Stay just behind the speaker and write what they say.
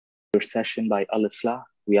another session by Al-Islah.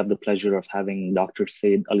 We have the pleasure of having Dr.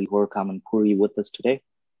 Syed Ali Kamoonpuri with us today,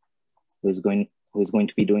 who is going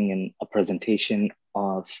to be doing a presentation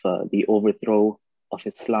of the overthrow of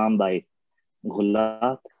Islam by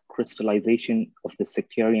Ghulaat, crystallization of the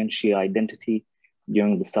sectarian Shia identity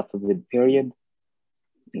during the Safavid period.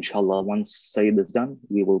 Inshallah, once Syed is done,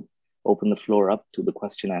 we will open the floor up to the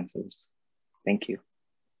question answers. Thank you.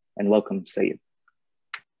 And welcome, Syed.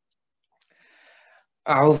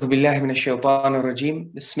 أعوذ بالله من الشيطان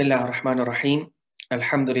الرجيم بسم الله الرحمن الرحيم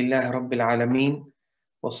الحمد لله رب العالمين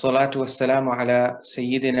والصلاة والسلام على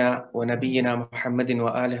سيدنا ونبينا محمد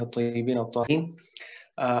وآله الطيبين الطاهرين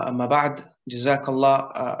أما بعد جزاك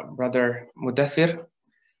الله brother Mudathir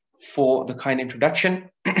for the kind introduction.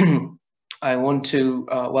 I want to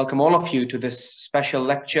welcome all of you to this special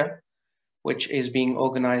lecture which is being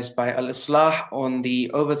organized by Al-Islah on the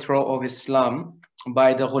overthrow of Islam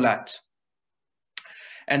by the Ghulaat.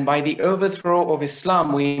 And by the overthrow of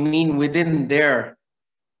Islam, we mean within their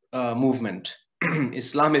movement.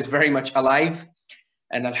 Islam is very much alive,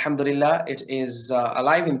 and alhamdulillah, it is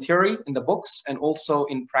alive in theory, in the books, and also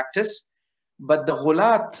in practice. But the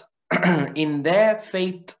Ghulaat, in their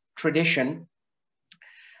faith tradition,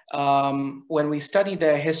 when we study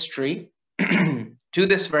their history to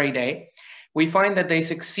this very day, we find that they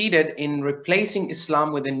succeeded in replacing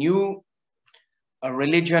Islam with a new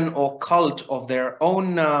religion or cult of their own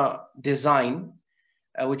design,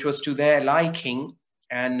 which was to their liking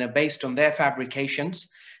and based on their fabrications.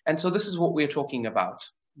 And so this is what we're talking about,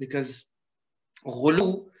 because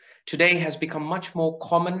Ghulluw today has become much more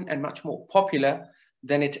common and much more popular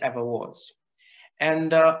than it ever was.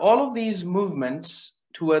 And all of these movements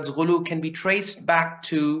towards Ghulluw can be traced back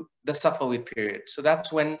to the Safavid period. So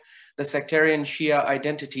that's when the sectarian Shia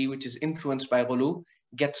identity, which is influenced by Ghulluw,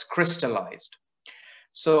 gets crystallized.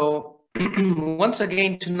 So once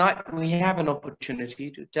again, tonight we have an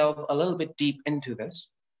opportunity to delve a little bit deep into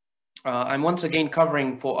this. I'm once again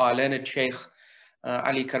covering for our learned Sheikh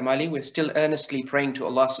Ali Karmali. We're still earnestly praying to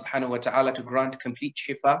Allah subhanahu wa ta'ala to grant complete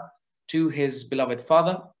shifa to his beloved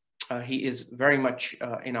father. He is very much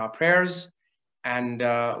in our prayers, and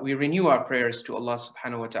we renew our prayers to Allah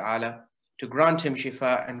subhanahu wa ta'ala to grant him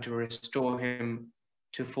shifa and to restore him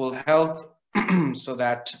to full health so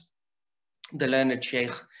that the learned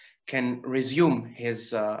Sheikh can resume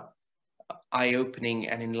his eye-opening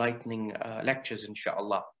and enlightening lectures,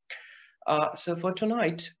 inshallah. So for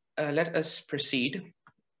tonight, let us proceed.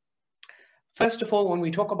 First of all, when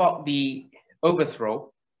we talk about the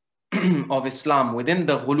overthrow of Islam within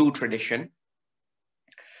the Ghulluw tradition,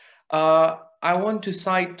 I want to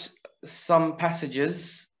cite some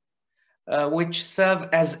passages which serve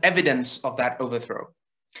as evidence of that overthrow.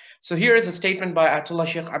 So here is a statement by Ayyatullah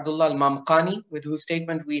Sheikh Abdullah Mamkani, with whose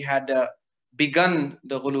statement we had begun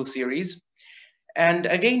the Ghulluw series. And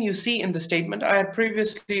again, you see in the statement, I had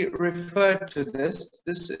previously referred to this.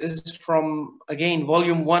 This is from, again,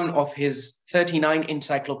 volume 1 of his 39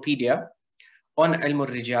 encyclopedia on Ilm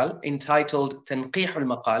al-Rijal, entitled Tanqih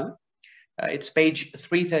al-Maqal. It's page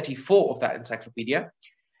 334 of that encyclopedia.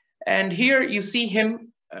 And here you see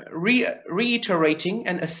him reiterating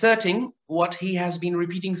and asserting what he has been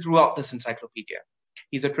repeating throughout this encyclopedia.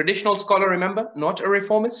 He's a traditional scholar, remember, not a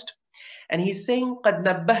reformist. And he's saying, قَدْ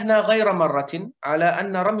نَبَّهْنَا غَيْرَ مَرَّةٍ عَلَى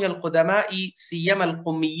أَنَّ رَمْيَ الْقُدَمَاءِ سِيَّمَا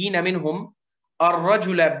الْقُمِّيِّينَ مِنْهُمْ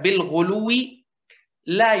الرَّجُلَ بِالْغُلُوِّ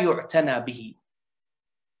لَا يُعْتَنَى بِهِ.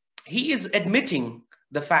 He is admitting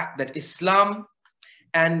the fact that Islam,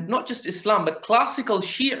 and not just Islam, but classical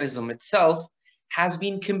Shi'ism itself, has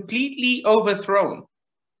been completely overthrown.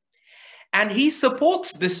 And he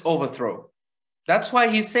supports this overthrow. That's why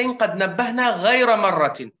he's saying, قَدْ نَبَّهْنَا غَيْرَ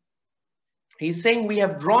مَرَّةٍ. He's saying we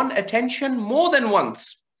have drawn attention more than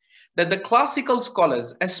once that the classical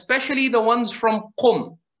scholars, especially the ones from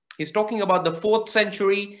Qum, he's talking about the 4th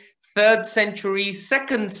century, 3rd century,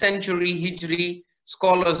 2nd century Hijri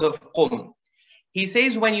scholars of Qum. He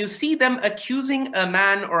says when you see them accusing a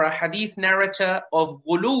man or a hadith narrator of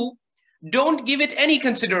Ghulluw, don't give it any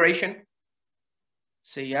consideration.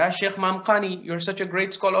 Say, yeah, Sheikh Mamkani, you're such a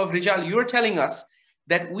great scholar of Rijal. You're telling us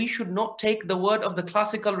that we should not take the word of the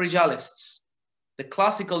classical Rijalists, the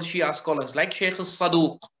classical Shia scholars like Sheikh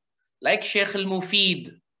al-Saduq, like Sheikh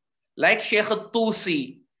al-Mufid, like Sheikh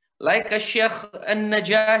al-Tusi, like a Sheikh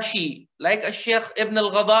al-Najashi, like a Sheikh Ibn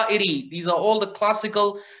al-Ghadairi. These are all the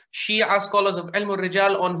classical Shia scholars of Ilm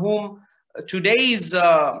al-Rijal on whom today's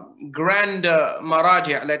grand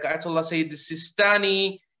maraji' like Ayyatullah Sayyid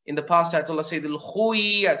al-Sistani, in the past Ayyatullah Sayyid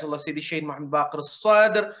al-Khuyi, Ayyatullah Sayyid Shaykh Muhammad Baqir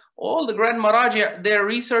al-Sadr, all the grand maraji', their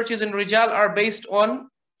researches in Rijal are based on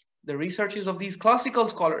the researches of these classical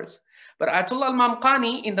scholars. But Ayyatullah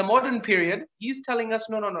Mamkani in the modern period, he's telling us,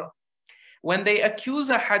 no, no, no. When they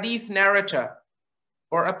accuse a hadith narrator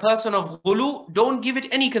or a person of ghulu, don't give it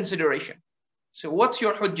any consideration. So what's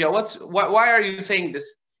your hujjah? Why are you saying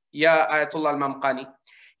this, Ya Ayyatullah Mamkani?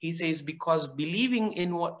 He says, because believing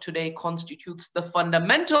in what today constitutes the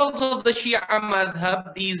fundamentals of the Shia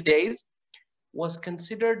madhab these days was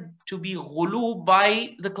considered to be ghulu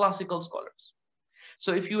by the classical scholars.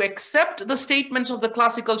 So if you accept the statements of the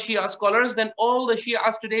classical Shia scholars, then all the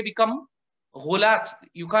Shias today become Ghulaat.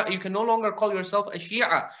 You can no longer call yourself a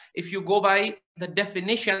Shia if you go by the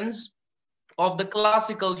definitions of the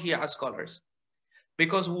classical Shia scholars.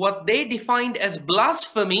 Because what they defined as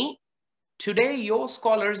blasphemy, today your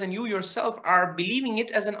scholars and you yourself are believing it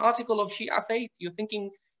as an article of Shia faith. You're thinking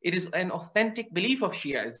it is an authentic belief of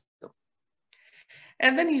Shiaism.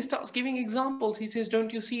 And then he starts giving examples. He says,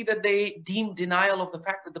 don't you see that they deem denial of the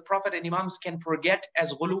fact that the Prophet and Imams can forget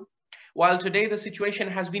as ghulu? While today the situation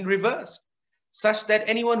has been reversed, such that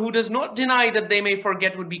anyone who does not deny that they may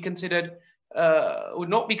forget would not be considered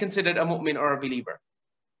a mu'min or a believer.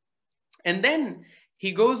 And then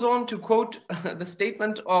he goes on to quote the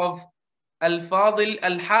statement of Al-Fadil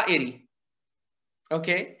Al-Ha'iri.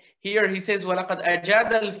 Okay, here he says, وَلَقَدْ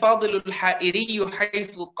أَجَادَ الْفَاضِلُ الْحَائِرِيُّ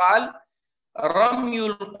حَيْثُ قَالَ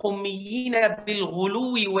رَمْيُ الْقُمِّيِّينَ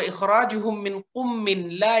بِالْغُلُوِّ وَإِخْرَاجُهُمْ مِنْ قُمٍّ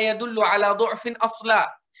لَا يَدُلُّ عَلَى ضُعْفٍ أَصْلًا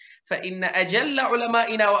فإن أجل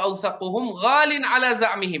علمائنا وأوثقهم غال على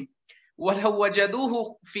زعمهم ولو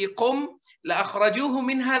وجدوه في قم لأخرجوه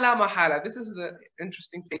منها لا محالة. This is the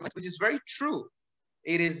interesting statement, which is very true.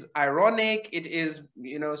 It is ironic. It is,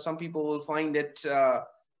 some people will find it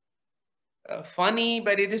funny,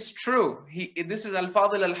 but it is true. This is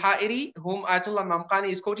Al-Fadil Al-Ha'iri, whom Ayyatullah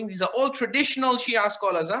Mamkani is quoting. These are all traditional Shia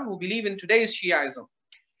scholars who believe in today's Shiaism.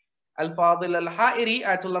 Al-Fadil Al-Ha'iri,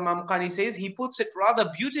 Ayyatullah Mamkani says, he puts it rather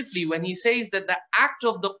beautifully when he says that the act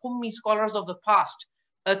of the Qummi scholars of the past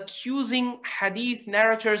accusing hadith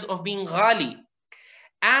narrators of being Ghaali,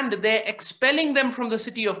 and they're expelling them from the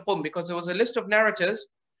city of Qum, because there was a list of narrators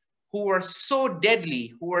who were so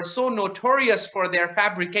deadly, who were so notorious for their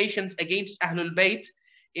fabrications against Ahlul Bayt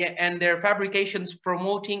and their fabrications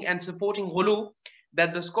promoting and supporting Ghulluw,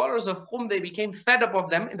 that the scholars of Qum, they became fed up of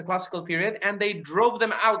them in the classical period and they drove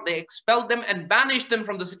them out. They expelled them and banished them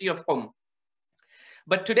from the city of Qum.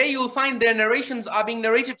 But today you'll find their narrations are being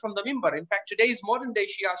narrated from the mimbar. In fact, today's modern day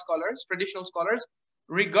Shia scholars, traditional scholars,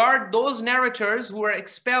 regard those narrators who were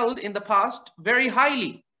expelled in the past very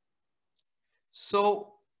highly.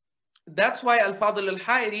 So that's why Al-Fadil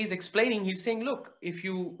Al-Ha'iri is explaining, he's saying, look, if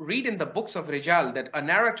you read in the books of Rijal that a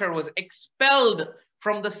narrator was expelled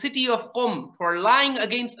from the city of Qum for lying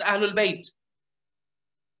against Ahlul Bayt,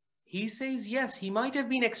 he says, yes, he might have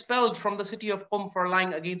been expelled from the city of Qum for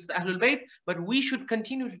lying against Ahlul Bayt, but we should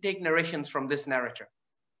continue to take narrations from this narrator.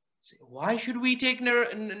 Why should we take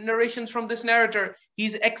narrations from this narrator?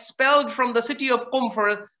 He's expelled from the city of Qum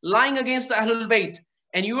for lying against Ahlul Bayt,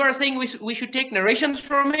 and you are saying we should take narrations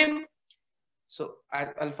from him? So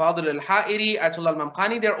Al-Fadil Al-Ha'iri, Ayyatullah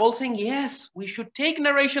Mamkani, they're all saying, yes, we should take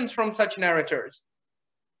narrations from such narrators.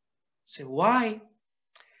 So why?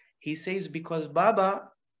 He says, because Baba,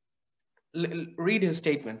 read his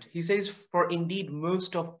statement. He says, for indeed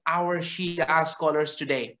most of our Shia scholars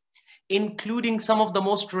today, including some of the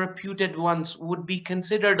most reputed ones, would be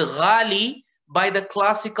considered Ghaali by the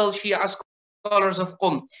classical Shia scholars of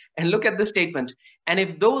Qum. And look at this statement. And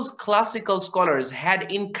if those classical scholars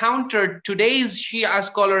had encountered today's Shia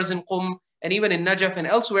scholars in Qum and even in Najaf and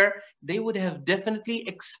elsewhere, they would have definitely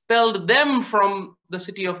expelled them from the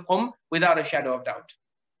city of Qum without a shadow of doubt.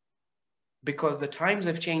 Because the times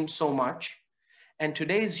have changed so much, and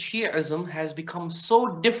today's Shiaism has become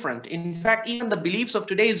so different. In fact, even the beliefs of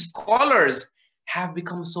today's scholars have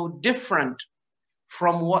become so different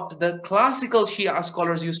from what the classical Shia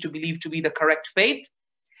scholars used to believe to be the correct faith,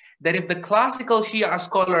 that if the classical Shia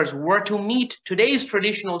scholars were to meet today's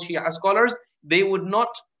traditional Shia scholars, they would not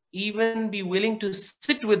even be willing to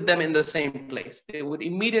sit with them in the same place. They would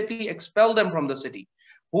immediately expel them from the city.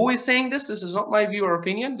 Who is saying this? This is not my view or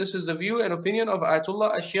opinion. This is the view and opinion of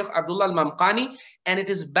Ayyatullah al-Sheikh Abdullah al-Mamkani, and it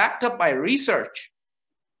is backed up by research.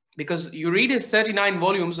 Because you read his 39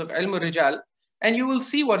 volumes of Ilm al-Rijal, and you will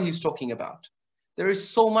see what he's talking about. There is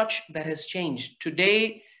so much that has changed.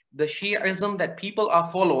 Today, the Shiaism that people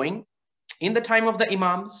are following in the time of the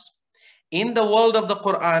Imams, in the world of the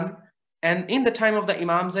Quran, and in the time of the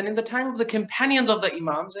Imams, and in the time of the companions of the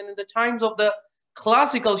Imams, and in the times of the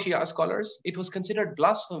classical Shia scholars, it was considered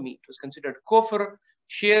blasphemy. It was considered kufr,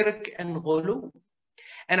 shirk, and ghuluw.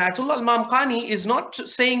 And Ayyatullah Mamkani is not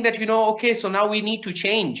saying that, okay, so now we need to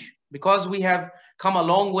change. Because we have come a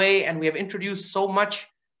long way and we have introduced so much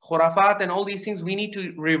khurafat and all these things, we need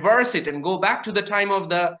to reverse it and go back to the time of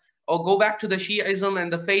the, or go back to the Shiaism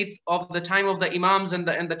and the faith of the time of the Imams and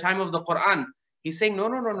the time of the Quran. He's saying, no,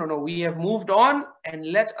 no, no, no, no. We have moved on and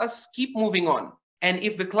let us keep moving on. And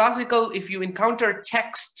if the classical, if you encounter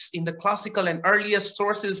texts in the classical and earliest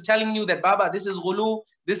sources telling you that, Baba, this is ghulu,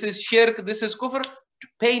 this is shirk, this is kufr,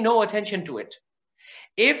 pay no attention to it.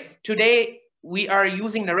 If today we are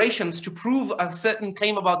using narrations to prove a certain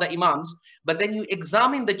claim about the Imams, but then you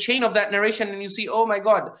examine the chain of that narration and you see, oh my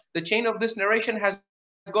God, the chain of this narration has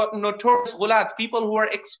got notorious Ghulaat, people who are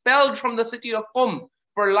expelled from the city of Qum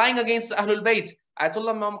for lying against Ahlul Bayt.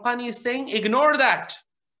 Ayyatullah Mamkani is saying, ignore that.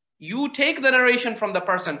 You take the narration from the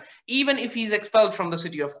person, even if he's expelled from the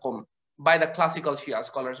city of Qum by the classical Shia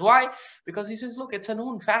scholars. Why? Because he says, look, it's a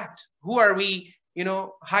known fact. Who are we,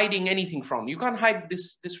 hiding anything from? You can't hide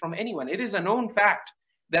this from anyone. It is a known fact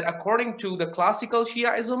that according to the classical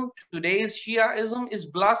Shiaism, today's Shiaism is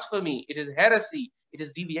blasphemy. It is heresy. It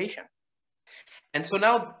is deviation. And so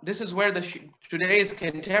now this is where today's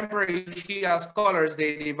contemporary Shia scholars,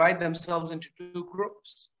 they divide themselves into two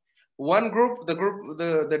groups. One group,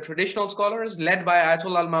 the traditional scholars led by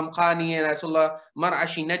Ayyatullah Mamkani and Ayyatullah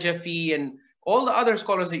Marashi, Najafi, and all the other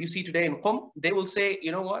scholars that you see today in Qum, they will say,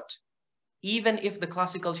 you know what? Even if the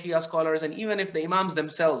classical Shia scholars and even if the Imams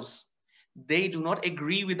themselves, they do not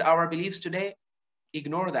agree with our beliefs today,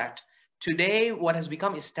 ignore that. Today, what has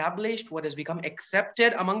become established, what has become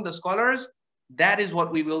accepted among the scholars, that is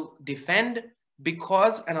what we will defend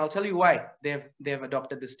because, and I'll tell you why they have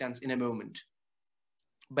adopted this stance in a moment.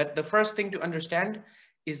 But the first thing to understand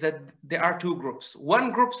is that there are two groups.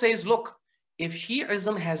 One group says, look, if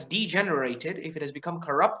Shi'ism has degenerated, if it has become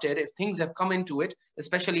corrupted, if things have come into it,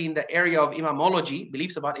 especially in the area of imamology,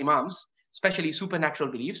 beliefs about imams, especially supernatural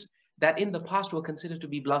beliefs, that in the past were considered to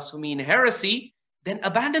be blasphemy and heresy, then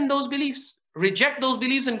abandon those beliefs, reject those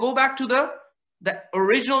beliefs and go back to the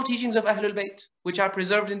original teachings of Ahlul Bayt, which are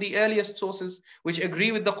preserved in the earliest sources, which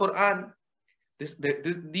agree with the Quran.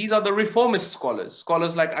 These are the reformist scholars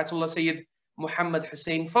like Ayatollah Sayyid Muhammad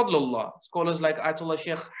Hussein Fadlullah, scholars like Ayatollah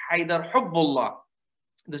Sheikh Haidar Hubbullah,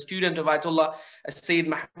 the student of Ayatollah Sayyid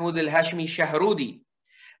Mahmud al-Hashmi Shahrudi,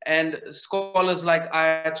 and scholars like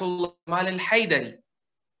Ayatollah Mal al-Haidari.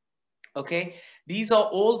 Okay, these are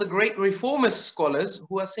all the great reformist scholars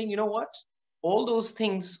who are saying, you know what? All those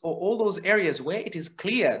things or all those areas where it is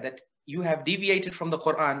clear that you have deviated from the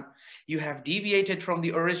Quran, you have deviated from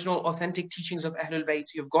the original authentic teachings of Ahlul Bayt,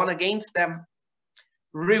 you've gone against them,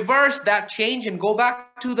 reverse that change and go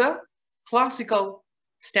back to the classical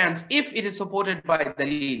stance if it is supported by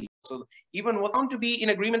dalil. So even what found to be in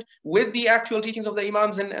agreement with the actual teachings of the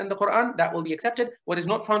Imams and the Quran, that will be accepted. What is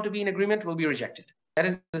not found to be in agreement will be rejected. That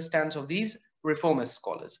is the stance of these reformist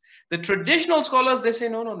scholars. The traditional scholars, they say,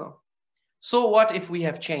 no, no, no. So what if we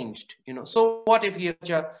have changed? So what if we have such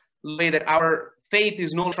a way that our faith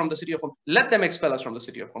is known from the city of Qum? Let them expel us from the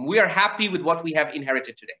city of Qum. We are happy with what we have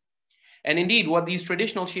inherited today. And indeed, what these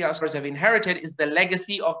traditional Shia scholars have inherited is the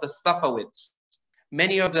legacy of the Safavids.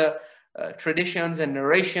 Many of the traditions and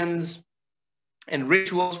narrations and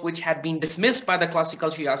rituals which had been dismissed by the classical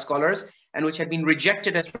Shia scholars and which had been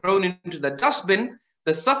rejected and thrown into the dustbin,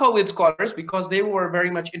 the Safavid scholars, because they were very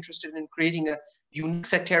much interested in creating a unique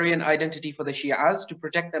sectarian identity for the Shias to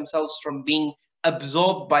protect themselves from being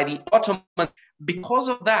absorbed by the Ottomans. Because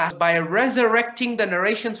of that, by resurrecting the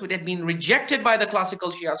narrations which had been rejected by the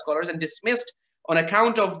classical Shia scholars and dismissed on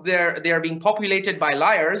account of they are being populated by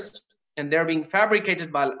liars and they're being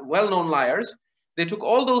fabricated by well-known liars, they took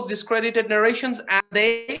all those discredited narrations and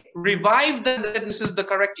they revived them that this is the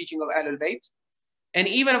correct teaching of Ahlul Bayt. And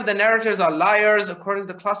even if the narrators are liars, according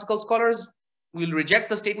to classical scholars, we'll reject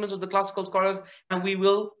the statements of the classical scholars and we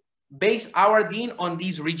will base our deen on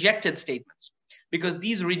these rejected statements. Because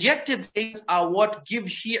these rejected statements are what give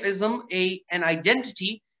Shi'ism an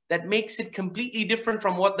identity that makes it completely different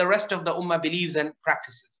from what the rest of the Ummah believes and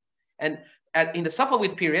practices. And in the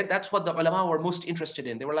Safavid period, that's what the ulama were most interested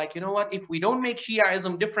in. They were like, you know what, if we don't make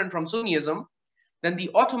Shi'ism different from Sunnism, then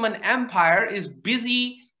the Ottoman Empire is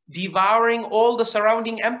busy devouring all the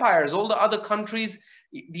surrounding empires, all the other countries.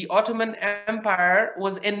 The Ottoman Empire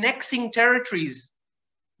was annexing territories.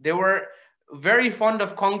 They were very fond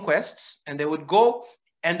of conquests, and they would go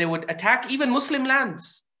and they would attack even Muslim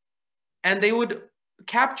lands, and they would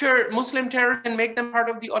capture Muslim territory and make them part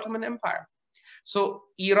of the Ottoman Empire. So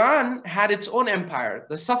Iran had its own empire,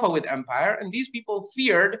 the Safavid Empire, and these people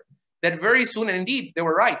feared that very soon, and indeed they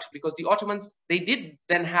were right, because the Ottomans, they did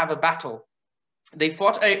then have a battle. They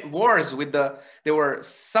fought wars with they were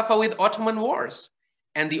Safavid Ottoman wars.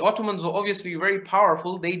 And the Ottomans were obviously very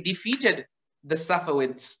powerful. They defeated the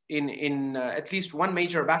Safavids in at least one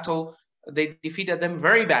major battle. They defeated them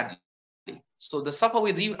very badly. So the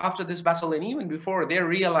Safavids, even after this battle and even before, they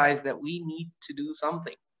realized that we need to do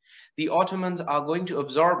something. The Ottomans are going to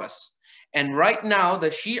absorb us. And right now, the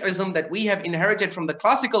Shi'ism that we have inherited from the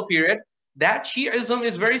classical period, that Shi'ism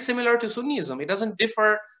is very similar to Sunnism. It doesn't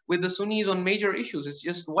differ with the Sunnis on major issues. It's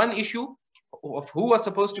just one issue of who was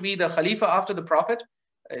supposed to be the Khalifa after the Prophet.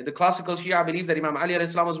 The classical Shia believe that Imam Ali alayhi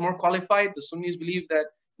salam was more qualified. The Sunnis believe that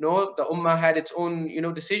no, the Ummah had its own,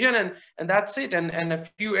 decision, and that's it. And a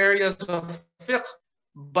few areas of fiqh.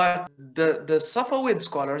 But the Safavid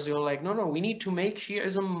scholars, they're like, no, we need to make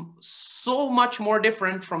Shi'ism so much more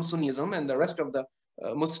different from Sunnism and the rest of the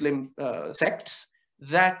Muslim sects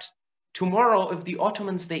that tomorrow, if the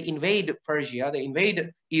Ottomans, they invade Persia, they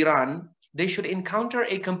invade Iran, they should encounter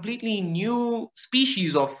a completely new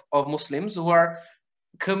species of Muslims who are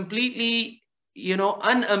completely,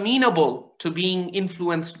 unamenable to being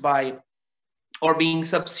influenced by or being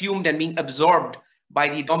subsumed and being absorbed by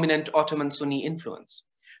the dominant Ottoman Sunni influence.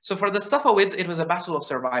 So for the Safavids, it was a battle of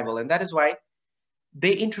survival. And that is why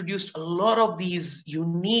they introduced a lot of these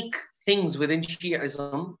unique things within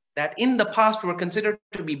Shi'ism that in the past were considered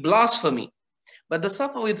to be blasphemy. But the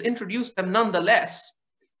Safavids introduced them nonetheless,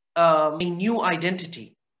 a new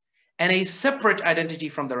identity and a separate identity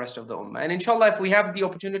from the rest of the Ummah. And inshallah, if we have the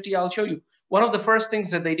opportunity, I'll show you. One of the first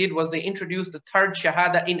things that they did was they introduced the third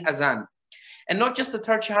Shahada in Azan. And not just the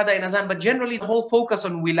third Shahada in Azan, but generally the whole focus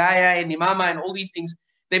on Wilaya and Imama and all these things.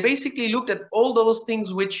 They basically looked at all those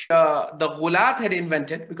things which the Ghulaat had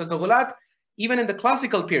invented, because the Ghulaat, even in the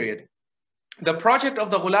classical period, the project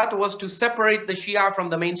of the Ghulaat was to separate the Shia from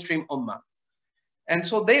the mainstream Ummah. And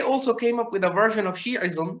so they also came up with a version of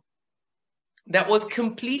Shi'ism that was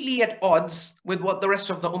completely at odds with what the rest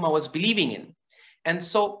of the Ummah was believing in. And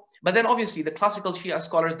so, but then obviously the classical Shia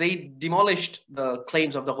scholars, they demolished the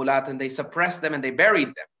claims of the Ghulaat and they suppressed them and they buried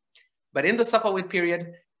them. But in the Safavid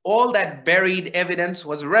period, all that buried evidence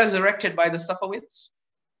was resurrected by the Safavids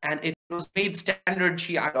and it was made standard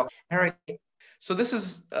Shia doctrine. So this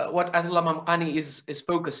is what Ayyatullah Mamkani is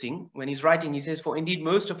focusing when he's writing. He says, for indeed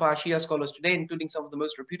most of our Shia scholars today, including some of the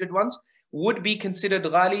most reputed ones, would be considered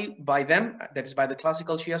Ghaali by them, that is by the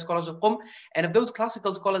classical Shia scholars of Qum. And if those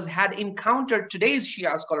classical scholars had encountered today's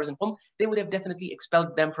Shia scholars in Qum, they would have definitely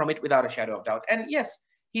expelled them from it without a shadow of doubt. And yes,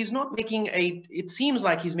 he's not making it seems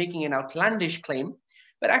like he's making an outlandish claim.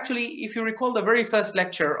 But actually, if you recall the very first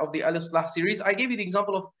lecture of the Al-Islah series, I gave you the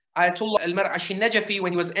example of Ayyatullah Marashi Najafi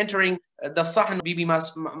when he was entering the Sahn Bibi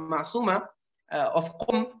Masuma of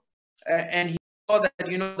Qum, and he saw that,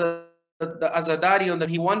 the Azadari, and that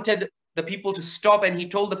he wanted the people to stop, and he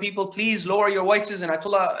told the people, please lower your voices, and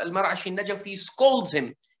Ayyatullah Marashi Najafi scolds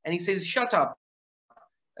him, and he says, shut up.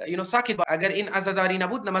 Sakit, agar in Azadari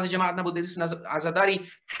nabud, namaz jama'at nabud, this Azadari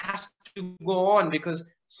has to go on because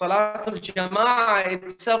Salatul Jama'ah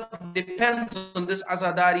itself depends on this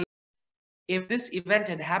Azadari. If this event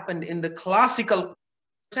had happened in the classical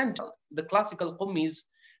center, the classical Qummis,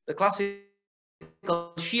 the classical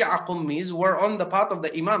Shia Qummis were on the path of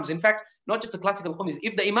the Imams. In fact, not just the classical Qummis.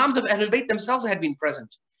 If the Imams of Ahlul Bayt themselves had been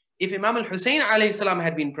present, if Imam al-Hussein alayhi salam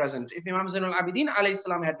had been present, if Imam Zain al-Abidin alayhi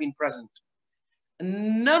salam had been present,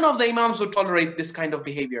 none of the Imams would tolerate this kind of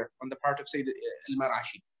behavior on the part of Sayyid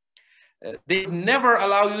al-Marashi. They would never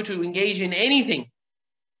allow you to engage in anything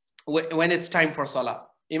when it's time for Salah.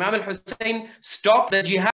 Imam al-Hussein stopped the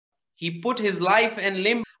jihad. He put his life and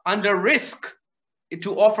limb under risk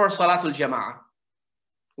to offer Salatul Jama'ah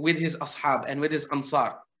with his ashab and with his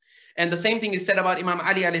ansar. And the same thing is said about Imam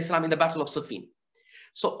Ali alayhi salam in the Battle of Siffin.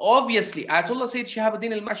 So obviously, Ayatollah Sayyid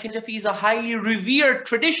Shihabuddin al-Marashi Najafi is a highly revered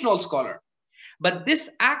traditional scholar. But this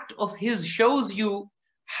act of his shows you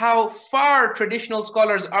how far traditional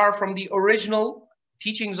scholars are from the original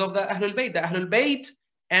teachings of the Ahlul Bayt. The Ahlul Bayt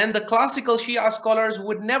and the classical Shia scholars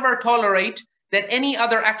would never tolerate that any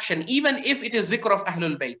other action, even if it is zikr of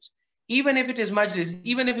Ahlul Bayt, even if it is majlis,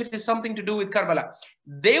 even if it is something to do with Karbala,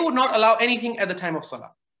 they would not allow anything at the time of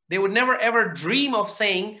Salah. They would never ever dream of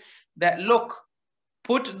saying that, look,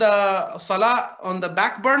 put the Salah on the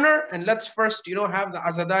back burner and let's first, have the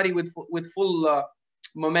Azadari with full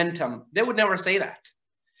momentum. They would never say that.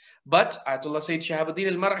 But Ayatollah Sayyid Shihabuddin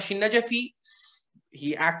al-Marashi Najafi,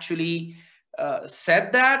 he actually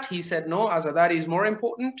said that. He said, no, Azadari is more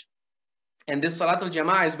important. And this Salatul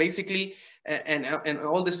Jama'ah is basically, and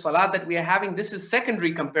all this Salat that we are having, this is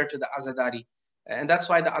secondary compared to the Azadari. And that's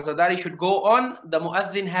why the Azadari should go on. The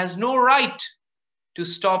Muazzin has no right to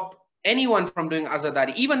stop anyone from doing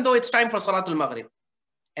Azadari, even though it's time for Salatul Maghrib.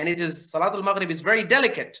 And Salatul Maghrib is very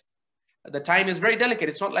delicate. The time is very delicate.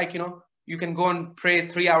 It's not like, you can go and pray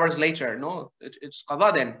 3 hours later. No, it's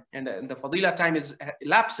qadha then, and the fadila time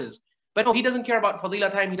elapses. But no, he doesn't care about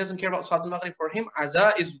fadila time. He doesn't care about Salat al-Maghrib. For him,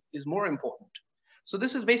 Aza is more important. So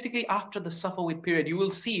this is basically after the Safavid period. You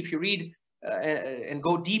will see, if you read and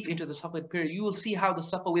go deep into the Safavid period, you will see how the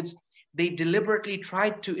Safavids, they deliberately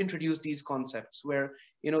tried to introduce these concepts where,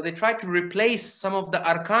 they tried to replace some of the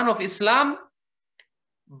arkan of Islam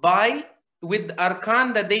with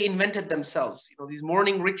arkan that they invented themselves. These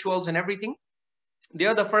morning rituals and everything. They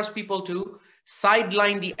are the first people to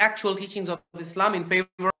sideline the actual teachings of Islam in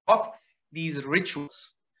favor of these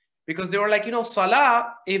rituals. Because they were like,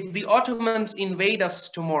 Salah, if the Ottomans invade us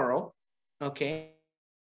tomorrow, okay,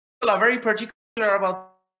 people are very particular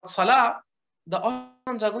about Salah, the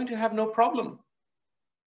Ottomans are going to have no problem.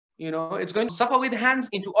 It's going to Safavid hands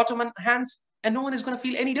into Ottoman hands, and no one is going to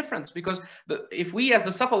feel any difference. Because if we as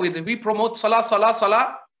the Safavids, if we promote Salah, Salah,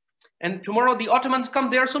 Salah, and tomorrow the Ottomans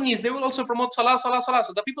come, they are Sunnis, they will also promote Salah, Salah, Salah.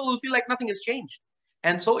 So the people will feel like nothing has changed.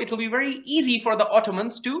 And so it will be very easy for the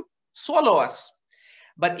Ottomans to swallow us.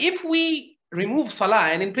 But if we remove Salah,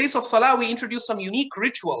 and in place of Salah, we introduce some unique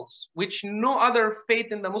rituals, which no other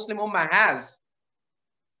faith in the Muslim Ummah has,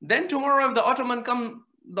 then tomorrow if the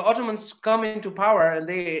Ottomans come into power and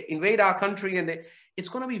they invade our country, and it's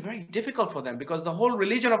going to be very difficult for them, because the whole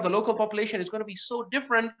religion of the local population is going to be so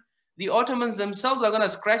different. The Ottomans themselves are going to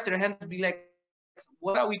scratch their hands and be like,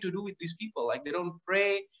 what are we to do with these people? Like, they don't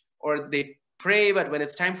pray, or they pray, but when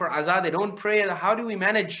it's time for Azah, they don't pray. How do we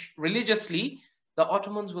manage religiously? The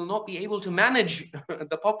Ottomans will not be able to manage.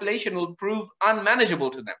 The population will prove unmanageable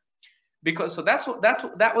to them. Because so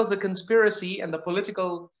that was the conspiracy and the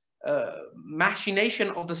political machination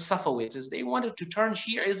of the Safavids, is they wanted to turn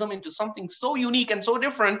Shiaism into something so unique and so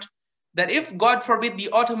different that if, God forbid, the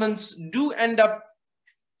Ottomans do end up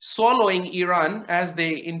swallowing Iran as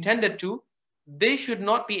they intended to, they should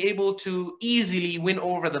not be able to easily win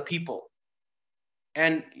over the people.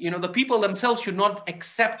 And the people themselves should not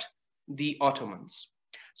accept the Ottomans.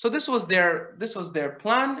 So this was their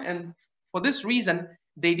plan, and for this reason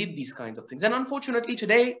they did these kinds of things. And unfortunately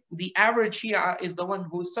today, the average Shia is the one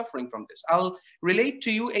who is suffering from this. I'll relate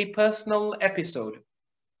to you a personal episode.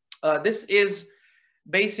 This is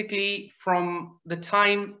basically from the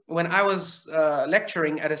time when I was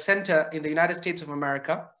lecturing at a center in the United States of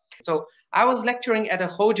America. So I was lecturing at a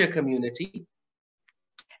Khoja community,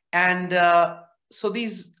 and so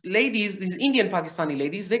these ladies, these Indian Pakistani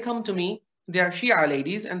ladies, they come to me, they are Shia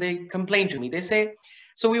ladies, and they complain to me. They say,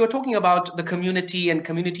 so we were talking about the community and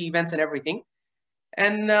community events and everything.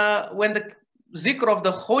 And when the zikr of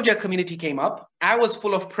the Khoja community came up, I was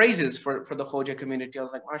full of praises for the Khoja community. I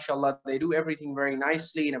was like, mashallah, they do everything very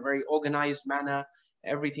nicely in a very organized manner.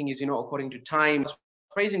 Everything is, according to time,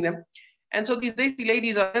 praising them. And so these Desi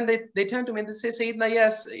ladies, and they turn to me and they say, Sayyidina,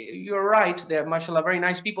 yes, you're right. They're, mashallah, very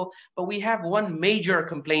nice people. But we have one major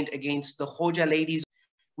complaint against the Khoja ladies.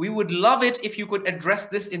 We would love it if you could address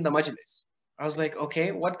this in the majlis. I was like,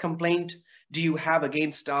 okay, what complaint do you have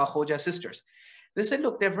against our Khoja sisters? They said,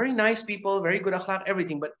 look, they're very nice people, very good akhlaq,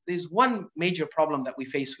 everything. But there's one major problem that we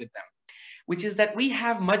face with them, which is that we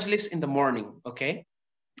have majlis in the morning, okay?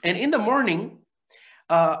 And in the morning,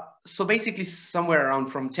 so basically somewhere around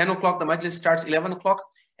from 10 o'clock, the majlis starts 11 o'clock.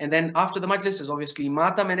 And then after the majlis is obviously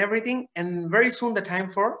matam and everything. And very soon the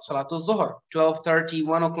time for Salatul Zuhr, 12:30,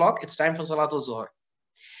 1 o'clock, it's time for Salatul Zuhr.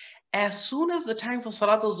 As soon as the time for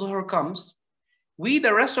Salatul Zuhr comes, we,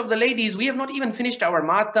 the rest of the ladies, we have not even finished our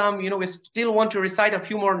matam. We still want to recite a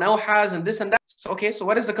few more nawhas and this and that. So, okay, so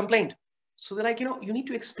what is the complaint? So they're like, you need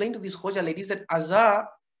to explain to these Khoja ladies that Azah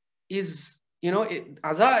is,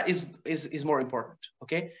 Azah is more important,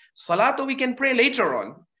 okay? Salato we can pray later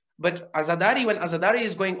on, but Azadari, when Azadari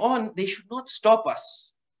is going on, they should not stop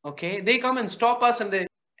us, okay? They come and stop us, and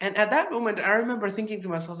at that moment, I remember thinking to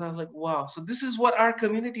myself, I was like, wow, so this is what our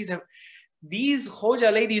communities have. These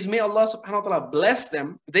Khoja ladies, may Allah subhanahu wa ta'ala bless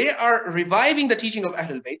them, they are reviving the teaching of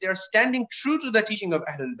Ahlul Bayt. They are standing true to the teaching of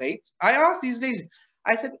Ahlul Bayt. I asked these ladies,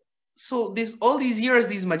 I said, so all these years,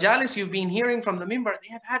 these majalis you've been hearing from the mimbar, they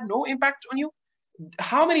have had no impact on you?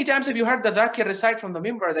 How many times have you heard the dhakir recite from the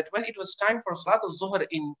mimbar that when it was time for Salatul Zuhr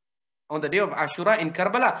on the day of Ashura in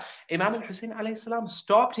Karbala, Imam al-Hussein alayhi salam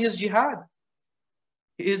stopped his jihad.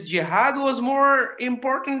 His jihad was more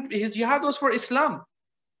important. His jihad was for Islam.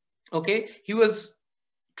 Okay, he was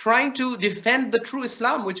trying to defend the true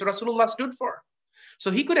Islam, which Rasulullah stood for.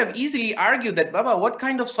 So he could have easily argued that, Baba, what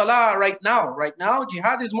kind of salah right now? Right now,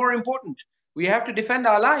 jihad is more important. We have to defend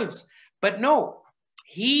our lives. But no,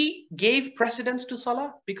 he gave precedence to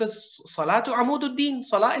salah because salatu amududdin,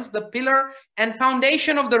 salah is the pillar and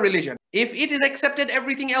foundation of the religion. If it is accepted,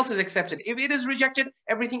 everything else is accepted. If it is rejected,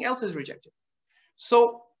 everything else is rejected.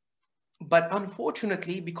 So, but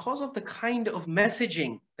unfortunately, because of the kind of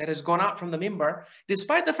messaging that has gone out from the mimbar,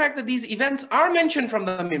 despite the fact that these events are mentioned from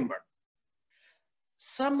the mimbar,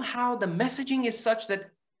 somehow the messaging is such that,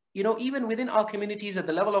 you know, even within our communities at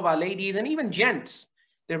the level of our ladies and even gents,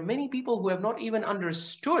 there are many people who have not even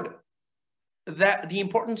understood that the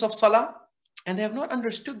importance of Salah, and they have not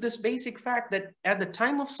understood this basic fact that at the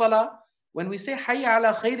time of Salah, when we say Hayya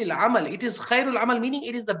ala khairil amal, it is khairul amal, meaning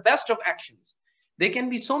it is the best of actions. There can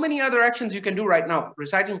be so many other actions you can do right now.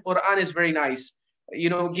 Reciting Quran is very nice. You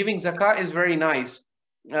know, giving zakah is very nice.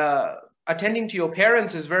 Attending to your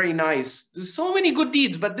parents is very nice. There's so many good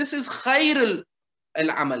deeds, but this is khairul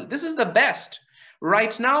al-amal. This is the best.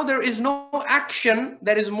 Right now, there is no action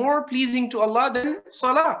that is more pleasing to Allah than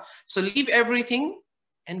salah. So leave everything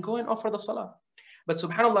and go and offer the salah. But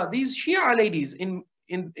subhanAllah, these Shia ladies in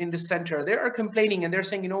the center, they are complaining and they're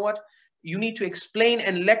saying, you know what? You need to explain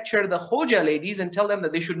and lecture the Khoja ladies and tell them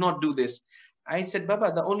that they should not do this. I said,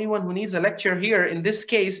 Baba, the only one who needs a lecture here in this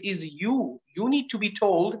case is you. You need to be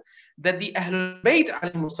told that the Ahlul Bayt,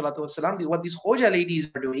 what these Khoja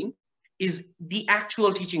ladies are doing is the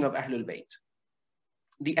actual teaching of Ahlul Bayt.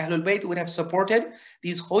 The Ahlul Bayt would have supported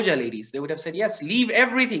these Khoja ladies. They would have said, yes, leave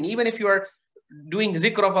everything, even if you are doing the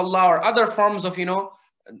dhikr of Allah or other forms of,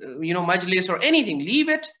 majlis or anything, leave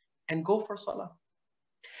it and go for salah.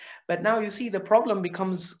 But now you see the problem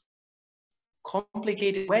becomes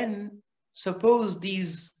complicated when, suppose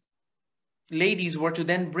these ladies were to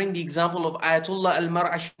then bring the example of Ayyatullah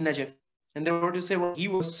Marashi Najaf, and they were to say, well, he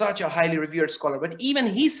was such a highly revered scholar, but even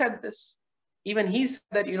he said this. Even he said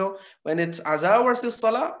that, when it's Azah versus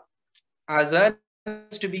Salah, Azah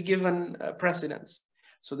needs to be given precedence.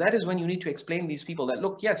 So that is when you need to explain these people that,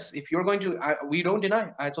 look, yes, if you're going to, we don't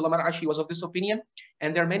deny, Ayyatullah Marashi was of this opinion,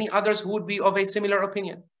 and there are many others who would be of a similar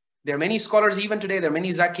opinion. There are many scholars even today, there are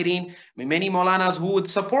many Zakirin, many Maulanas who would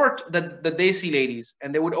support the Desi ladies,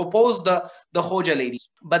 and they would oppose the Khoja ladies.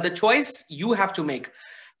 But the choice you have to make.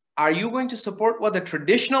 Are you going to support what the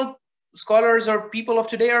traditional scholars or people of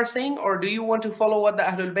today are saying, or do you want to follow what the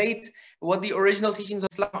Ahlul Bayt, what the original teachings of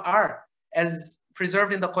Islam are, as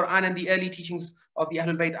preserved in the Quran and the early teachings of the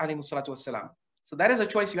Ahlul Bayt alayhi salatu wassalam? So that is a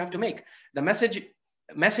choice you have to make. The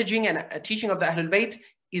messaging and teaching of the Ahlul Bayt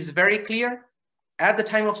is very clear. At the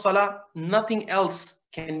time of Salah, nothing else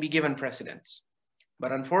can be given precedence.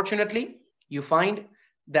 But unfortunately, you find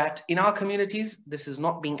that in our communities, this is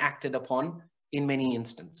not being acted upon in many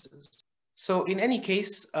instances. So in any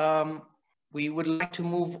case, we would like to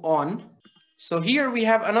move on. So here we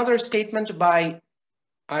have another statement by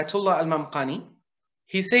Ayyatullah Mamkani.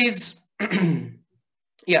 He says,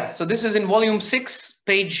 so this is in volume 6,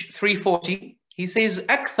 page 340. He says,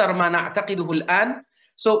 أكثر ما نعتقده الآن.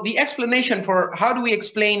 So the explanation for how do we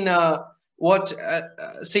explain what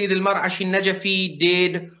Sayyid al-Marashi Najafi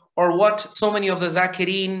did, or what so many of the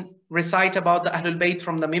Zakirin recite about the Ahlul Bayt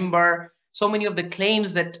from the Mimbar, so many of the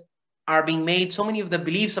claims that are being made, so many of the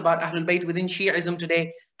beliefs about Ahlul Bayt within Shiaism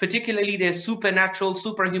today, particularly their supernatural,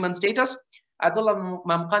 superhuman status. Ayyatullah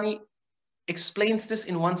Mamkani explains this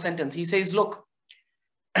in one sentence. He says, look,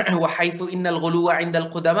 وَحَيْثُ إِنَّ الْغُلُوَ عِنْدَ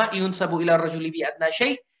الْقُدَمَاءِ يُنْسَبُ إِلَى الرَّجُلِ بِأَدْنَى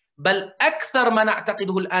شَيْءٍ بل أكثر ما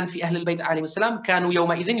نعتقده الآن في أهل البيت عليهم السلام كانوا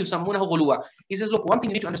يومئذ يسمونه غلوا. He says, look, one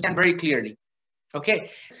thing you need to understand very clearly,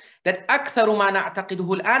 okay, that أكثر ما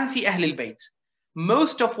نعتقده الآن في أهل البيت,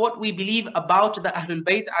 most of what we believe about the Ahlul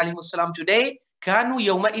Bayt عليهم السلام today كانوا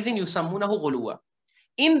يومئذ يسمونه غلوا.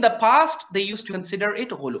 In the past, they used to consider it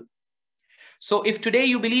غلو. So if today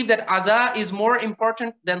you believe that Azah is more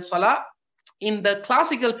important than Salah, in the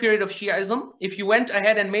classical period of Shiaism, if you went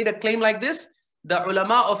ahead and made a claim like this, the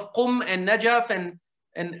ulama of Qum and Najaf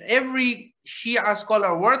and every Shia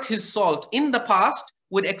scholar worth his salt in the past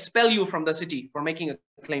would expel you from the city for making a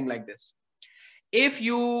claim like this. If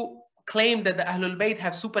you claim that the Ahlul Bayt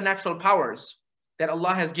have supernatural powers that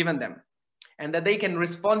Allah has given them and that they can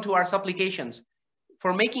respond to our supplications,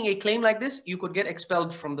 for making a claim like this, you could get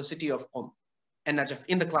expelled from the city of Qum and Najaf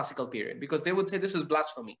in the classical period, because they would say this is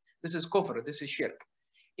blasphemy, this is kufr, this is shirk.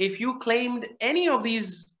 If you claimed any of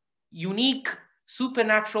these unique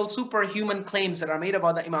supernatural, superhuman claims that are made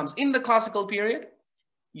about the Imams in the classical period,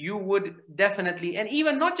 you would definitely, and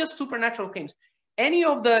even not just supernatural claims, any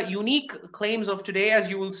of the unique claims of today, as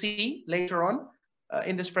you will see later on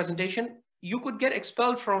in this presentation, you could get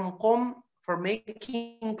expelled from Qum for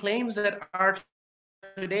making claims that are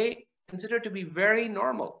today considered to be very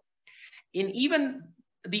normal. In even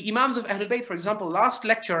the Imams of Ahlul Bayt, for example, last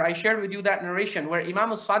lecture I shared with you that narration where Imam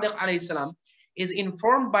al-Sadiq alayhi salam is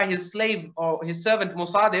informed by his slave or his servant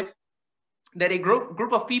Musadif that a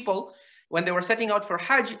group of people, when they were setting out for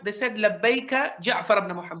Hajj, they said, Labbaika Ja'far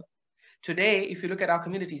ibn Muhammad. Today, if you look at our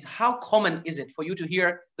communities, how common is it for you to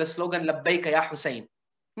hear the slogan, Labbaika Ya Hussein?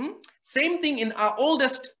 Same thing in our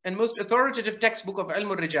oldest and most authoritative textbook of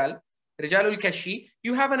Ilm al-Rijal, Rijalul Kashi,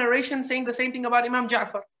 you have a narration saying the same thing about Imam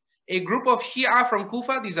Ja'far. A group of Shia from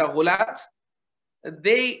Kufa, these are Ghulaat,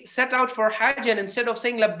 they set out for Hajj, and instead of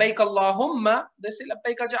saying Labbaik Allahumma, they say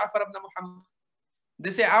Labbaik Ja'far ibn Muhammad.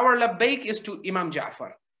 They say our Labbaik is to Imam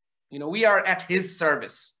Ja'far. You know, we are at his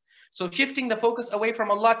service. So shifting the focus away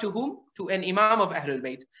from Allah to whom? To an Imam of Ahlul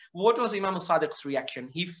Bayt. What was Imam al-Sadiq's reaction?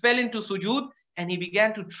 He fell into sujood and he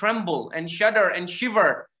began to tremble and shudder and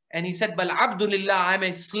shiver. And he said, Bal Abdulillah, I'm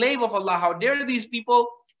a slave of Allah. How dare these people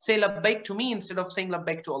say Labbaik to me instead of saying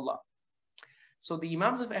Labbaik to Allah? So the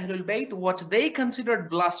Imams of Ahlul Bayt, what they considered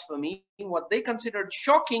blasphemy, what they considered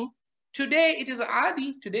shocking, today it is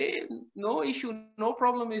adi. Today, no issue, no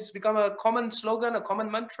problem. It's become a common slogan, a common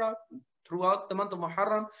mantra. Throughout the month of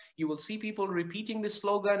Muharram, you will see people repeating this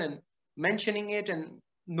slogan and mentioning it, and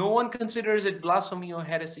no one considers it blasphemy or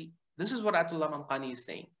heresy. This is what Ayyatullah Mamkani is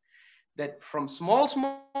saying. That from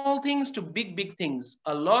small things to big things,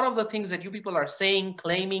 a lot of the things that you people are saying,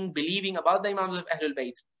 claiming, believing about the Imams of Ahlul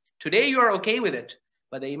Bayt, today you are okay with it.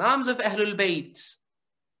 But the Imams of Ahlul Bayt,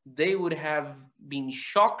 they would have been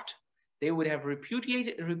shocked. They would have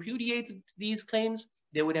repudiated these claims.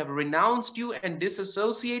 They would have renounced you and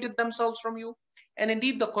disassociated themselves from you. And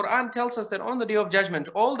indeed, the Quran tells us that on the Day of Judgment,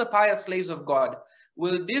 all the pious slaves of God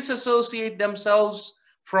will disassociate themselves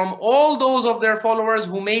from all those of their followers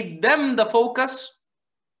who made them the focus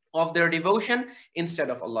of their devotion instead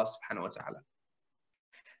of Allah subhanahu wa ta'ala.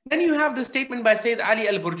 Then you have the statement by Sayyid Ali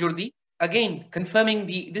al-Burjurdi, again confirming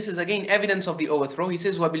this is again evidence of the overthrow. He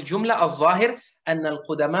says, وَبِالْجُمْلَةِ الظَّاهِرِ أَنَّ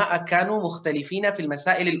الْقُدَمَاءَ كَانُوا مُخْتَلِفِينَ فِي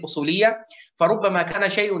الْمَسَائِلِ الْأُصُولِيَّةِ فَرُبَّمَا كَانَ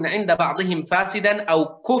شَيْءٌ عِنْدَ بَعْضِهِمْ فَاسِدًا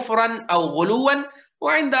أَوْ كُفْرًا أَوْ غُلُوًّا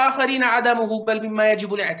وعند آخرين عدمه بل مما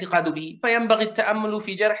يجب الاعتقاد به فينبغي التأمل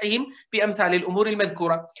في جرحهم بأمثال الأمور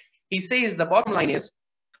المذكورة. He says the bottom line is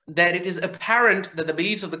that it is apparent that the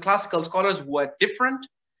beliefs of the classical scholars were different,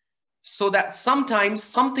 so that sometimes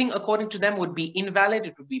something according to them would be invalid,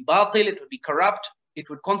 it would be batil, it would be corrupt, it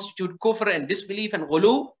would constitute kufr and disbelief and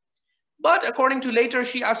ghuluw. But according to later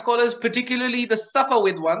Shia scholars, particularly the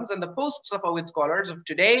Safavid ones and the post-Safavid scholars of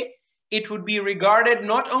today, it would be regarded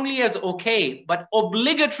not only as okay, but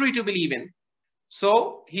obligatory to believe in.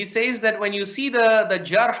 So he says that when you see the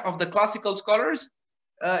jarh of the classical scholars,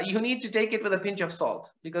 you need to take it with a pinch of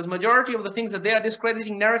salt, because majority of the things that they are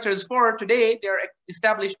discrediting narrators for today, they are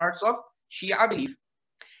established parts of Shia belief.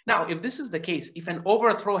 Now, if this is the case, if an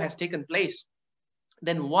overthrow has taken place,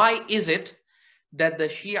 then why is it that the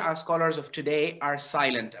Shia scholars of today are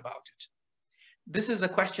silent about it? This is a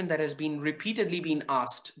question that has been repeatedly been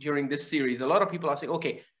asked during this series. A lot of people are saying,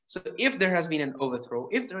 okay, so if there has been an overthrow,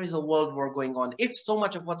 if there is a world war going on, if so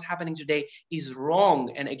much of what's happening today is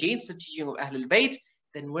wrong and against the teaching of Ahlul Bayt,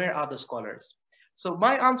 then where are the scholars? So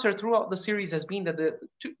my answer throughout the series has been that there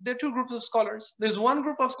are two groups of scholars. There's one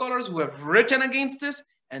group of scholars who have written against this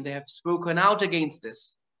and they have spoken out against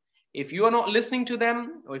this. If you are not listening to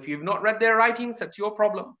them, or if you've not read their writings, that's your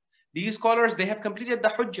problem. These scholars, they have completed the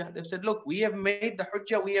hujjah. They've said, look, we have made the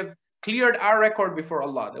hujjah. We have cleared our record before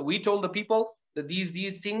Allah. That we told the people that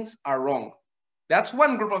these things are wrong. That's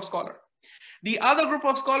one group of scholars. The other group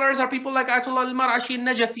of scholars are people like Ayyatullah Marashi and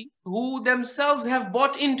Najafi, who themselves have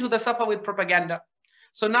bought into the Safavid propaganda.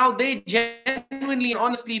 So now they genuinely and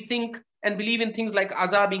honestly think and believe in things like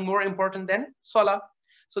Azah being more important than Salaah.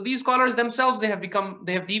 So these scholars themselves, they have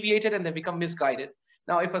deviated and they've become misguided.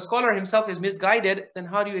 Now, if a scholar himself is misguided, then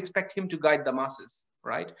how do you expect him to guide the masses,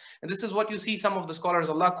 right? And this is what you see some of the scholars,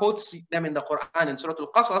 Allah quotes them in the Quran in Surah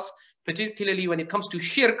Al-Qasas, particularly when it comes to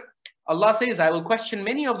shirk. Allah says, I will question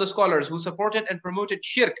many of the scholars who supported and promoted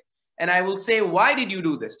shirk. And I will say, why did you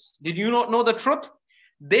do this? Did you not know the truth?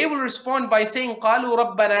 They will respond by saying,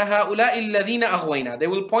 قَالُوا رَبَّنَا هَؤُلَاءِ الَّذِينَ أَغْوَيْنَا. They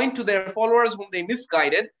will point to their followers whom they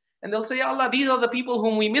misguided. And they'll say, Ya Allah, these are the people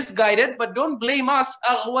whom we misguided, but don't blame us.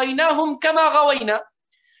 أَغْوَيْنَاهُمْ كَمَا غَوَيْنَا.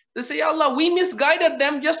 They say, Ya Allah, we misguided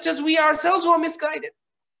them just as we ourselves were misguided.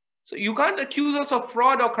 So you can't accuse us of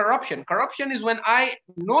fraud or corruption. Corruption is when I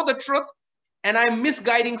know the truth and I'm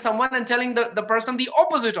misguiding someone and telling the person the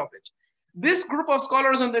opposite of it. This group of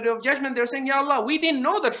scholars on the Day of Judgment, they're saying, Ya Allah, we didn't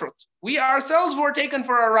know the truth. We ourselves were taken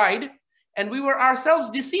for a ride and we were ourselves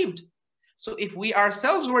deceived. So if we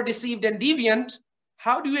ourselves were deceived and deviant,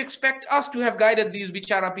 how do you expect us to have guided these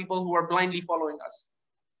bichara people who are blindly following us?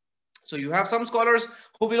 So you have some scholars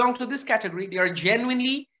who belong to this category. They are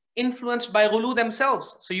genuinely influenced by Ghulluw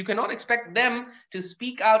themselves. So you cannot expect them to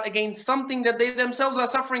speak out against something that they themselves are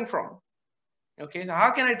suffering from. Okay, so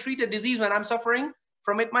how can I treat a disease when I'm suffering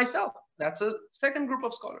from it myself? That's a second group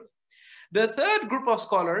of scholars. The third group of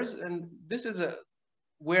scholars, and this is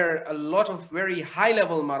where a lot of very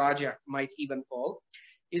high-level maraja might even fall,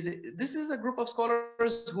 this is a group of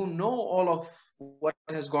scholars who know all of what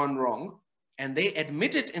has gone wrong, and they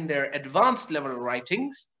admit it in their advanced level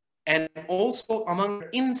writings, and also among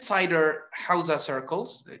insider Hausa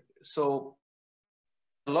circles. So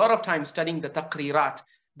a lot of time studying the taqrirat,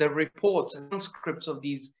 the reports and transcripts of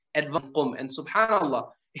these advanced qum. And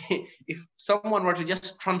subhanallah, if someone were to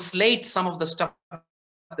just translate some of the stuff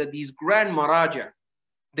that these grand maraja,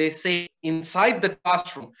 they say inside the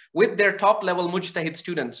classroom with their top level mujtahid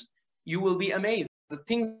students, you will be amazed. The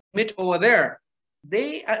things admit over there,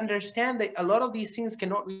 they understand that a lot of these things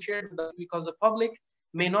cannot be shared because the public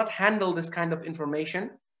may not handle this kind of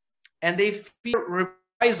information, and they fear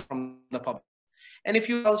reprisal from the public. And if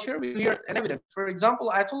you, I'll share with you here an evidence. For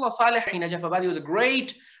example, Ayyatullah Marashi was a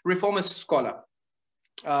great reformist scholar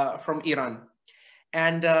from Iran,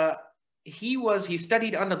 and he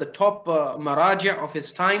studied under the top maraja of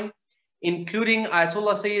his time, including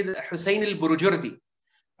Ayatollah Sayyid Hussein al-Burujurdi.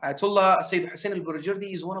 Ayatollah Sayyid Hussein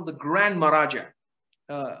al-Burujurdi is one of the grand maraja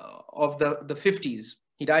of the 50s.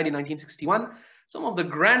 He died in 1961. Some of the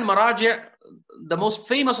grand maraja, the most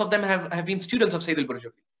famous of them have been students of Sayyid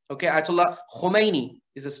al-Burujurdi. Okay, Ayatollah Khomeini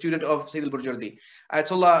is a student of Sayyid al-Burujurdi.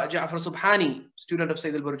 Ayatollah Ja'far Subhani, student of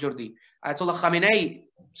Sayyid al-Burujurdi. Ayatollah Khamenei,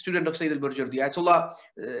 student of Sayyid al-Burujurdi. Ayatollah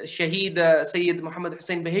Shaheed Sayyid Muhammad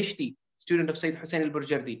Hussein Beheshti, student of Sayyid Hussein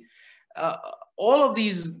al-Burujurdi. All of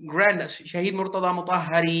these grand, Shaheed Murtada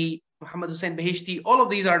Mutahhari, Muhammad Hussein Beheshti, all of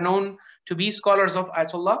these are known to be scholars of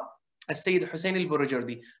Ayatollah Sayyid Hussein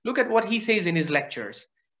al-Burujurdi. Look at what he says in his lectures.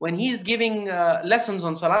 When he's giving lessons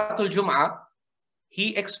on Salatul Jum'ah,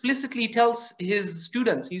 he explicitly tells his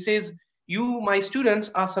students, he says, you, my students,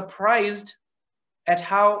 are surprised at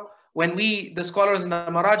how, when we, the scholars in the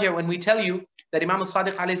Maraja, when we tell you that Imam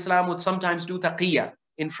al-Sadiq alayhi salam would sometimes do taqiyya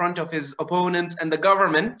in front of his opponents and the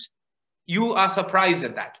government, you are surprised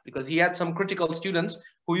at that, because he had some critical students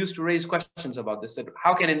who used to raise questions about this, that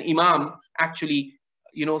how can an imam actually,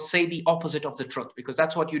 say the opposite of the truth? Because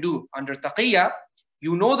that's what you do under taqiyya.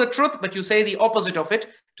 You know the truth, but you say the opposite of it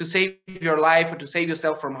to save your life or to save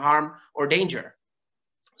yourself from harm or danger.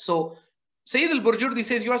 So Sayyid al-Burujurdi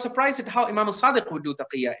says, you are surprised at how Imam al-Sadiq would do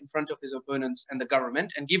taqiyya in front of his opponents and the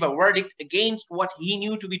government and give a verdict against what he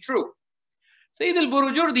knew to be true. Sayyid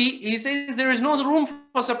al-Burujurdi, he says, there is no room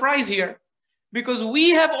for surprise here, because we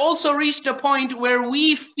have also reached a point where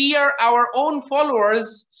we fear our own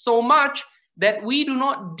followers so much that we do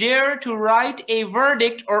not dare to write a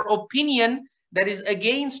verdict or opinion that is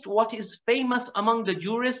against what is famous among the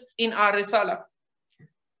jurists in our Risala.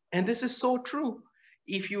 And this is so true.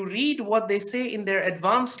 If you read what they say in their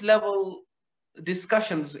advanced level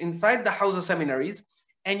discussions inside the Hausa seminaries,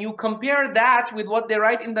 and you compare that with what they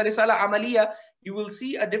write in the Risala Amaliya, you will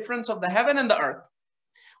see a difference of the heaven and the earth.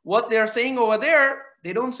 What they're saying over there,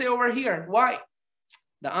 they don't say over here. Why?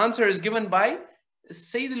 The answer is given by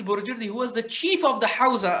Sayyid al-Burujurdi, who was the chief of the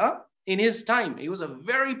Hausa in his time. He was a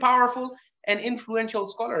very powerful and influential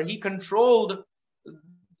scholar. He controlled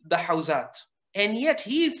the Hausat. And yet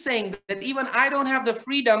he is saying that even I don't have the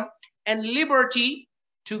freedom and liberty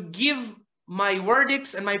to give my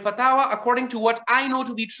verdicts and my fatwa according to what I know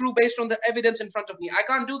to be true based on the evidence in front of me. I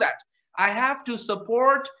can't do that. I have to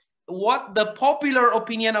support what the popular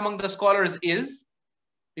opinion among the scholars is,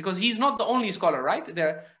 because he's not the only scholar, right? There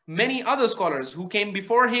are many other scholars who came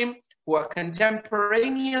before him, who are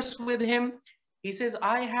contemporaneous with him. He says,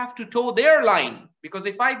 I have to toe their line, because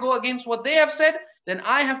if I go against what they have said, then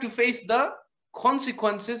I have to face the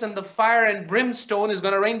consequences, and the fire and brimstone is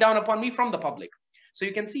going to rain down upon me from the public. So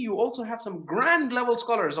you can see you also have some grand level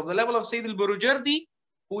scholars of the level of Sayyid al-Burujurdi,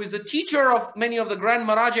 who is a teacher of many of the grand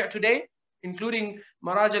maraja today, including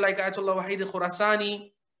maraja like Ayatollah Wahid Khurasani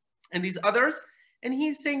and these others. And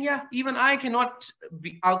he's saying, yeah, even I cannot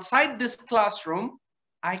be outside this classroom.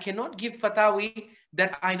 I cannot give fatawi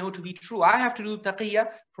that I know to be true. I have to do taqiyya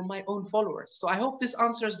from my own followers. So I hope this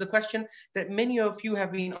answers the question that many of you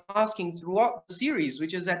have been asking throughout the series,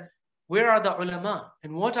 which is that where are the ulama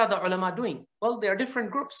and what are the ulama doing? Well, there are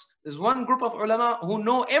different groups. There's one group of ulama who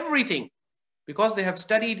know everything because they have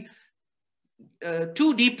studied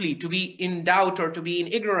too deeply to be in doubt or to be in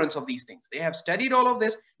ignorance of these things. They have studied all of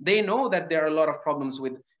this. They know that there are a lot of problems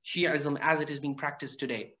with Shiaism as it is being practiced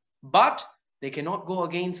today. But they cannot go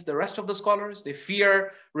against the rest of the scholars. They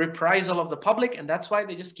fear reprisal of the public, and that's why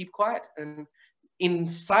they just keep quiet. And in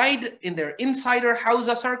their insider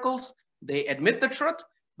Hausa circles, they admit the truth,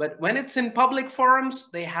 but when it's in public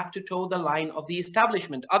forums, they have to toe the line of the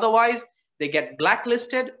establishment. Otherwise, they get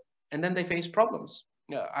blacklisted, and then they face problems.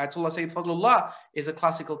 Ayatollah Sayyid Fadlullah is a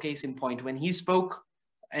classical case in point. When he spoke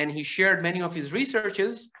and he shared many of his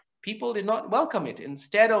researches, people did not welcome it.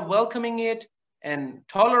 Instead of welcoming it and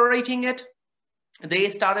tolerating it, they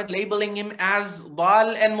started labeling him as Dal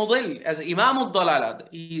and Mudil, as Imam al-Dalala,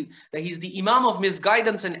 that he's the Imam of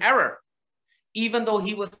misguidance and error, even though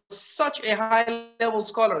he was such a high-level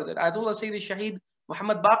scholar that Ayatollah Sayyid Shaheed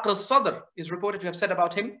Muhammad Baqir al-Sadr is reported to have said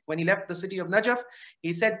about him when he left the city of Najaf.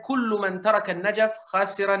 He said, "Kullu man taraka al-Najaf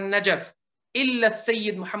khasira al-Najaf, illa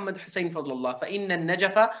Sayyid Muhammad Hussein Fadlullah, fa inna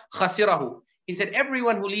al-Najafa khasirahu." He said,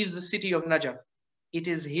 everyone who leaves the city of Najaf, it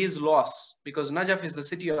is his loss, because Najaf is the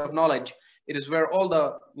city of knowledge. It is where all the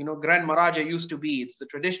Grand Maraja used to be. It's the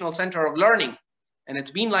traditional center of learning, and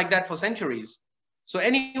it's been like that for centuries. So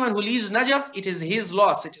anyone who leaves Najaf, it is his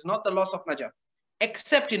loss. It is not the loss of Najaf,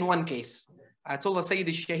 except in one case. Ayatollah Sayyid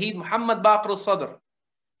Shaheed Muhammad Baqir al-Sadr,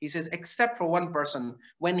 he says, except for one person.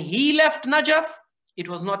 When he left Najaf, it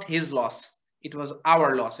was not his loss. It was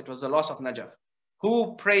our loss. It was the loss of Najaf.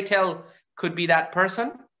 Who, pray tell, could be that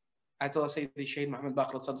person? Ayatollah Sayyid Shaheed Muhammad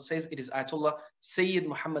Baqir al-Sadr says it is Ayatollah Sayyid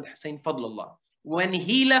Muhammad Hussein Fadlullah. When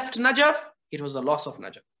he left Najaf, it was the loss of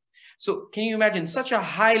Najaf. So can you imagine such a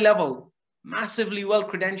high level, massively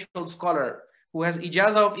well-credentialed scholar who has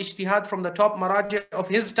ijazah of ijtihad from the top Maraja of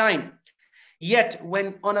his time, yet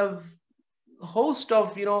when on a host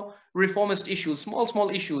of reformist issues, small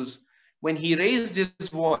issues, when he raised his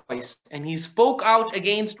voice and he spoke out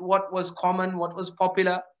against what was common, what was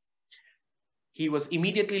popular, he was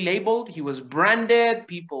immediately labeled, he was branded,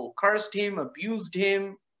 people cursed him, abused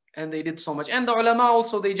him, and they did so much. And the ulama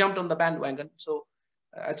also, they jumped on the bandwagon. So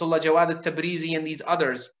Ayatollah Jawad al-Tabrizi and these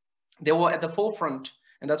others, they were at the forefront.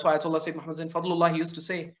 And that's why Ayatollah Sayyid Muhammad Zain Fadlullah, he used to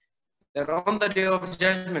say that on the day of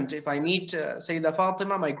judgment, if I meet Sayyidah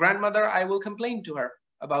Fatima, my grandmother, I will complain to her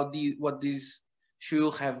about what these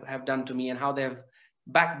shuyukh have done to me, and how they have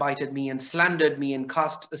backbited me and slandered me and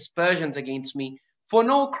cast aspersions against me for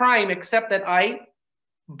no crime except that I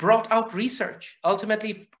brought out research.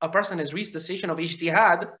 Ultimately, a person has reached the station of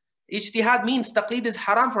ijtihad. Ijtihad means taqlid is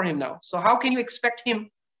haram for him now. So how can you expect him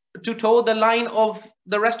to toe the line of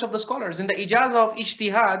the rest of the scholars? In the ijazah of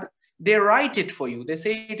ijtihad, they write it for you. They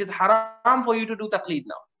say it is haram for you to do taqlid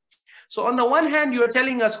now. So on the one hand, you're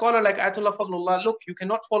telling a scholar like Ayatollah Fadlullah, look, you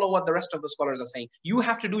cannot follow what the rest of the scholars are saying. You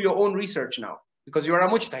have to do your own research now because you're a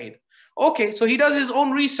mujtahid. Okay, so he does his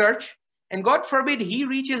own research, and God forbid he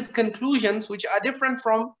reaches conclusions which are different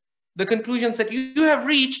from the conclusions that you have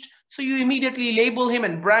reached. So you immediately label him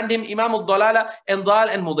and brand him Imam al-Dalala and Dal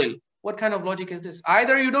and Mudil. What kind of logic is this?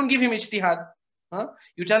 Either you don't give him ijtihad,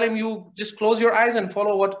 you tell him you just close your eyes and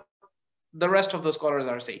follow what the rest of the scholars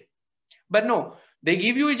are saying. But no, they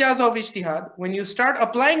give you ijazah of ijtihad. When you start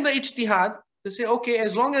applying the ijtihad, they say, okay,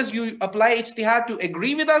 as long as you apply ijtihad to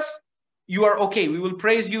agree with us, you are okay. We will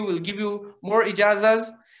praise you, we'll give you more ijazahs.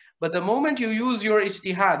 But the moment you use your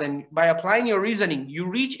ijtihad and by applying your reasoning, you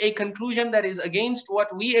reach a conclusion that is against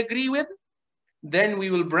what we agree with, then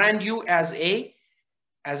we will brand you as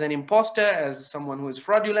an imposter, as someone who is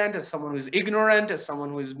fraudulent, as someone who is ignorant, as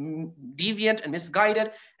someone who is deviant and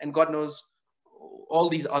misguided, and God knows all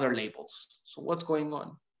these other labels. So what's going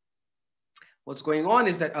on? What's going on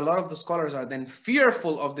is that a lot of the scholars are then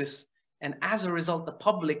fearful of this, and as a result, the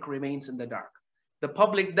public remains in the dark. The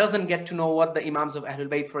public doesn't get to know what the Imams of Ahlul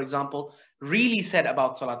Bayt, for example, really said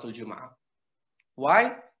about Salatul Jum'ah.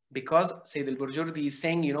 Why? Because Sayyid al-Burjurdi is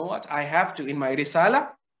saying, you know what, I have to, in my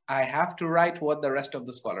Risala, I have to write what the rest of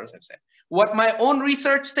the scholars have said. What my own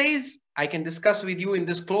research says, I can discuss with you in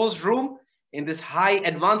this closed room, in this high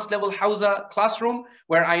advanced level Hausa classroom,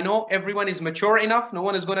 where I know everyone is mature enough, no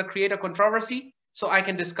one is going to create a controversy, so I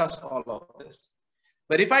can discuss all of this.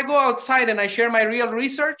 But if I go outside and I share my real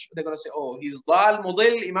research, they're going to say, oh, he's Dal,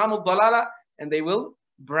 Mudil, Imam al-Dalala, and they will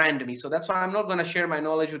brand me. So that's why I'm not going to share my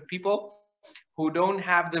knowledge with people who don't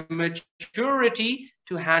have the maturity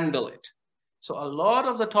to handle it. So a lot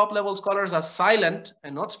of the top level scholars are silent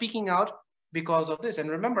and not speaking out because of this. And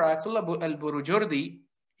remember, Ayatollah al-Burjurdi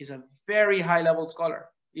is a very high level scholar.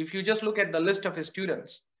 If you just look at the list of his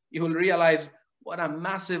students, you will realize what a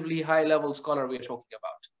massively high level scholar we are talking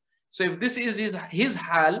about. So if this is his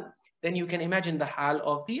hal, then you can imagine the hal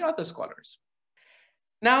of the other scholars.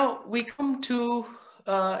 Now we come to,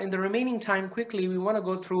 in the remaining time quickly, we want to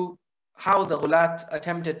go through how the Ghulaat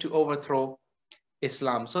attempted to overthrow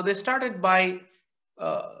Islam. So they started by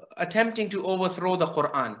attempting to overthrow the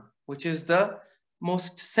Quran, which is the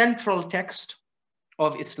most central text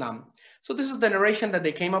of Islam. So this is the narration that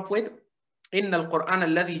they came up with. إن القرآن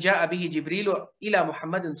الذي جاء به جبريل إلى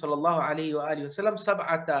محمد صلى الله عليه وآله وسلم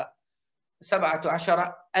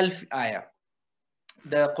 17,000 آية.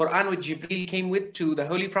 the Quran which Jibreel came with to the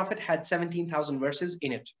Holy Prophet had 17,000 verses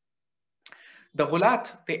in it. The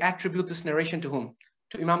Ghulaat, they attribute this narration to whom?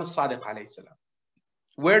 To Imam al-Sadiq alayhi salam.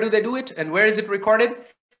 Where do they do it and where is it recorded?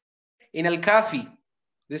 In Al-Kafi.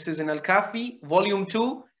 This is in Al-Kafi, volume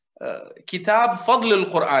 2, Kitab Fadl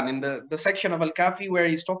al-Quran, in the section of Al-Kafi where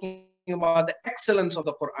he's talking about the excellence of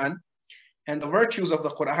the Quran and the virtues of the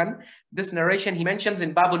Quran. This narration he mentions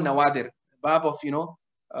in Bab al-Nawadir, Bab of,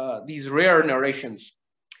 these rare narrations.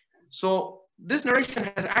 So this narration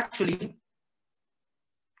has actually,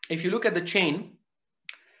 if you look at the chain,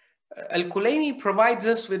 Al-Kulayni provides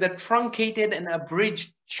us with a truncated and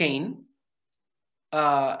abridged chain,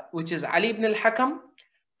 which is Ali ibn al-Hakam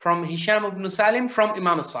from Hisham ibn Salim from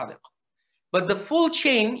Imam al-Sadiq. But the full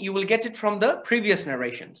chain, you will get it from the previous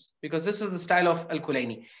narrations, because this is the style of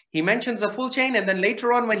Al-Kulayni. He mentions the full chain, and then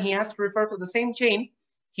later on when he has to refer to the same chain,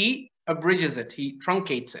 he abridges it, he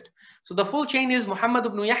truncates it. So the full chain is Muhammad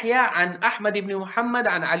ibn Yahya and Ahmad ibn Muhammad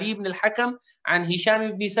and Ali ibn al-Hakam and Hisham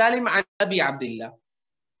ibn Salim and Abi Abdullah.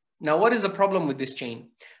 Now, what is the problem with this chain?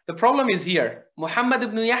 The problem is here. Muhammad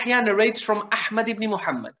ibn Yahya narrates from Ahmad ibn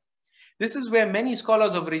Muhammad. This is where many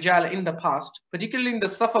scholars of Rijal in the past, particularly in the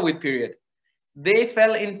Safavid period, they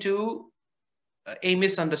fell into a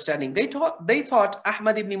misunderstanding. They thought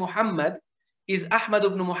Ahmad ibn Muhammad is Ahmad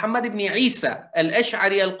ibn Muhammad ibn Isa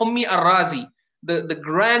al-Ash'ari al-Qummi al-Razi, the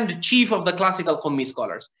grand chief of the classical Qummi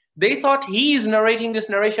scholars. They thought he is narrating this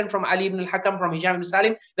narration from Ali ibn al-Hakam, from Hisham ibn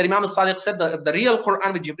Salim, that Imam al-Sadiq said the real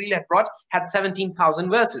Quran which Jibreel had brought had 17,000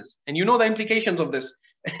 verses. And you know the implications of this.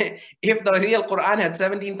 If the real Quran had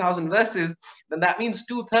 17,000 verses, then that means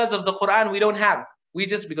 2/3 of the Quran we don't have.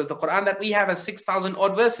 Because the Quran that we have has 6,000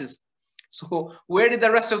 odd verses. So where did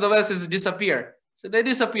the rest of the verses disappear? So they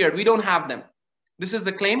disappeared. We don't have them. This is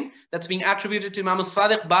the claim that's being attributed to Imam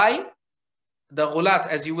al-Sadiq by the Ghulaat,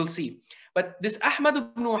 as you will see. But this Ahmad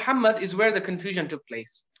ibn Muhammad is where the confusion took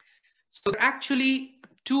place. So there are actually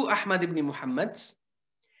two Ahmad ibn Muhammads.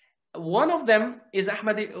 One of them is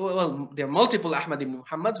Ahmad, well, there are multiple Ahmad ibn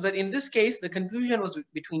Muhammads, but in this case, the confusion was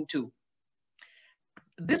between two.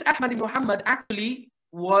 This Ahmad ibn Muhammad actually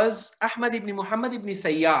was Ahmad ibn Muhammad ibn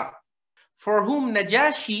Sayyar, for whom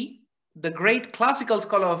Najashi, the great classical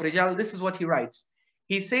scholar of Rijal, this is what he writes.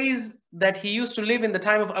 He says that he used to live in the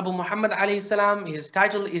time of Abu Muhammad alayhi salam. His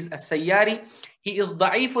title is As-Sayyari. He is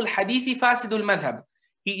Da'iful Hadithi Fasidul Madhab.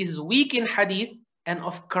 He is weak in hadith and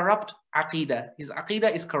of corrupt aqidah. His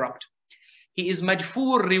aqidah is corrupt. He is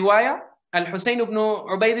Majfur Riwaya. Al-Husayn ibn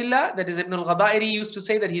Ubaidillah, that is Ibn al-Ghadairi, used to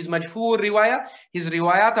say that he is Majfur Riwaya. His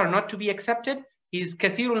riwayat are not to be accepted. He is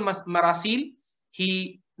Kathirul Marasil.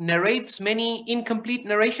 He narrates many incomplete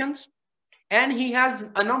narrations. And he has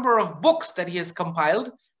a number of books that he has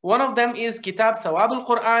compiled. One of them is Kitab Thawab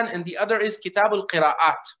al-Quran and the other is Kitab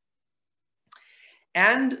al-Qira'at.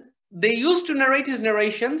 And they used to narrate his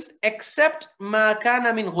narrations except ma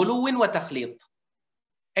kana min ghuluwin wa takhlit.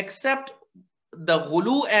 Except the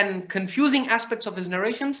ghulu and confusing aspects of his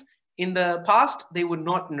narrations in the past, they would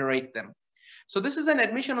not narrate them. So this is an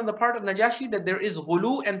admission on the part of Najashi that there is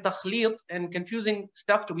ghulu and takhlit and confusing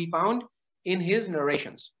stuff to be found in his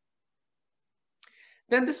narrations.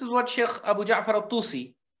 Then this is what Sheikh Abu Ja'far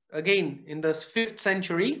al-Tusi, again in the 5th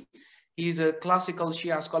century, he's a classical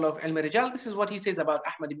Shia scholar of Al-Rijal. This is what he says about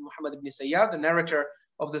Ahmad ibn Muhammad ibn Sayyar, the narrator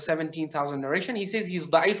of the 17,000 narration. He says he's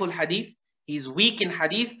da'iful hadith, he's weak in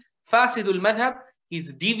hadith, fasidul madhab,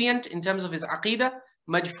 he's deviant in terms of his aqidah,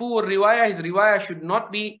 majfur riwayah, his riwayah should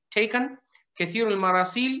not be taken, kathirul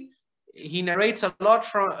marasil, he narrates a lot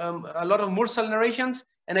of mursal narrations,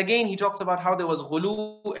 and again he talks about how there was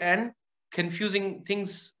ghulu and confusing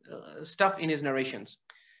things, stuff in his narrations.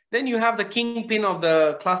 Then you have the kingpin of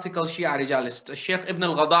the classical Shia Rijalist, Sheikh Ibn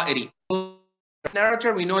al-Ghadairi.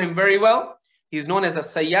 Narrator, we know him very well. He's known as a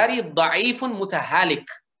Sayyari Da'ifun Mutahalik.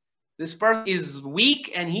 This person is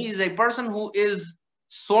weak and he is a person who is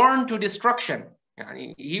sworn to destruction.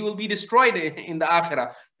 He will be destroyed in the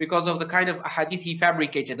Akhirah because of the kind of hadith he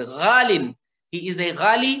fabricated. Ghalin, he is a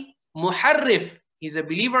Ghali Muharrif. He's a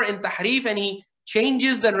believer in Tahrif and he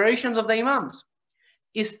changes the narrations of the Imams.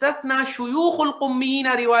 Istathna shuyukh al-Qummiyin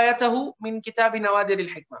riwayatahu min kitab Nawadir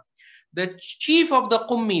al-Hikmah. The chief of the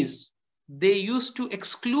Qummis, they used to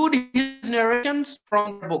exclude his narrations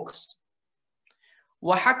from their books.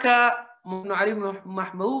 وحكى ابن علي بن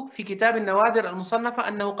محبوب في كتاب النوادر المصنفة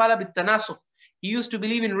أنه قال بالتناسخ. He used to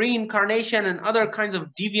believe in reincarnation and other kinds of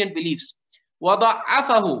deviant beliefs.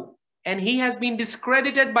 وضعفه, and he has been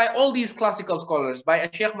discredited by all these classical scholars, by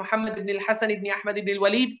Sheikh Muhammad ibn al-Hasan ibn Ahmad ibn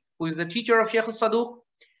al-Walid, who is the teacher of Sheikh al-Saduq.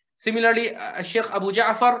 Similarly, Sheikh Abu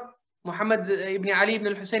Ja'far, Muhammad ibn Ali ibn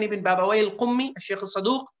al-Husayn ibn Babaway al-Qummi, Sheikh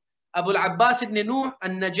al-Saduq, Abu al-Abbas ibn Nuh,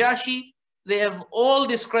 An-Najashi, they have all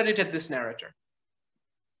discredited this narrator.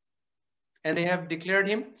 And they have declared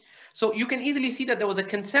him. So you can easily see that there was a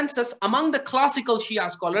consensus among the classical Shia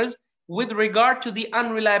scholars with regard to the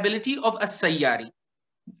unreliability of As-Sayyari,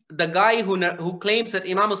 the guy who claims that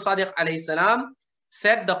Imam al-Sadiq alayhi salam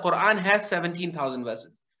said the Quran has 17,000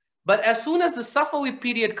 verses. But as soon as the Safavid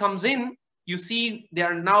period comes in, you see they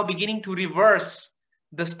are now beginning to reverse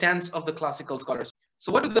the stance of the classical scholars.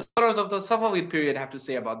 So what do the scholars of the Safavid period have to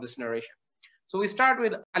say about this narration? So we start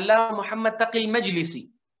with Allama Muhammad Taqi al-Majlisi,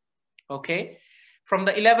 okay, from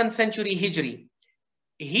the 11th century Hijri.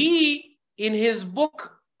 He, in his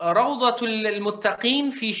book Rawdatul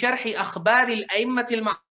al-Muttaqin fi Sharhi Akhbar al-A'immat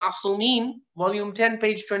al-Ma'asumin, volume 10,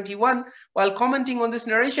 page 21, while commenting on this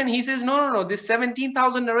narration, he says, no, this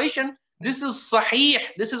 17,000 narration, this is sahih,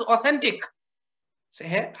 this is authentic. Say,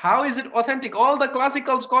 hey, how is it authentic? All the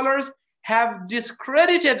classical scholars have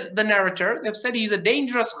discredited the narrator. They've said he's a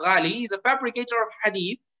dangerous Ghaali, he's a fabricator of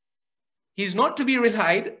hadith, he's not to be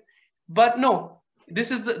relied. But no,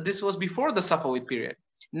 this was before the Safavid period.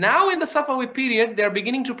 Now in the Safavid period, they're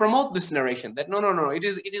beginning to promote this narration, that no, it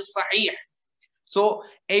is sahih. So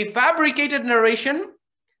a fabricated narration,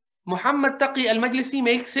 Muhammad Taqi al-Majlisi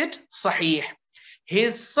makes it sahih.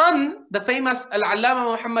 His son, the famous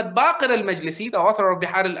Al-Allama Muhammad Baqir al-Majlisi, the author of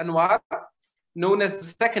Bihar al-Anwar, known as the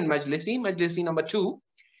second Majlisi number 2,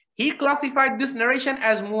 he classified this narration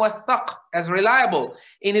as muwathaq, as reliable,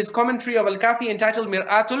 in his commentary of Al-Kafi entitled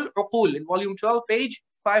Mir'atul Uqul, in volume 12, page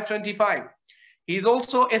 525. He's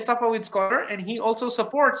also a Safavid scholar, and he also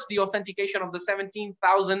supports the authentication of the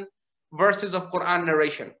 17,000 verses of Quran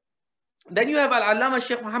narration. Then you have Al-Allama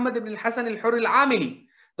Sheikh Muhammad ibn al-Hasan al-Hur al-Amili,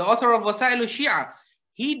 the author of Wasail al-Shia.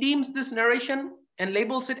 He deems this narration and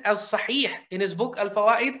labels it as sahih in his book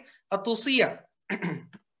Al-Fawaid al-Tusiyah.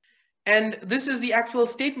 And this is the actual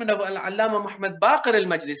statement of Al-Allama Muhammad Baqir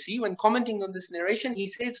al-Majlisi when commenting on this narration. He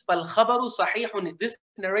says, فَالْخَبَرُ صَحِيحٌ. This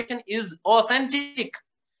narration is authentic.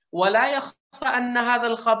 وَلَا يَخْفَى أَنَّ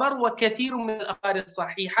هَذَا الْخَبَرُ وَكَثِيرٌ مِنَ الْأَخْبَارِ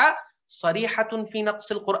الصَّحِيحَةِ صَرِيحَةٌ فِي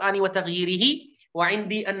نَقْصِ الْقُرْآنِ وَتَغْيِيرِهِ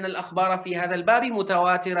وَعِنْدِي أَنَّ الْأَخْبَارَ فِي هَذَا الْبَابِ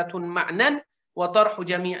مُتَوَاتِرَةٌ مَعْنًا وَطَرْحُ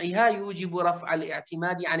جَمِيعِهَا يُوجِبُ رَفْعَ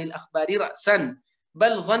الِاعْتِمَادِ عَنِ الْأَخْبَارِ رَأْسًا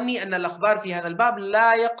بَلْ ظَنِّي أَنَّ الْأَخْبَارَ فِي هَذَا الْبَابِ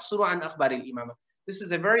لَا يَقْصُرُ عَنْ أَخْبَارِ الْإِمَامَةِ. This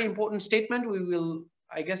is a very important statement. We will,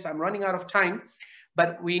 I guess I'm running out of time,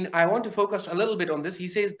 but I want to focus a little bit on this. He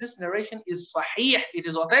says this narration is sahih, it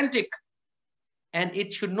is authentic. And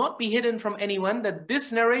it should not be hidden from anyone that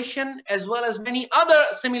this narration, as well as many other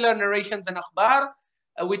similar narrations and akhbar,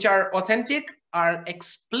 which are authentic, are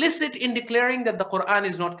explicit in declaring that the Quran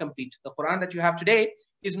is not complete. The Quran that you have today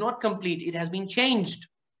is not complete. It has been changed.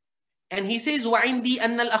 And he says, وَعِنْدِي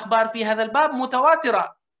أَنَّ الْأَخْبَارِ فِي هَذَا الْبَابِ مُتَوَاتِرَةٌ.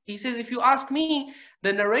 He says, if you ask me,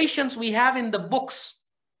 the narrations we have in the books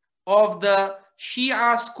of the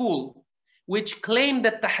Shia school, which claim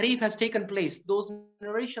that tahrif has taken place, those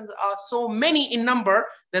narrations are so many in number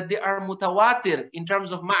that they are mutawatir in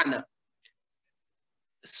terms of ma'na.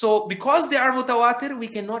 So because they are mutawatir, we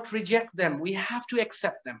cannot reject them. We have to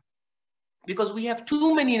accept them. Because we have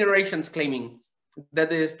too many narrations claiming that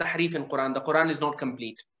there is tahrif in Quran. The Quran is not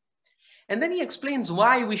complete. And then he explains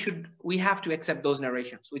why we have to accept those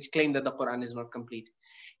narrations which claim that the Quran is not complete.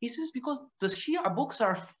 He says because the Shia books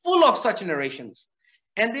are full of such narrations.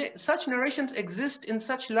 And such narrations exist in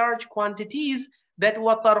such large quantities that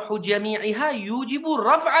وَطَرْحُ جَمِيعِهَا يُوجِبُ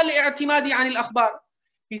رَفْعَ الْاِعْتِمَادِ عَنِ الْأَخْبَارِ.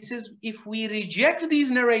 He says if we reject these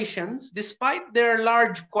narrations, despite their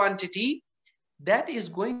large quantity, that is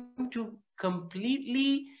going to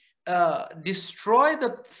completely destroy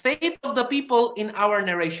the faith of the people in our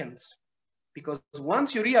narrations. Because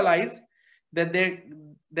once you realize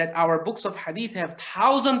that our books of hadith have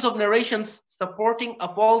thousands of narrations supporting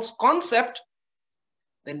a false concept,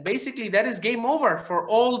 then basically that is game over for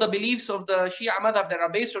all the beliefs of the Shia madhab that are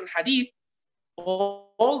based on hadith.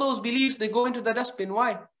 All those beliefs, they go into the dustbin.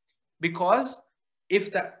 Why? Because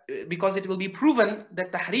it will be proven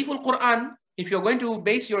that tahriful Quran, if you're going to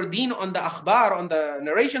base your deen on the akhbar, on the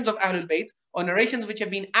narrations of Ahlul Bayt, or narrations which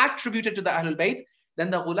have been attributed to the Ahlul Bayt, then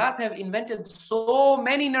the Ghulaat have invented so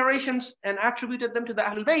many narrations and attributed them to the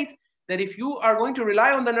Ahlul Bayt that if you are going to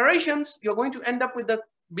rely on the narrations, you're going to end up with the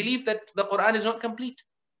belief that the Quran is not complete.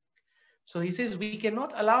 So he says we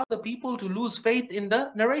cannot allow the people to lose faith in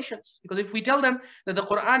the narrations, because if we tell them that the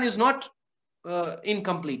Quran is not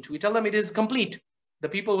incomplete, we tell them it is complete, the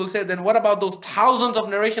people will say, then what about those thousands of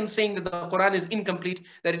narrations saying that the Quran is incomplete,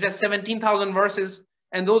 that it has 17,000 verses,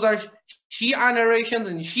 and those are Shia narrations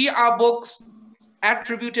and Shia books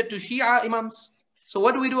attributed to Shia imams. So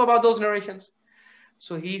what do we do about those narrations?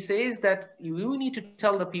 So he says that you need to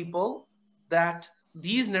tell the people that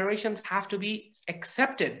these narrations have to be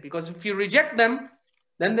accepted, because if you reject them,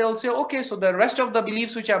 then they'll say, okay, so the rest of the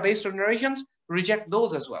beliefs which are based on narrations, reject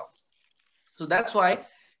those as well. So that's why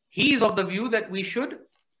he is of the view that we should,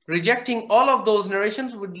 rejecting all of those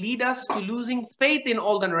narrations would lead us to losing faith in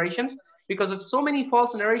all the narrations, because if so many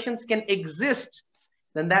false narrations can exist,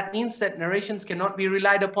 then that means that narrations cannot be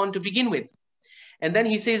relied upon to begin with. And then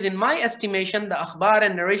he says, in my estimation, the akhbar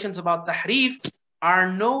and narrations about tahrif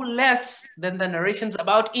are no less than the narrations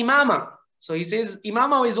about imama. So he says,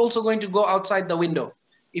 imama is also going to go outside the window.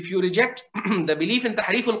 If you reject the belief in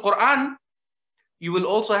tahrif al-Quran, you will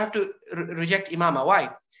also have to reject imama.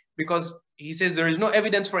 Why? Because he says there is no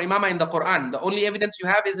evidence for imama in the Quran. The only evidence you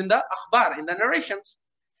have is in the akhbar, in the narrations.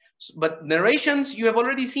 But narrations, you have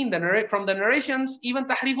already seen from the narrations, even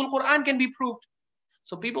tahrif al-Quran can be proved.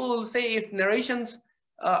 So people will say, if narrations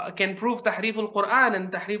can prove tahrif al-Quran,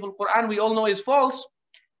 and tahrif al-Quran we all know is false,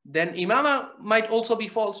 then imama might also be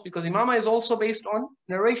false, because imama is also based on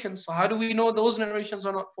narrations. So how do we know those narrations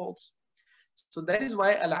are not false? So that is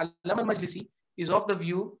why Al-Allama al-Majlisi is of the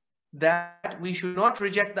view that we should not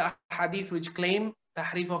reject the hadith which claim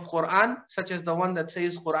tahrif of Quran, such as the one that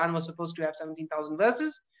says Quran was supposed to have 17,000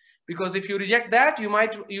 verses. Because if you reject that,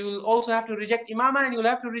 you'll also have to reject imama, and you'll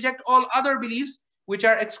have to reject all other beliefs which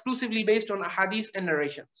are exclusively based on hadith and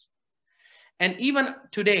narrations. And even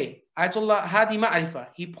today, Ayyatullah Hadi Ma'rifah,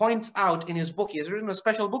 he points out in his book, he has written a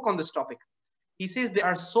special book on this topic. He says there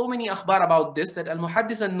are so many akhbar about this that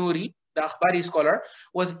Al-Muhaddis al-Nuri, the akhbari scholar,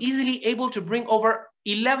 was easily able to bring over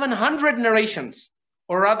 1,100 narrations,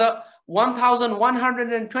 or rather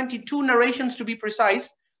 1,122 narrations to be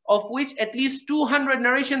precise, of which at least 200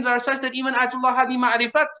 narrations are such that even Ayyatullah Hadi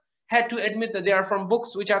Ma'rifat had to admit that they are from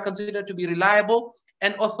books which are considered to be reliable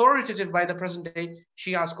and authoritative by the present day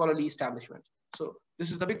Shia scholarly establishment. So this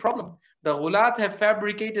is the big problem. The Ghulaat have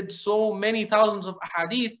fabricated so many thousands of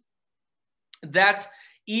hadith that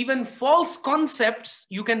even false concepts,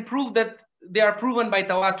 you can prove that they are proven by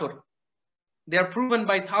tawatur. They are proven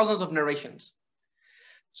by thousands of narrations.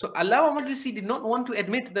 So Allama Majlisi did not want to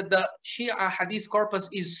admit that the Shia hadith corpus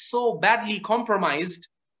is so badly compromised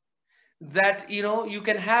that, you know, you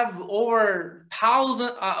can have over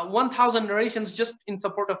 1,000 narrations just in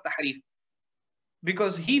support of tahrif,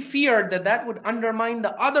 because he feared that that would undermine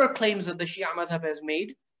the other claims that the Shia madhab has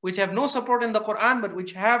made, which have no support in the Quran, but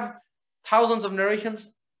which have thousands of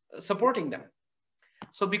narrations supporting them.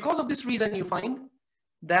 So because of this reason, you find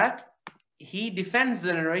that he defends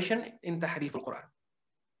the narration in tahrif al-Quran.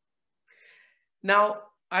 Now,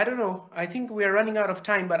 I don't know, I think we are running out of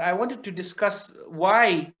time, but I wanted to discuss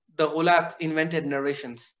why the Ghulaat invented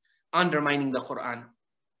narrations undermining the Quran.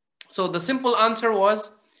 So the simple answer was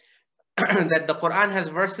that the Quran has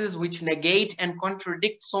verses which negate and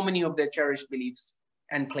contradict so many of their cherished beliefs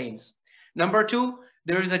and claims. Number two,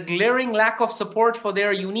 there is a glaring lack of support for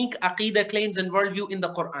their unique aqidah claims and worldview in the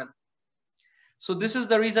Quran. So this is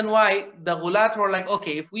the reason why the Ghulaat were like,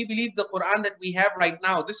 okay, if we believe the Quran that we have right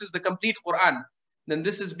now, this is the complete Quran, then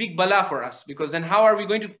this is big bala for us, because then how are we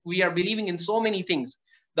going to, we are believing in so many things.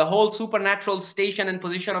 The whole supernatural station and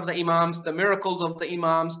position of the Imams, the miracles of the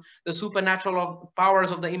Imams, the supernatural powers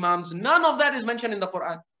of the Imams, none of that is mentioned in the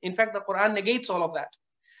Quran. In fact, the Quran negates all of that.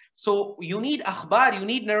 So you need akhbar, you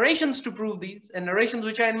need narrations to prove these, and narrations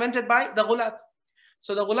which are invented by the Ghulaat.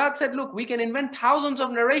 So the Ghulaat said, look, we can invent thousands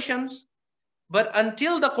of narrations, but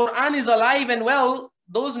until the Quran is alive and well,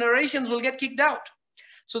 those narrations will get kicked out.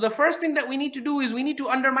 So the first thing that we need to do is we need to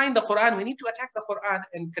undermine the Quran. We need to attack the Quran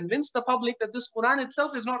and convince the public that this Quran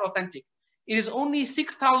itself is not authentic. It is only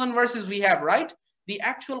 6,000 verses we have, right? The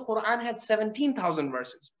actual Quran had 17,000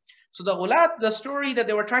 verses. So the Ghulaat, the story that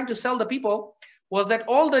they were trying to sell the people was that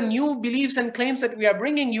all the new beliefs and claims that we are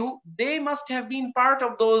bringing you, they must have been part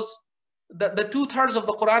of those, the 2/3 of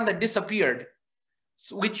the Quran that disappeared,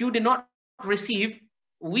 which you did not receive.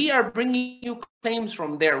 We are bringing you claims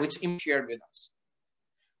from there, which Imam shared with us.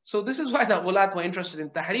 So this is why the Ghulaat were interested in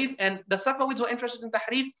tahrif, and the Safavids were interested in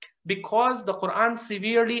tahrif because the Quran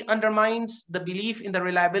severely undermines the belief in the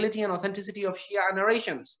reliability and authenticity of Shia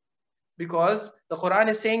narrations. Because the Quran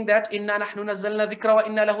is saying that Inna nahnu nazzalna dhikra wa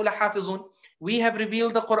inna lahu lahafizun. We have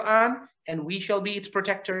revealed the Quran and we shall be its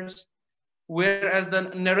protectors. Whereas the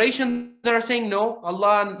narrations are saying no,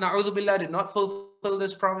 Allah na'udhu billah did not fulfill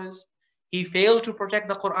this promise. He failed to protect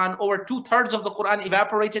the Quran. Over 2/3 of the Quran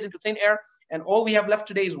evaporated into thin air, and all we have left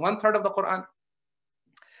today is 1/3 of the Quran.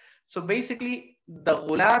 So basically, the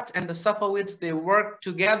Ghulaat and the Safavids, they worked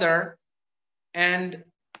together and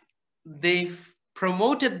they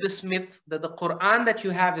promoted this myth that the Quran that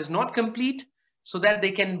you have is not complete, so that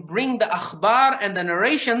they can bring the akhbar and the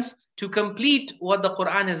narrations to complete what the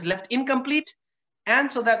Quran has left incomplete.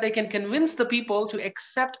 and so that they can convince the people to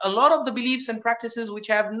accept a lot of the beliefs and practices which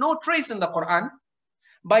have no trace in the Quran,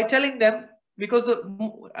 by telling them, because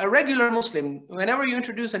a regular Muslim, whenever you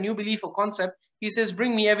introduce a new belief or concept, he says,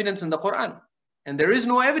 bring me evidence in the Quran. And there is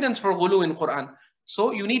no evidence for Ghulluw in Quran.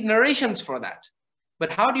 So you need narrations for that.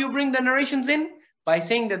 But how do you bring the narrations in? By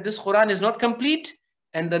saying that this Quran is not complete,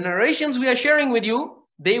 and the narrations we are sharing with you,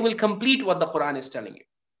 they will complete what the Quran is telling you.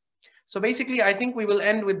 So basically, I think we will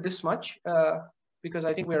end with this much, because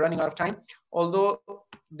I think we're running out of time. Although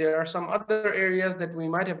there are some other areas that we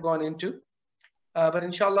might have gone into. But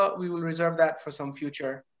inshallah, we will reserve that for some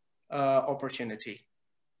future opportunity.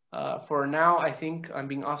 For now, I think I'm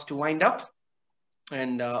being asked to wind up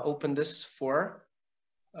and open this for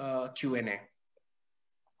Q&A.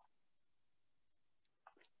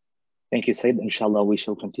 Thank you, Said. Inshallah, we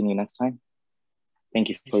shall continue next time. Thank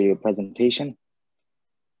you for your presentation.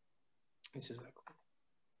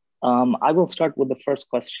 I will start with the first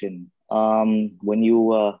question. When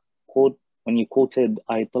you quoted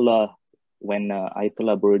Ayyatullah, when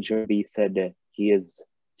Ayyatullah Burjurdi said he is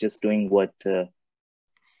just doing what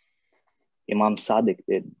Imam Sadiq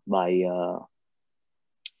did by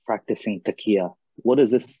practicing taqiyya, what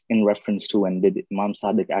is this in reference to, and did Imam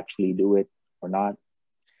Sadiq actually do it or not?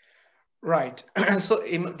 Right. So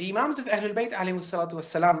the Imams of Ahlul Bayt alayhi salatu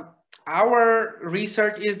wassalam, our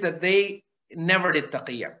research is that they never did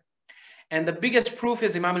taqiyya. And the biggest proof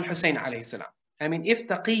is Imam al-Hussein alayhi salam. I mean, if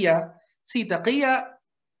taqiyya, see taqiyya,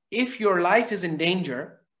 if your life is in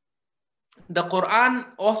danger, the Quran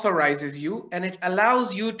authorizes you and it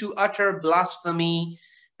allows you to utter blasphemy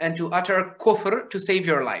and to utter kufr to save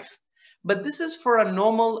your life. But this is for a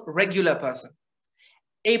normal, regular person.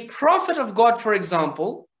 A prophet of God, for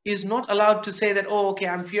example, is not allowed to say that, oh, okay,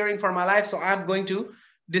 I'm fearing for my life, so I'm going to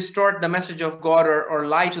distort the message of God or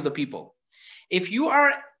lie to the people. If you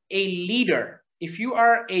are a leader, if you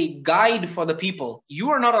are a guide for the people, you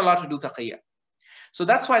are not allowed to do taqiyya. So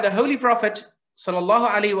that's why the Holy Prophet, sallallahu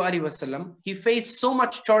alaihi wasallam, he faced so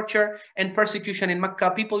much torture and persecution in Mecca.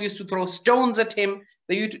 People used to throw stones at him.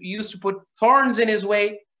 They used to put thorns in his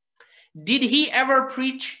way. Did he ever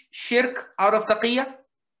preach shirk out of taqiyya?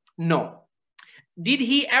 No. Did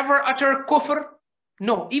he ever utter kufr?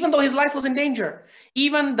 No, even though his life was in danger.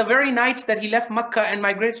 Even the very night that he left Mecca and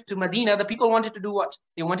migrated to Medina, the people wanted to do what?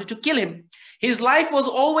 They wanted to kill him. His life was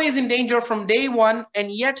always in danger from day one,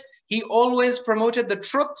 and yet he always promoted the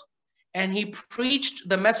truth and he preached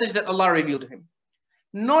the message that Allah revealed to him.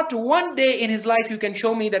 Not one day in his life you can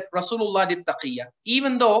show me that Rasulullah did taqiyya.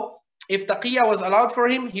 Even though if taqiyya was allowed for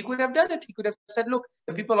him, he could have done it. He could have said, look,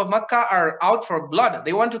 the people of Mecca are out for blood.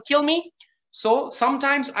 They want to kill me. So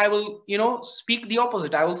sometimes I will, speak the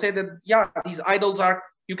opposite. I will say that, yeah, these idols are,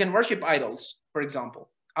 you can worship idols, for example,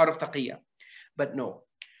 out of taqiyya. But no.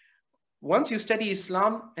 Once you study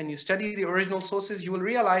Islam and you study the original sources, you will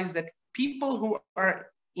realize that people who are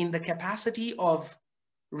in the capacity of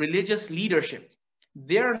religious leadership,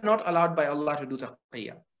 they're not allowed by Allah to do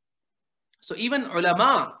taqiyya. So even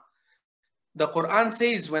ulama, the Quran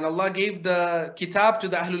says, when Allah gave the kitab to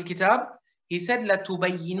the Ahlul Kitab, He said,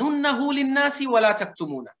 لَتُبَيِّنُنَّهُ لِلنَّاسِ وَلَا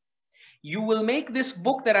تَكْتُمُونَ. You will make this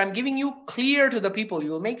book that I'm giving you clear to the people.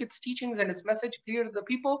 You will make its teachings and its message clear to the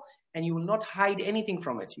people, and you will not hide anything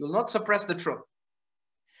from it. You will not suppress the truth.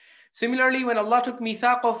 Similarly, when Allah took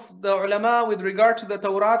mithaq of the ulama with regard to the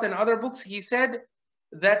Tawrat and other books, He said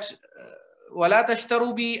that وَلَا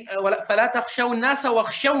تَشْتَرُوا بِي فَلَا تَخْشَوْا النَّاسَ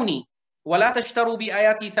وَخْشَوْنِي وَلَا تَشْتَرُوا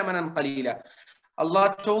بِآيَاتِي ثَمَنًا قَلِيلًا.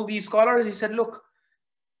 Allah told these scholars, He said, look,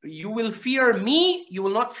 you will fear me, you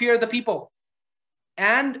will not fear the people.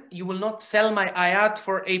 And you will not sell my ayat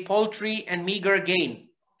for a paltry and meager gain.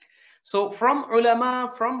 So from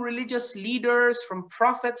ulama, from religious leaders, from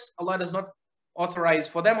prophets, Allah does not authorize,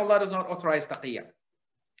 for them Allah does not authorize taqiyya.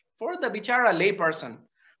 For the bichara lay person,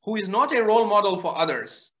 who is not a role model for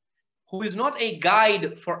others, who is not a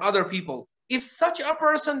guide for other people, if such a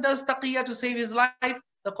person does taqiyya to save his life,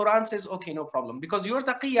 the Quran says, okay, no problem, because your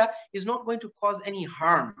taqiyya is not going to cause any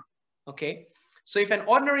harm. Okay, so if an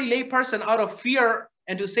ordinary lay person, out of fear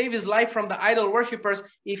and to save his life from the idol worshippers,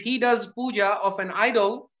 if he does puja of an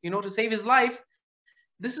idol, to save his life,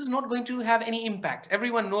 this is not going to have any impact.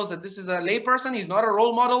 Everyone knows that this is a lay person. He's not a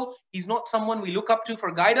role model. He's not someone we look up to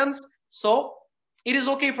for guidance. So it is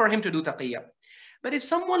okay for him to do taqiyya. But if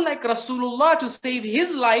someone like Rasulullah, to save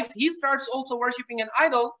his life, he starts also worshipping an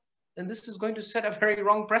idol, then this is going to set a very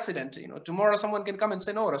wrong precedent. Tomorrow someone can come and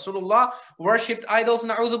say, no, Rasulullah worshipped idols,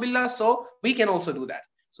 na'udhu billah, so we can also do that.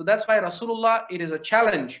 So that's why Rasulullah, it is a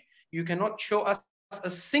challenge. You cannot show us a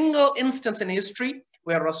single instance in history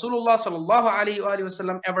where Rasulullah sallallahu alaihi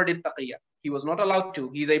wasallam ever did taqiyya. He was not allowed to.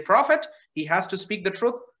 He's a prophet. He has to speak the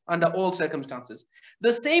truth under all circumstances.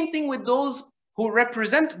 The same thing with those who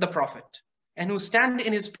represent the prophet and who stand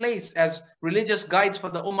in his place as religious guides for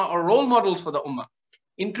the ummah or role models for the ummah,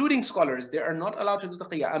 including scholars. They are not allowed to do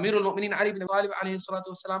taqiyya. Amirul Mu'mineen Ali ibn Talib alayhi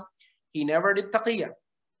salatu wasalam, he never did taqiyya.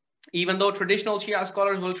 Even though traditional Shia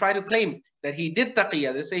scholars will try to claim that he did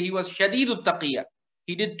taqiyya. They say he was shadidut taqiyya.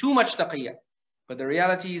 He did too much taqiyya. But the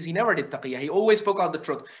reality is he never did taqiyya. He always spoke out the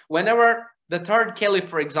truth. Whenever the third caliph,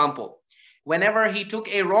 for example, whenever he took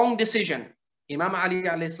a wrong decision, Imam Ali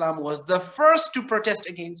alayhi salam was the first to protest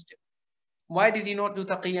against him. Why did he not do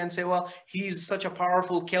taqiyya and say, well, he's such a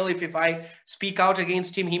powerful caliph. If I speak out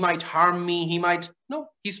against him, he might harm me. He might. No,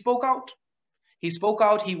 he spoke out. He spoke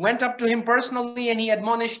out. He went up to him personally and he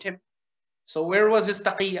admonished him. So where was his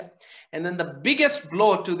taqiyya? And then the biggest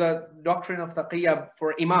blow to the doctrine of taqiyya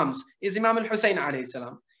for imams is Imam al-Hussein alayhi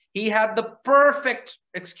salam. He had the perfect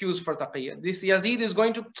excuse for taqiyya. This Yazid is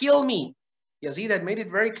going to kill me. Yazid had made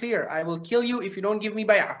it very clear. I will kill you if you don't give me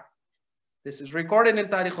bay'ah. This is recorded in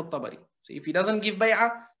Tarikh al-Tabari. So if he doesn't give bay'ah,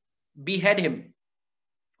 behead him.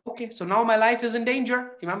 Okay, so now my life is in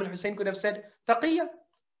danger. Imam al-Hussein could have said, taqiyya.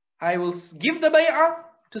 I will give the bay'ah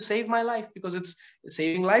to save my life, because it's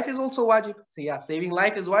saving life is also wajib. So yeah, saving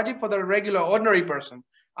life is wajib for the regular ordinary person.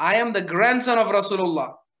 I am the grandson of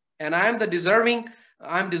Rasulullah and I am deserving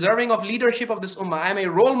of leadership of this ummah. I am a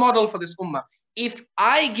role model for this ummah. If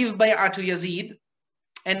I give bay'ah to Yazid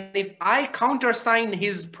and if I countersign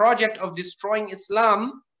his project of destroying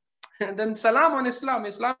Islam, then salam on Islam.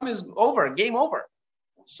 Islam is over, game over.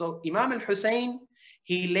 So Imam al-Hussein,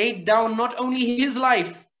 he laid down not only his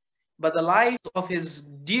life, but the lives of his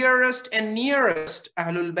dearest and nearest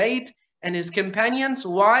Ahlul Bayt and his companions.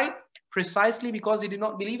 Why? Precisely because he did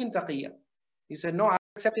not believe in taqiyya. He said, no, I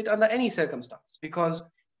accept it under any circumstance, because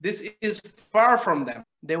this is far from them.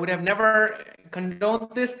 They would have never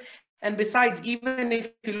condoned this. And besides, even if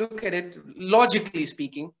you look at it, logically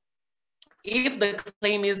speaking, if the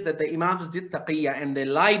claim is that the Imams did taqiyya and they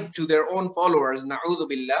lied to their own followers, na'udhu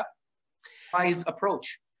billah, wise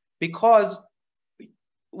approach. Because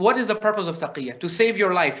what is the purpose of taqiyya? To save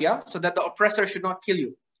your life, yeah? So that the oppressor should not kill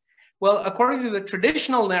you. Well, according to the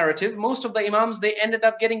traditional narrative, most of the Imams, they ended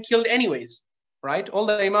up getting killed anyways, right? All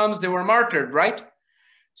the Imams, they were martyred, right?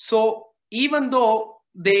 So even though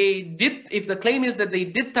they did, if the claim is that they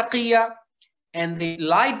did taqiyya and they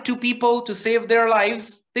lied to people to save their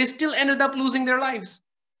lives, they still ended up losing their lives.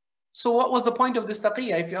 So what was the point of this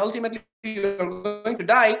taqiyya? If you ultimately you're going to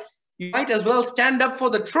die, you might as well stand up for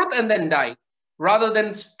the truth and then die, rather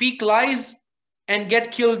than speak lies and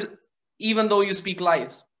get killed even though you speak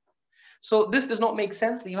lies. So this does not make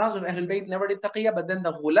sense. The Imams of Ahlul Bayt never did taqiyya, but then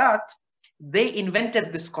the Ghulaat, they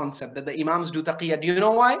invented this concept that the Imams do taqiyya. Do you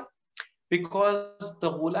know why? Because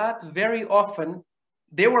the Ghulaat very often,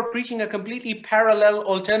 they were preaching a completely parallel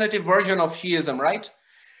alternative version of Shiism, right?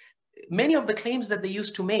 Many of the claims that they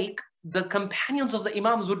used to make, the companions of the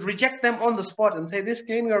Imams would reject them on the spot and say, this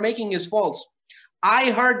claim you're making is false.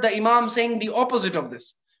 I heard the Imam saying the opposite of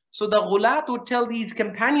this. So the Ghulaat would tell these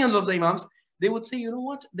companions of the Imams, they would say, you know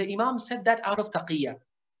what? The Imam said that out of taqiyya.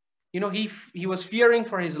 You know, he was fearing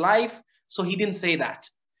for his life, so he didn't say that.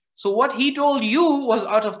 So what he told you was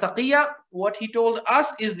out of taqiyya. What he told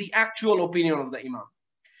us is the actual opinion of the Imam.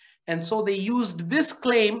 And so they used this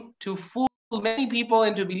claim to fool many people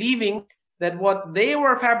into believing that what they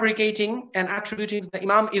were fabricating and attributing to the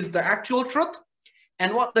Imam is the actual truth.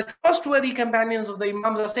 And what the trustworthy companions of the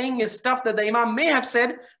Imams are saying is stuff that the Imam may have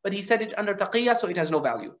said, but he said it under taqiyya, so it has no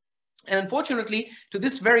value. And unfortunately, to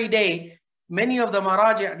this very day, many of the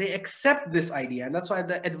Maraji', they accept this idea. And that's why at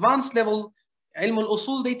the advanced level, Ilm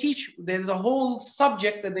al-Usul, they teach, there's a whole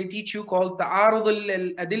subject that they teach you called Ta'arud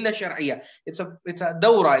al-Adilla Shar'iyya. It's a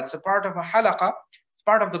dawra, it's a part of a halaqa, it's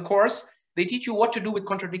part of the course. They teach you what to do with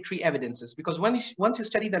contradictory evidences. Because once you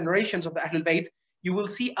study the narrations of the Ahlul Bayt, you will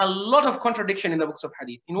see a lot of contradiction in the books of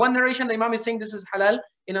hadith. In one narration, the Imam is saying this is halal.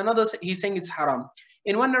 In another, he's saying it's haram.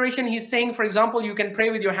 In one narration, he's saying, for example, you can pray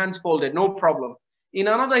with your hands folded, no problem. In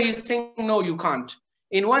another, he's saying, no, you can't.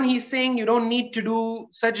 In one, he's saying you don't need to do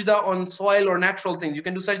sajda on soil or natural things. You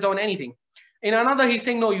can do sajda on anything. In another, he's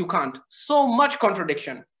saying, no, you can't. So much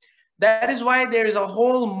contradiction. That is why there is a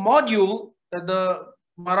whole module that the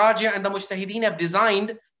Maraji' and the Mujtahideen have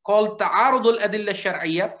designed called Ta'arud al-Adilla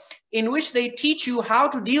Shar'iyya, in which they teach you how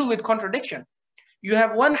to deal with contradiction. You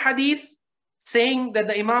have one hadith saying that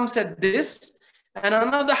the Imam said this, and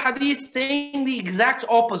another hadith saying the exact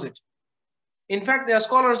opposite. In fact, there are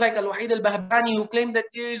scholars like Al-Wahid al-Bahbani who claim that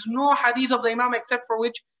there is no hadith of the Imam except for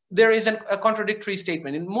which there is a contradictory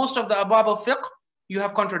statement. In most of the abwab of fiqh, you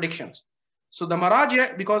have contradictions. So the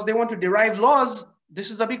Maraji, because they want to derive laws,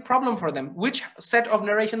 this is a big problem for them. Which set of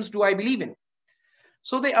narrations do I believe in?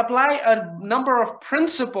 So they apply a number of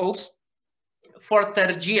principles for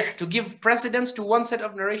tarjih, to give precedence to one set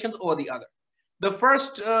of narrations over the other. The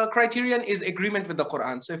first criterion is agreement with the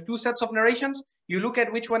Quran. So if two sets of narrations, you look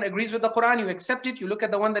at which one agrees with the Quran, you accept it. You look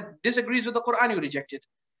at the one that disagrees with the Quran, you reject it.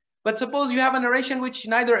 But suppose you have a narration which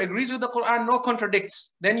neither agrees with the Quran nor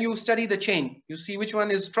contradicts. Then you study the chain. You see which one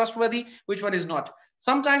is trustworthy, which one is not.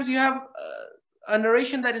 Sometimes you have a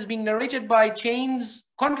narration that is being narrated by chains,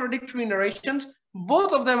 contradictory narrations.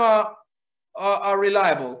 Both of them are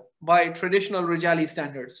reliable by traditional Rijali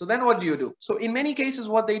standards. So then what do you do? So in many cases,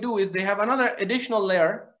 what they do is they have another additional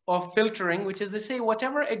layer of filtering, which is they say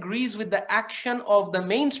whatever agrees with the action of the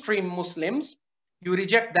mainstream Muslims, you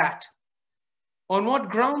reject that. On what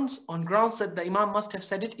grounds? On grounds that the Imam must have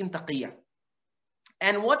said it in taqiyya.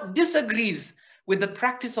 And what disagrees with the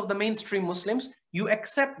practice of the mainstream Muslims, you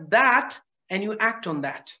accept that and you act on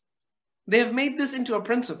that. They have made this into a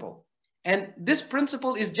principle. And this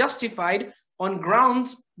principle is justified on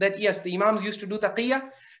grounds that, yes, the Imams used to do taqiyya.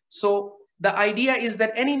 So the idea is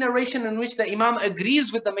that any narration in which the Imam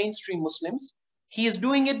agrees with the mainstream Muslims, he is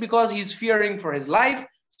doing it because he's fearing for his life.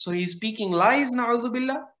 So he's speaking lies, na'udhu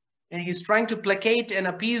billah, and he's trying to placate and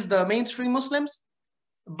appease the mainstream Muslims.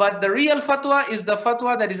 But the real fatwa is the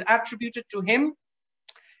fatwa that is attributed to him,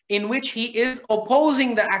 in which he is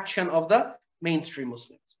opposing the action of the mainstream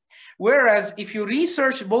Muslims. Whereas if you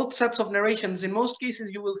research both sets of narrations, in most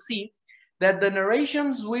cases you will see that the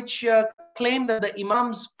narrations which claim that the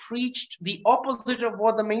Imams preached the opposite of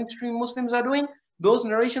what the mainstream Muslims are doing, those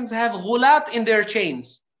narrations have Ghulaat in their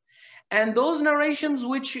chains. And those narrations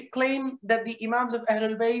which claim that the Imams of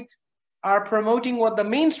Ahlul Bayt are promoting what the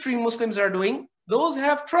mainstream Muslims are doing, those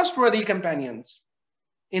have trustworthy companions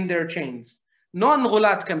in their chains,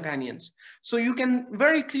 non-Ghulaat companions. So you can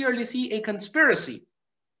very clearly see a conspiracy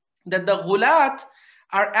that the Ghulaat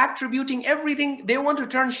are attributing everything. They want to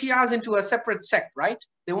turn Shias into a separate sect, right?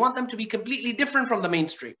 They want them to be completely different from the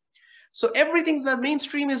mainstream. So everything the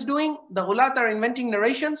mainstream is doing, the Ghulaat are inventing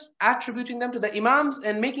narrations, attributing them to the Imams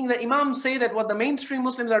and making the Imams say that what the mainstream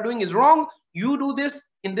Muslims are doing is wrong. You do this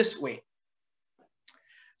in this way.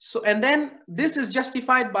 So, and then this is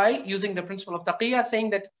justified by using the principle of taqiyya, saying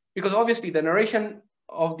that, because obviously the narration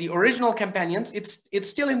of the original companions, it's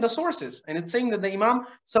still in the sources, and it's saying that the Imam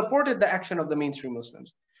supported the action of the mainstream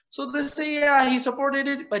Muslims. So they say, yeah, he supported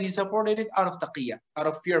it, but he supported it out of taqiyya, out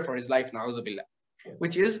of fear for his life, na'udhu billah,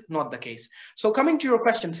 which is not the case. So coming to your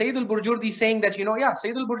question, Sayyid al-Burjurdi saying that, yeah,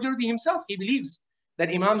 Sayyid al-Burjurdi himself, he believes that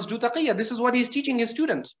Imams do taqiyya. This is what he's teaching his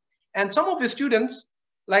students. And some of his students,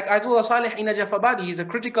 like Ayyatullah Salih Najafabadi, he's a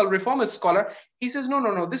critical reformist scholar. He says,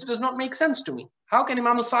 no, this does not make sense to me. How can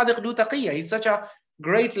Imam al-Sadiq do taqiyya? He's such a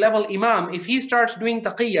great level Imam. If he starts doing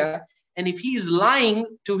taqiyya, and if he's lying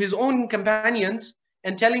to his own companions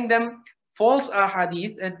and telling them false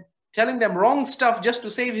ahadith and telling them wrong stuff just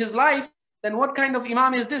to save his life, then what kind of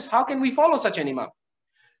Imam is this? How can we follow such an Imam?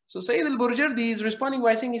 So Sayyid al-Burjurdi is responding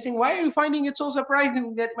by saying, why are you finding it so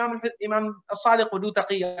surprising that Imam al-Sadiq would do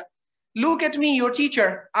taqiyya? Look at me, your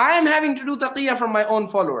teacher. I am having to do taqiyya from my own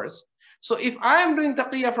followers. So if I am doing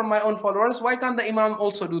taqiyya from my own followers, why can't the Imam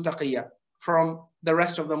also do taqiyya from the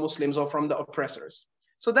rest of the Muslims or from the oppressors?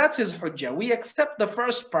 So that's his hujjah. We accept the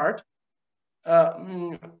first part,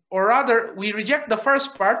 or rather, we reject the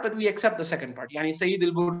first part, but we accept the second part. Yani Sayyid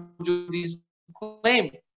al-Burjurdi's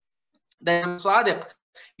claim that Sadiq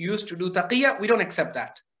used to do taqiyya, we don't accept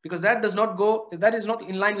that, because that is not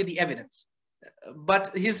in line with the evidence.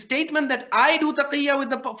 But his statement that I do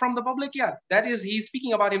taqiyya from the public, yeah, that is, he's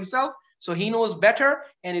speaking about himself, so he knows better,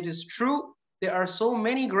 and it is true. There are so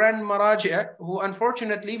many grand maraji' who,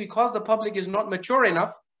 unfortunately, because the public is not mature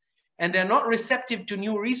enough and they're not receptive to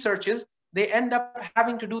new researches, they end up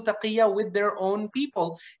having to do taqiyya with their own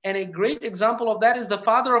people. And a great example of that is the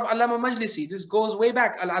father of Allama Majlisi. This goes way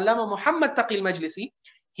back, Al-Allama Muhammad Taqi Majlisi.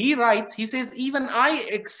 He writes, he says, even I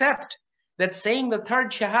accept that saying the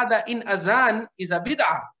third shahada in azan is a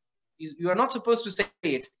bid'ah. You are not supposed to say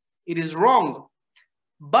it. It is wrong.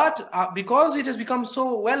 But because it has become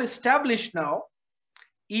so well established now,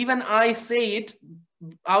 even I say it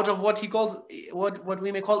out of what he calls, what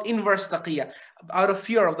we may call inverse taqiyya, out of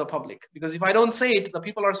fear of the public. Because if I don't say it, the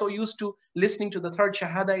people are so used to listening to the third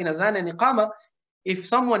shahada in azan and iqama. If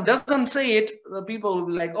someone doesn't say it, the people will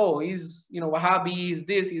be like, oh, he's, Wahhabi, he's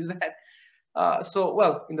this, he's that.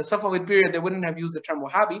 Well, in the Safavid period, they wouldn't have used the term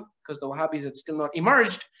Wahhabi because the Wahhabis had still not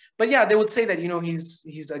emerged. But yeah, they would say that,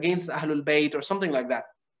 he's against the Ahlul Bayt or something like that.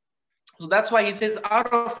 So that's why he says,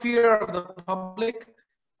 out of fear of the public,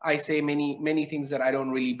 I say many things that I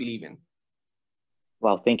don't really believe in.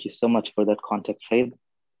 Wow, thank you so much for that context, Said.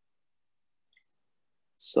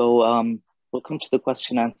 So we'll come to the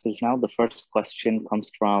question answers now. The first question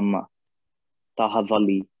comes from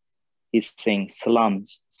Tahavali. He's saying,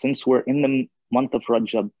 Salams, since we're in the month of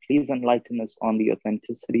Rajab, please enlighten us on the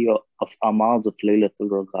authenticity of Amals of Laylatul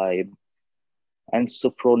Raghaib and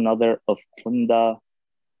Sufro Nadar of Kunda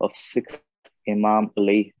of 6th Imam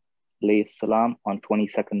alayhi salam on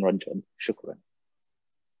 22nd Rajab. Shukran.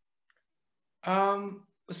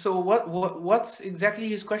 So what's exactly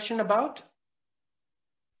his question about?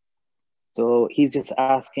 So he's just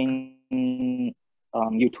asking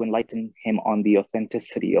you to enlighten him on the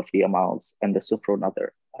authenticity of the Amals and the Sufro Nadar.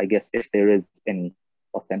 I guess if there is any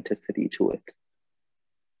authenticity to it.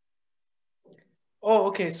 Oh,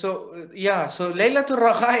 okay. So yeah, so Laylatul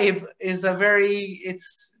Raghaib is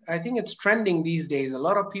I think it's trending these days. A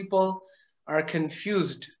lot of people are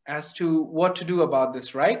confused as to what to do about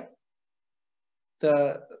this, right?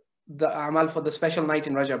 The Amal for the special night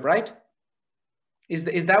in Rajab, right?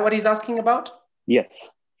 Is that what he's asking about?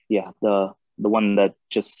 Yes. Yeah, the one that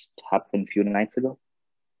just happened a few nights ago.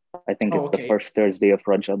 I think it's the first Thursday of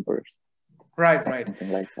Rajab or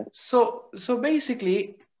something like that. So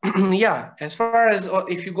basically, yeah, as far as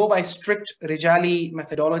if you go by strict Rijali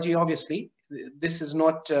methodology, obviously, this is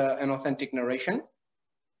not an authentic narration.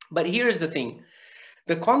 But here's the thing.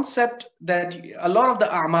 The concept that a lot of the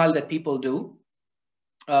a'mal that people do,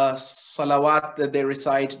 salawat that they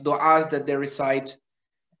recite, du'as that they recite,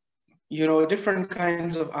 you know, different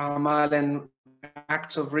kinds of a'mal and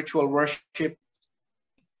acts of ritual worship,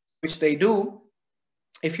 which they do,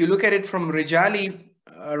 if you look at it from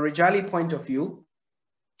Rijali point of view,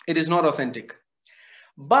 it is not authentic.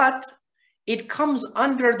 But it comes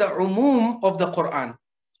under the umum of the Quran.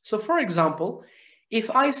 So for example, if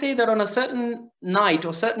I say that on a certain night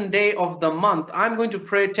or certain day of the month, I'm going to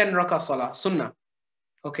pray 10 rakah salah, sunnah,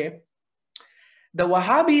 okay? The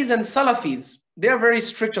Wahhabis and Salafis, they are very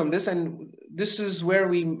strict on this, and this is where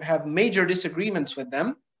we have major disagreements with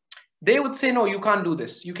them. They would say, no, you can't do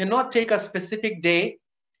this. You cannot take a specific day,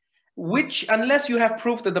 which unless you have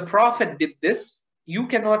proof that the Prophet did this, you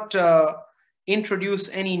cannot introduce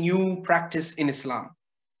any new practice in Islam.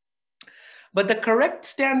 But the correct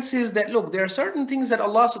stance is that, look, there are certain things that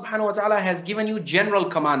Allah subhanahu wa ta'ala has given you general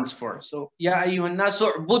commands for. So, Ya ayyuhan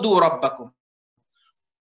nasu u'budu rabbakum.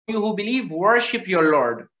 You who believe, worship your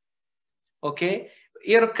Lord. Okay?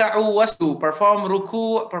 Irka'u wasdu, perform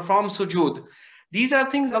ruku, perform sujood. These are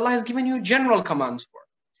things Allah has given you general commands for.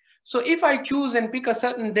 So if I choose and pick a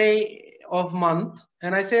certain day of month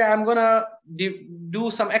and I say I'm gonna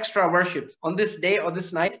do some extra worship on this day or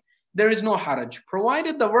this night, there is no haraj,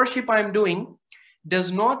 provided the worship I'm doing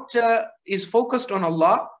does not is focused on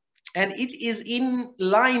Allah and it is in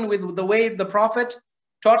line with the way the Prophet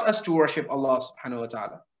taught us to worship Allah subhanahu wa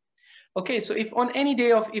ta'ala. Okay, so if on any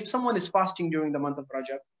day if someone is fasting during the month of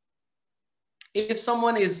Rajab, if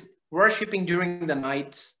someone is worshipping during the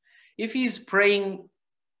nights, if he's praying,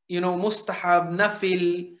 you know, mustahab,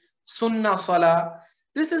 nafil, sunnah, salah,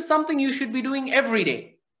 this is something you should be doing every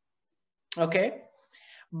day. Okay?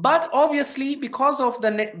 But obviously, because of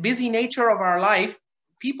the busy nature of our life,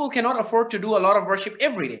 people cannot afford to do a lot of worship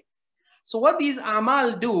every day. So what these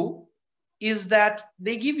amal do is that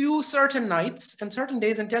they give you certain nights and certain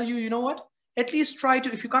days and tell you, you know what, at least try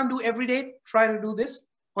to, if you can't do every day, try to do this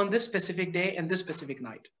on this specific day and this specific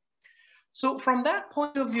night. So from that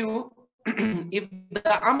point of view, if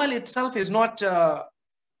the amal itself is not,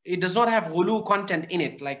 it does not have Ghulluw content in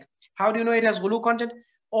it. Like, how do you know it has Ghulluw content?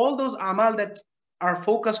 All those amal that are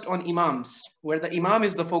focused on imams, where the imam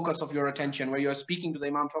is the focus of your attention, where you're speaking to the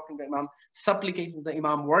imam, talking to the imam, supplicating to the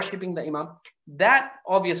imam, worshipping the imam, that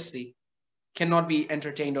obviously cannot be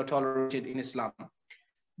entertained or tolerated in Islam.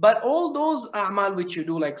 But all those a'mal which you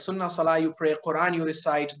do, like sunnah, salah, you pray, Quran you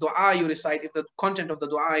recite, dua you recite, if the content of the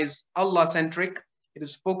dua is Allah-centric, it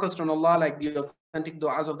is focused on Allah like the authentic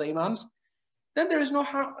du'as of the imams, then there is no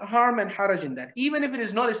harm and haraj in that, even if it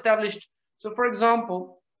is not established. So for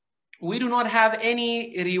example, we do not have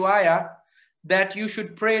any riwayah that you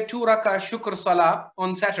should pray 2 rakah shukr salah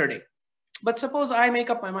on Saturday. But suppose I make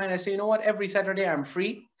up my mind, I say, you know what, every Saturday I'm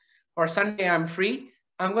free, or Sunday I'm free,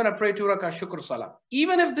 I'm going to pray 2 rakah shukr salah.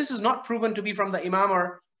 Even if this is not proven to be from the imam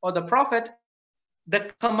or the Prophet, the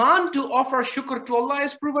command to offer shukr to Allah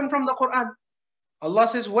is proven from the Quran. Allah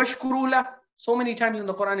says, washkuru la. So many times in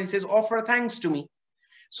the Quran, He says, offer thanks to me.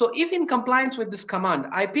 So if in compliance with this command,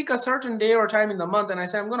 I pick a certain day or time in the month and I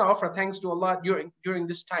say, I'm going to offer thanks to Allah during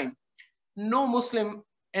this time, no Muslim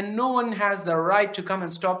and no one has the right to come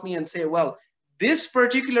and stop me and say, well, this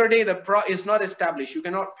particular day is not established. You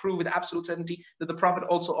cannot prove with absolute certainty that the Prophet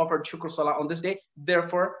also offered shukr salah on this day.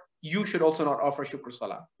 Therefore, you should also not offer shukr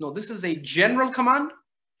salah. No, this is a general command.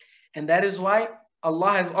 And that is why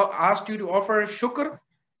Allah has asked you to offer shukr.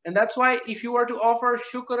 And that's why if you were to offer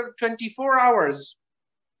shukr 24 hours,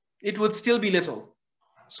 it would still be little.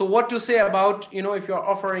 So what to say about, if you're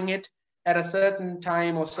offering it at a certain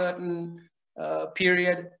time or certain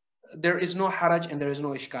period, there is no haraj and there is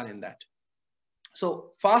no ishkal in that.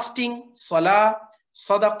 So fasting, salah,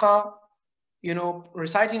 sadaqah,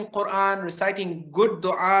 reciting Quran, reciting good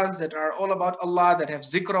du'as that are all about Allah, that have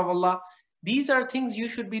zikr of Allah. These are things you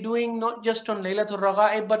should be doing not just on Laylatul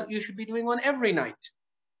Raghaib, but you should be doing on every night.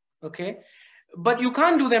 Okay? But you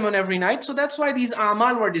can't do them on every night. So that's why these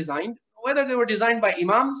a'mal were designed. Whether they were designed by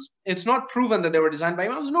imams, it's not proven that they were designed by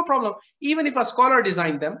imams, no problem. Even if a scholar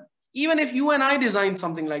designed them, even if you and I designed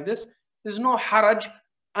something like this, there's no haraj,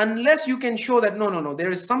 unless you can show that, no,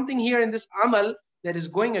 there is something here in this amal that is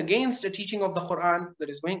going against the teaching of the Quran, that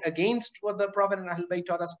is going against what the Prophet and Ahlul Bayt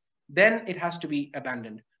taught us, then it has to be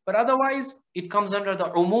abandoned. But otherwise, it comes under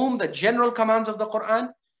the umum, the general commands of the Quran,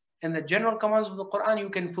 and the general commands of the Quran, you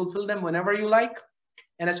can fulfill them whenever you like.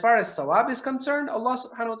 And as far as sawab is concerned, Allah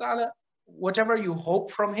subhanahu wa ta'ala, whatever you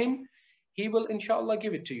hope from Him, He will inshallah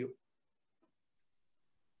give it to you.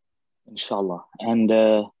 Inshallah. And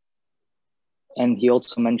he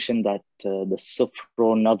also mentioned that the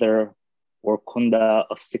Sufro Nadar or Kunda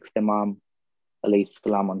of 6th Imam alayhi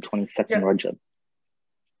salam on 22nd Rajab.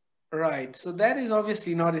 Right. So that is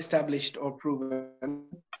obviously not established or proven.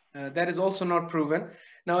 That is also not proven.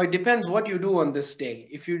 Now it depends what you do on this day.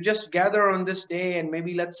 If you just gather on this day and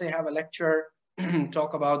maybe let's say have a lecture,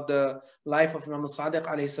 talk about the life of Imam Sadiq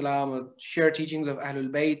alayhi salam, or share teachings of Ahlul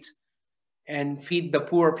Bayt and feed the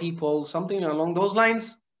poor people, something along those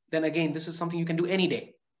lines, then again, this is something you can do any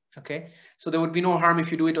day. Okay. So there would be no harm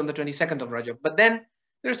if you do it on the 22nd of Rajab. But then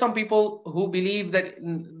there are some people who believe that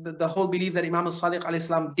the whole belief that Imam Sadiq alayhi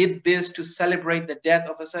salam did this to celebrate the death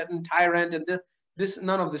of a certain tyrant, and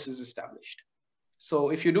none of this is established. So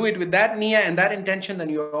if you do it with that niyyah and that intention, then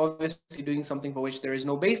you're obviously doing something for which there is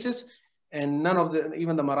no basis, and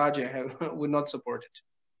even the Marajih would not support it.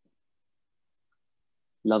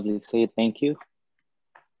 Lovely, Sayyid, thank you.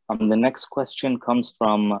 The next question comes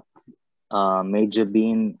from Major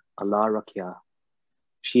Bean Allah Rakia.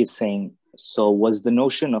 She is saying, so was the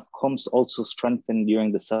notion of khums also strengthened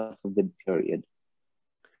during the Safavid period?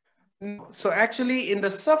 So actually in the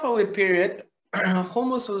Safavid period,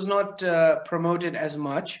 khums was not promoted as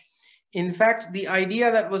much. In fact, the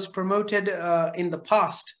idea that was promoted in the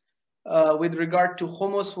past with regard to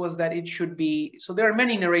khums was that it should be, so there are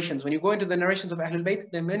many narrations. When you go into the narrations of Ahlul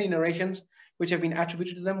Bayt, there are many narrations which have been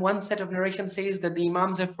attributed to them. One set of narrations says that the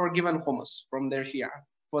Imams have forgiven khums from their Shia,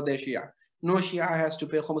 for their Shia. No Shia has to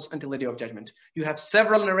pay khums until the Day of Judgment. You have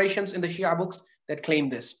several narrations in the Shia books that claim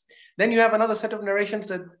this. Then you have another set of narrations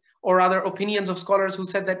that, or rather opinions of scholars who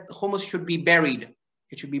said that khums should be buried.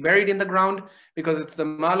 It should be buried in the ground because it's the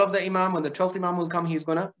mal of the Imam. When the 12th Imam will come, he's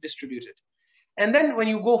going to distribute it. And then when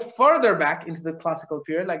you go further back into the classical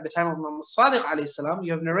period, like the time of Imam Sadiq alayhi salam,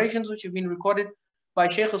 you have narrations which have been recorded by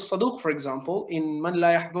Shaykh al-Saduq, for example, in Man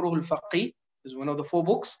La Yahduruhu al-Faqih, is one of the 4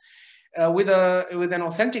 books, with an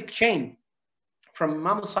authentic chain from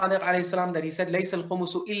Imam Sadiq alayhi salam that he said, لَيْسَ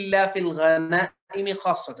الْخُمُسُ إِلَّا فِي الْغَنَائِمِ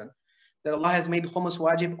خَاصَّةً, that Allah has made khumus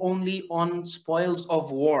wajib only on spoils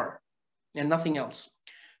of war and nothing else.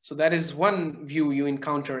 So that is one view you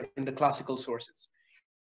encounter in the classical sources.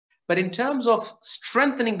 But in terms of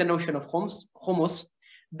strengthening the notion of khumus,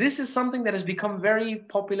 this is something that has become very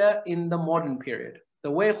popular in the modern period.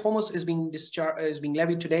 The way khumus is being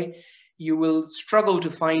levied today, you will struggle to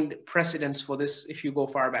find precedents for this if you go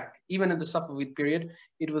far back. Even in the Safavid period,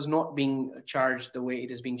 it was not being charged the way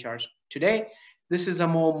it is being charged today. This is a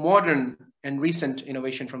more modern and recent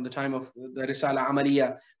innovation from the time of the Risala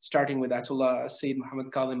Amaliya, starting with Ayyatullah Sayyid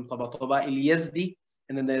Muhammad Kazim Tabatabai al-Yazdi,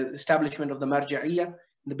 and then the establishment of the Marja'iyya,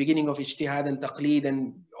 the beginning of Ijtihad and Taqleed,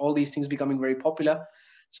 and all these things becoming very popular.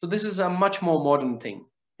 So this is a much more modern thing.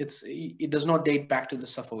 It does not date back to the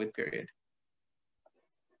Safavid period.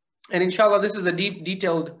 And inshallah, this is a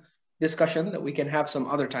detailed discussion that we can have some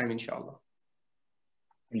other time, inshallah.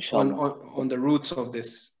 Inshallah. On the roots of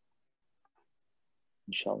this.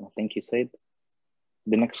 Inshallah. Thank you, Sayyid.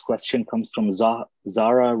 The next question comes from Zara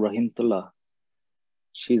Rahimtullah.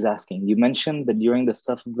 She's asking, you mentioned that during the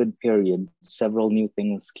Safavid period, several new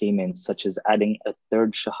things came in, such as adding a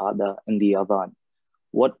 3rd shahada in the adhan.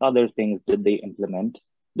 What other things did they implement?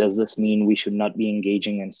 Does this mean we should not be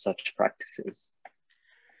engaging in such practices?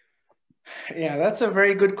 Yeah, that's a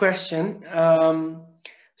very good question.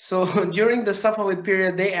 So during the Safavid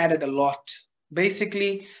period, they added a lot.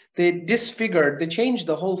 Basically, they disfigured, they changed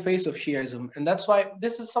the whole face of Shiism. And that's why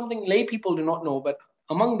this is something lay people do not know, but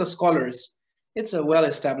among the scholars, it's a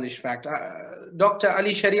well-established fact. Dr.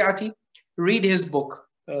 Ali Shariati, read his book,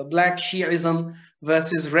 Black Shiism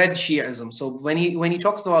versus Red Shiism. So when he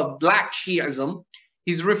talks about Black Shiism,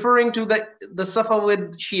 he's referring to the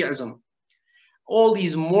Safavid Shiism. All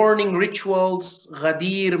these mourning rituals,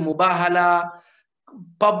 Ghadir, Mubahala,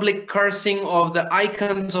 public cursing of the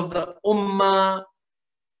icons of the Ummah,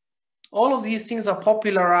 all of these things are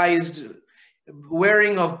popularized,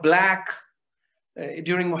 wearing of black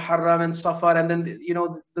during Muharram and Safar, and then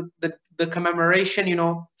the commemoration,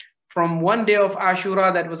 from one day of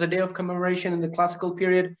Ashura, that was a day of commemoration in the classical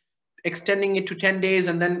period, extending it to 10 days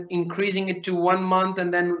and then increasing it to 1 month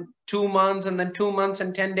and then 2 months and then 2 months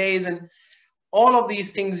and 10 days, and all of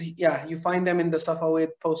these things, yeah, you find them in the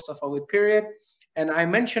Safavid, post-Safavid period. And I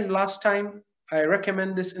mentioned last time, I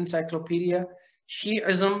recommend this encyclopedia,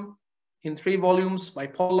 Shiism, in 3 volumes by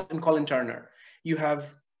Paul and Colin Turner. You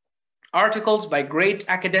have articles by great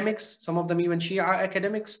academics, some of them even Shia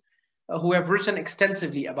academics, who have written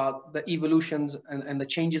extensively about the evolutions and the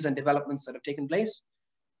changes and developments that have taken place.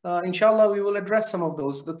 Inshallah, we will address some of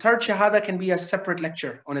those. The third Shahada can be a separate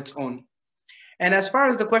lecture on its own. And as far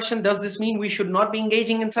as the question, does this mean we should not be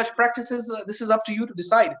engaging in such practices? This is up to you to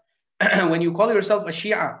decide. When you call yourself a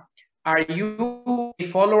Shia, are you a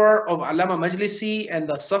follower of Allama Majlisi and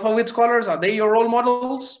the Safavid scholars? Are they your role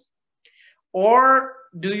models? Or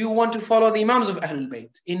do you want to follow the Imams of Ahlul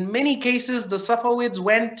Bayt? In many cases, the Safavids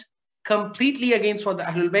went completely against what the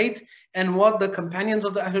Ahlul Bayt and what the companions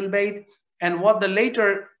of the Ahlul Bayt and what the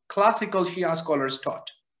later classical Shia scholars taught.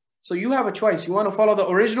 So you have a choice. You want to follow the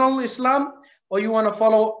original Islam or you want to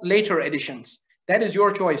follow later editions. That is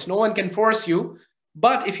your choice. No one can force you.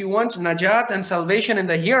 But if you want najat and salvation in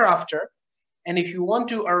the hereafter, and if you want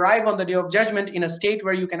to arrive on the Day of Judgment in a state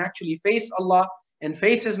where you can actually face Allah and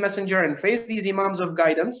face His Messenger and face these Imams of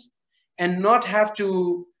guidance and not have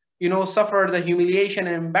to, suffer the humiliation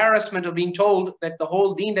and embarrassment of being told that the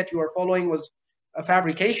whole deen that you are following was a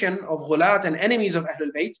fabrication of Ghulaat and enemies of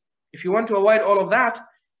Ahlul Bayt, if you want to avoid all of that,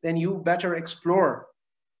 then you better explore.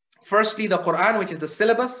 Firstly, the Quran, which is the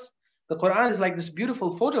syllabus. The Quran is like this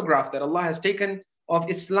beautiful photograph that Allah has taken of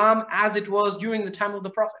Islam as it was during the time of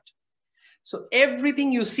the Prophet. So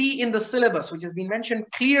everything you see in the syllabus, which has been mentioned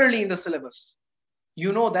clearly in the syllabus,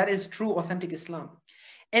 that is true, authentic Islam.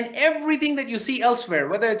 And everything that you see elsewhere,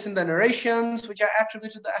 whether it's in the narrations, which are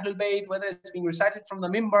attributed to the Ahlul Bayt, whether it's being recited from the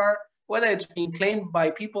mimbar, whether it's being claimed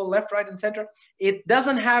by people left, right, and center, it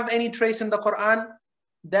doesn't have any trace in the Quran.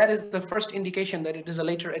 That is the first indication that it is a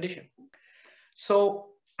later edition.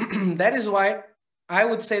 So that is why I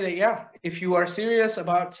would say that, yeah, if you are serious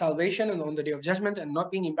about salvation and on the Day of Judgment and not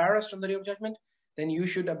being embarrassed on the Day of Judgment, then you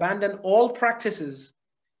should abandon all practices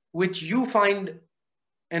which you find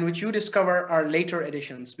and which you discover are later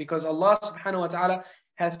editions, because Allah subhanahu wa ta'ala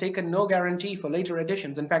has taken no guarantee for later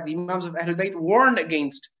editions. In fact, the Imams of Ahlul Bayt warned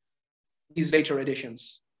against these later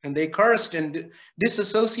editions, and they cursed and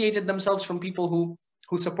disassociated themselves from people who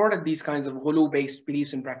supported these kinds of Ghulluw-based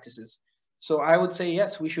beliefs and practices. So I would say,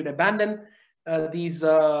 yes, we should abandon these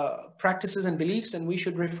practices and beliefs, and we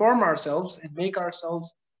should reform ourselves and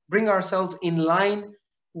bring ourselves in line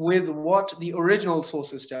with what the original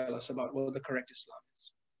sources tell us about what the correct Islam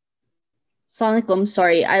is. Assalamu alaikum.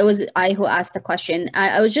 Sorry, I who asked the question.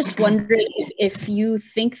 I was just wondering if you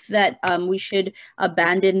think that we should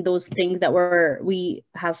abandon those things that we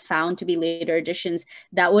have found to be later editions.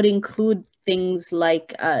 That would include things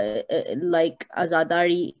like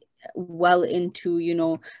Azadari well into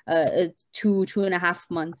 2.5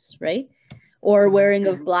 months, right? Or wearing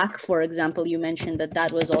of black, for example. You mentioned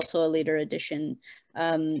that was also a later edition.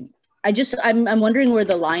 I'm wondering where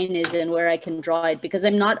the line is and where I can draw it, because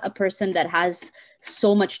I'm not a person that has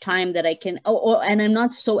so much time that I can, and I'm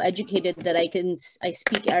not so educated that I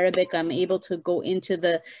speak Arabic. I'm able to go into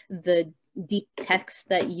the deep text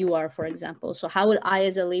that you are, for example. So how would I,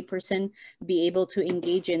 as a layperson, be able to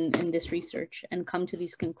engage in this research and come to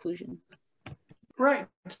these conclusions? Right.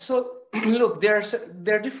 So look, there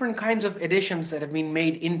are different kinds of editions that have been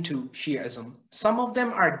made into Shiism. Some of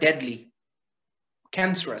them are deadly,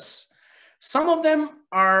 cancerous. Some of them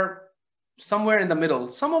are somewhere in the middle.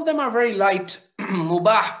 Some of them are very light,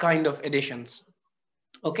 mubah kind of editions.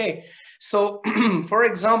 Okay, so for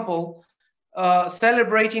example,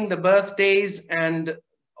 celebrating the birthdays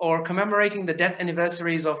or commemorating the death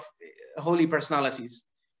anniversaries of holy personalities.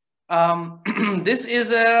 This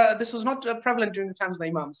was not prevalent during the times of the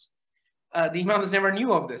Imams. The Imams never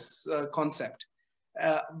knew of this concept.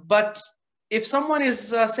 But if someone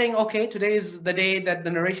is saying, okay, today is the day that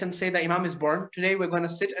the narrations say the Imam is born, today we're going to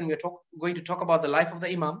sit and going to talk about the life of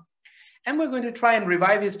the Imam, and we're going to try and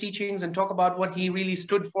revive his teachings and talk about what he really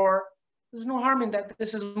stood for. There's no harm in that.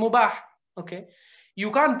 This is mubah, okay?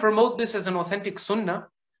 You can't promote this as an authentic sunnah,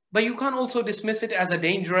 but you can't also dismiss it as a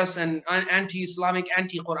dangerous and anti-Islamic,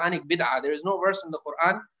 anti-Quranic bid'ah. There is no verse in the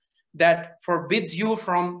Quran that forbids you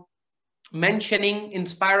from mentioning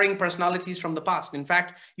inspiring personalities from the past. In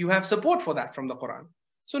fact, you have support for that from the Quran.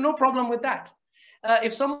 So no problem with that.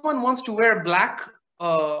 If someone wants to wear black,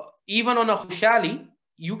 even on a khushali,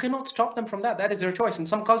 you cannot stop them from that. That is their choice. In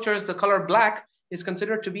some cultures, the color black is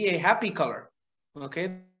considered to be a happy color.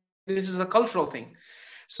 Okay, this is a cultural thing.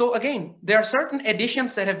 So again, there are certain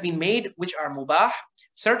additions that have been made which are mubah,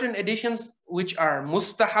 certain additions which are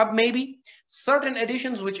mustahab maybe, certain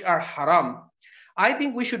additions which are haram. I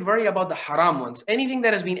think we should worry about the haram ones. Anything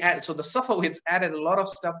that has been added. So the Safavids added a lot of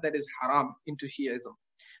stuff that is haram into Shiaism,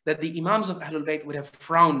 that the Imams of Ahlul Bayt would have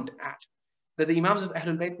frowned at, that the Imams of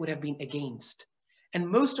Ahlul Bayt would have been against. And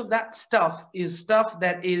most of that stuff is stuff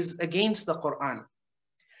that is against the Quran.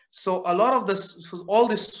 So a lot of this, all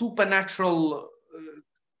these supernatural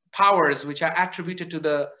powers which are attributed to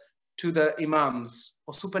the Imams,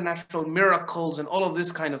 or supernatural miracles and all of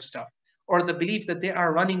this kind of stuff, or the belief that they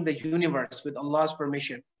are running the universe with Allah's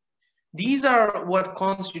permission. These are what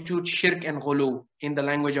constitute shirk and ghuluw in the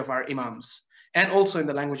language of our Imams, and also in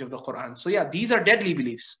the language of the Quran. So yeah, these are deadly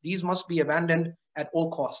beliefs. These must be abandoned at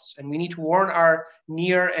all costs. And we need to warn our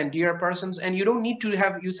near and dear persons. And you don't need to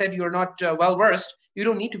have, you said you're not well-versed. You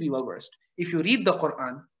don't need to be well-versed. If you read the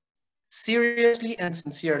Quran seriously and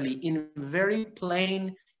sincerely in very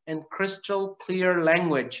plain and crystal clear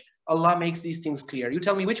language, Allah makes these things clear. You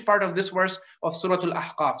tell me which part of this verse of Surah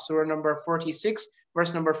Al-Ahqaf, Surah number 46,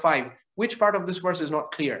 verse number 5, which part of this verse is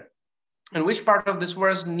not clear? And which part of this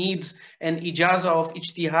verse needs an ijazah of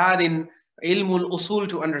ijtihad in ilmul usul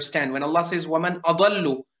to understand? When Allah says, وَمَنْ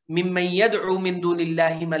أَضَلُّ مِمَّنْ يَدْعُو مِن دُونِ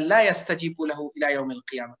اللَّهِ مَنْ لَا يَسْتَجِيبُ لَهُ إِلَى يَوْمِ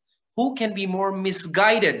الْقِيَامَةِ. Who can be more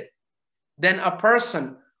misguided than a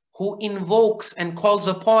person who invokes and calls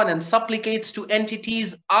upon and supplicates to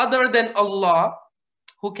entities other than Allah,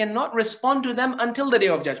 who cannot respond to them until the day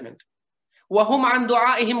of judgment? وَهُمْ عَنْ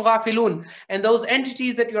دُعَائِهِمْ غَافِلُونَ. And those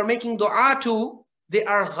entities that you are making dua to, they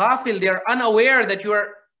are ghafil, they are unaware that you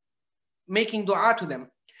are making dua to them.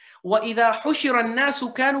 وَإِذَا حُشِرَ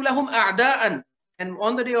النَّاسُ كَانُوا لَهُمْ أَعْدَاءً. And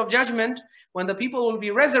on the day of judgment, when the people will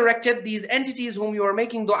be resurrected, these entities whom you are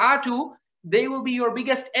making dua to, they will be your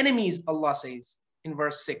biggest enemies, Allah says in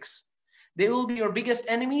verse 6. They will be your biggest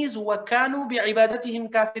enemies, وَكَانُوا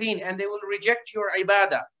بِعِبَادَتِهِمْ كَافِرِينَ. And they will reject your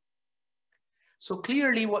ibadah. So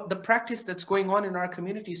clearly what the practice that's going on in our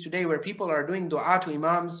communities today, where people are doing dua to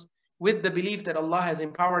Imams with the belief that Allah has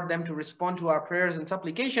empowered them to respond to our prayers and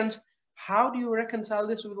supplications, how do you reconcile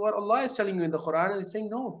this with what Allah is telling you in the Quran? And He's saying,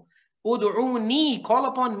 no, udu'uni, call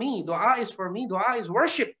upon me. Dua is for me. Dua is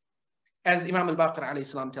worship, as Imam al-Baqir alayhi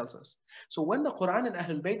salam tells us. So when the Quran and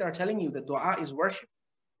Ahlul Bayt are telling you that dua is worship,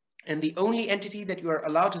 and the only entity that you are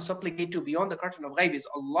allowed to supplicate to beyond the curtain of ghaib is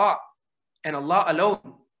Allah, and Allah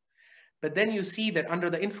alone. But then you see that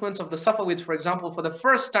under the influence of the Safavids, for example, for the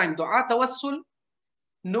first time, dua tawassul,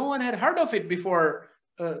 no one had heard of it before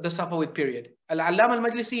the Safavid period. Al-Allama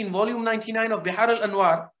al-Majlisi in volume 99 of Bihar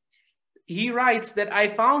al-Anwar, he writes that I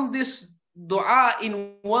found this dua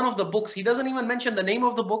in one of the books. He doesn't even mention the name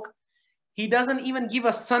of the book. He doesn't even give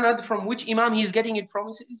a sanad from which Imam he's getting it from.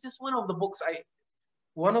 He said, it's just one of the books.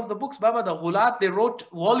 Baba, the Ghulaat, they wrote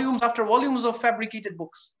volumes after volumes of fabricated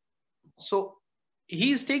books. So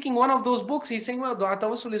he's taking one of those books. He's saying, well, dua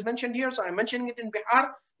tawassul is mentioned here, so I'm mentioning it in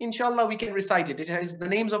Bihar. Inshallah, we can recite it. It has the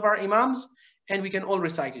names of our Imams, and we can all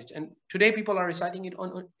recite it. And today people are reciting it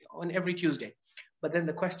on every Tuesday. But then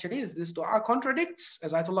the question is, this dua contradicts,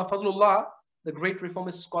 as Ayyatullah Fadlullah, the great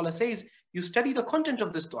Reformist scholar, says, you study the content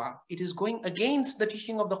of this dua. It is going against the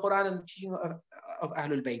teaching of the Quran and the teaching of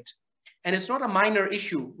Ahlul Bayt. And it's not a minor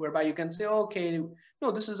issue whereby you can say, okay,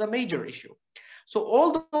 no, this is a major issue. So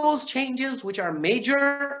all those changes which are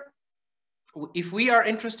major, if we are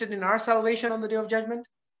interested in our salvation on the day of judgment,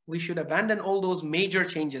 we should abandon all those major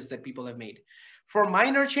changes that people have made. For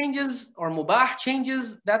minor changes or mubah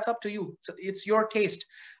changes, that's up to you. So it's your taste.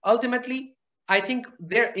 Ultimately, I think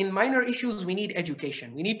in minor issues, we need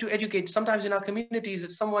education. We need to educate. Sometimes in our communities,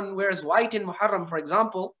 if someone wears white in Muharram, for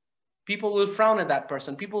example, people will frown at that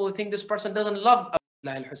person. People will think this person doesn't love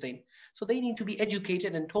Abdullah al-Hussein. So they need to be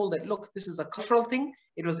educated and told that, look, this is a cultural thing.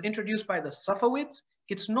 It was introduced by the Safavids.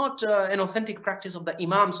 It's not an authentic practice of the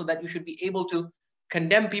Imam, so that you should be able to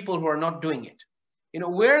condemn people who are not doing it.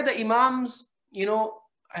 Where the Imams,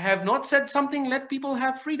 have not said something, let people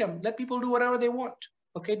have freedom. Let people do whatever they want.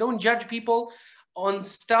 Okay, don't judge people on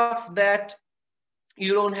stuff that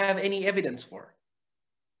you don't have any evidence for.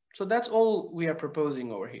 So that's all we are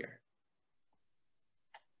proposing over here.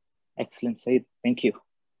 Excellent, Sayyid. Thank you.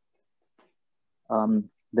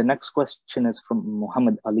 The next question is from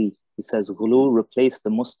Muhammad Ali. He says, Ghulluw replaced the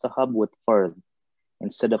mustahab with fard.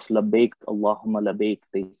 Instead of labbaik Allahumma labbaik,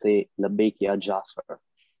 they say labbaik ya Ja'far.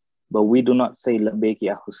 But we do not say labbaik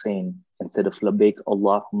ya Hussein instead of labbaik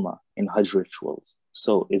Allahumma in Hajj rituals.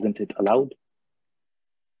 So isn't it allowed?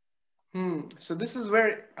 So this is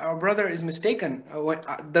where our brother is mistaken.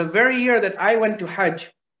 The very year that I went to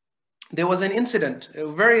Hajj, there was an incident,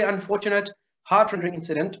 a very unfortunate, heart-rending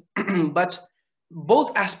incident, but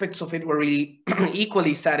both aspects of it were really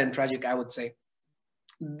equally sad and tragic, I would say.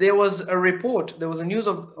 There was a report, there was a news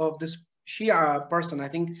of this Shia person, I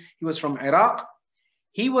think he was from Iraq.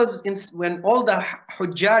 He was, when all the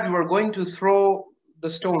Hujjaj were going to throw the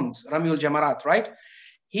stones, Ramyul Jamarat, right?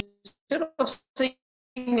 He, instead of saying,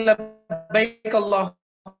 Labbaik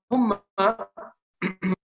Allahumma,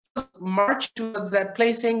 march towards that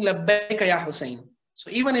place saying Labbaik ya Hussein.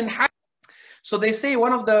 So even in Hajj, so they say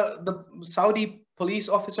one of the Saudi police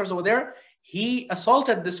officers over there, he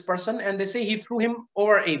assaulted this person, and they say he threw him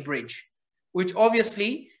over a bridge, which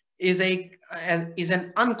obviously is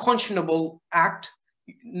an unconscionable act.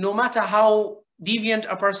 No matter how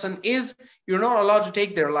deviant a person is, you're not allowed to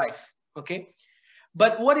take their life. Okay.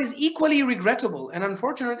 But what is equally regrettable and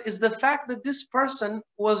unfortunate is the fact that this person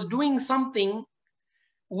was doing something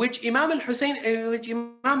which Imam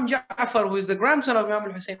Ja'far, who is the grandson of Imam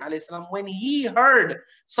al-Hussein alayhi salam, when he heard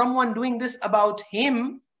someone doing this about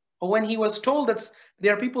him, or when he was told that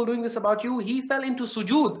there are people doing this about you, he fell into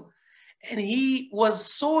sujood. And he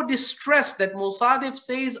was so distressed that Musadif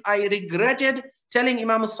says, I regretted telling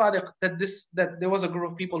Imam al-Sadiq that there was a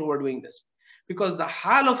group of people who were doing this. Because the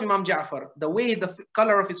hal of Imam Ja'far, the way the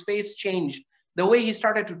color of his face changed, the way he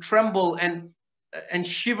started to tremble and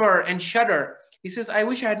shiver and shudder, he says, I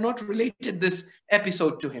wish I had not related this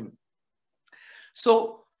episode to him.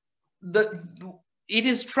 So it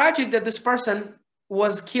is tragic that this person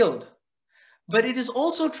was killed. But it is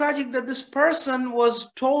also tragic that this person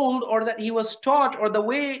was told, or that he was taught, or the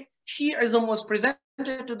way Shi'ism was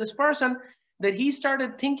presented to this person, that he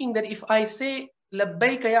started thinking that if I say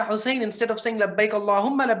Labbaik ya Hussein instead of saying Labbaik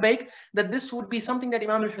Allahumma Labbaik, that this would be something that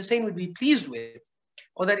Imam al-Hussein would be pleased with,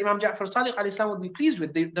 or that Imam Ja'far Sadiq alayhi salam would be pleased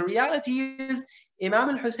with. The reality is Imam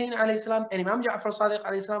al-Hussein alayhi salam and Imam Ja'far Sadiq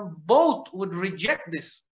alayhi salam both would reject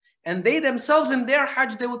this. And they themselves in their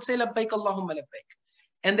Hajj, they would say Labbaik Allahumma Labbaik.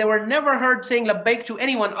 And they were never heard saying Labbaik to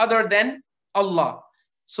anyone other than Allah.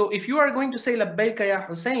 So if you are going to say Labbaik ya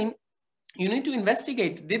Hussein, you need to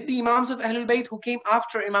investigate. Did the Imams of Ahlul Bayt who came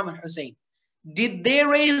after Imam al-Hussein, did they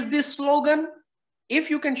raise this slogan?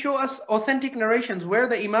 If you can show us authentic narrations where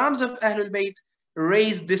the Imams of Ahlul Bayt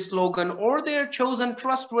raised this slogan, or their chosen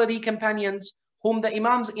trustworthy companions whom the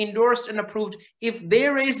Imams endorsed and approved, if they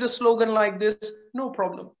raised a slogan like this, no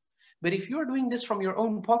problem. But if you are doing this from your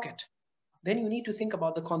own pocket, then you need to think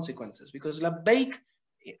about the consequences. Because Labbaik,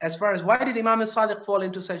 as far as why did Imam al-Sadiq fall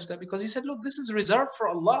into sajda? Because he said, look, this is reserved for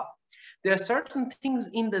Allah. There are certain things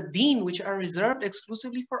in the deen which are reserved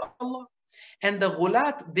exclusively for Allah. And the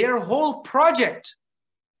Ghulaat, their whole project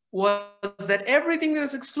was that everything that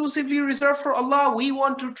is exclusively reserved for Allah, we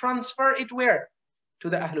want to transfer it where? To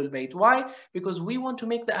the Ahlul Bayt. Why? Because we want to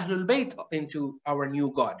make the Ahlul Bayt into our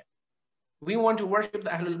new God. We want to worship the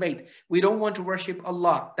Ahlul Bayt. We don't want to worship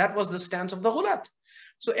Allah. That was the stance of the Ghulaat.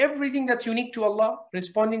 So everything that's unique to Allah,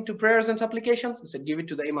 responding to prayers and supplications, he said, give it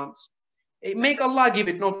to the Imams. Make Allah give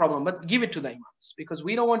it, no problem, but give it to the Imams. Because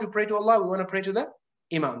we don't want to pray to Allah, we want to pray to the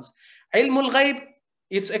Imams. Ilmul Ghaib,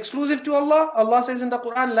 it's exclusive to Allah. Allah says in the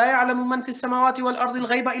Quran, لا يعلم من في السماوات والأرض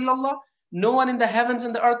الغيب إلا الله. No one in the heavens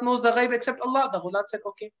and the earth knows the ghaib except Allah. The Ghulaat said,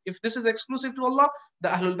 okay, if this is exclusive to Allah, the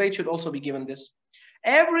Ahlul Bayt should also be given this.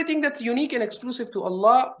 Everything that's unique and exclusive to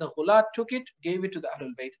Allah, the Ghulaat took it, gave it to the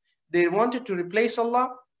Ahlul Bayt. They wanted to replace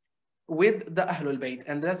Allah with the Ahlul Bayt.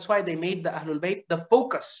 And that's why they made the Ahlul Bayt the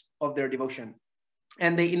focus of their devotion.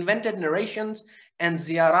 And they invented narrations and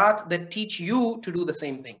ziyarat that teach you to do the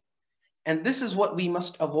same thing. And this is what we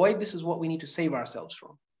must avoid. This is what we need to save ourselves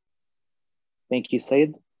from. Thank you,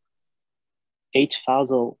 Sayyid. H.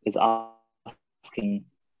 Fazal is asking,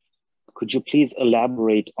 could you please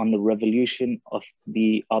elaborate on the revolution of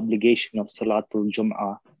the obligation of Salatul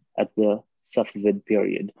Jum'ah at the Safavid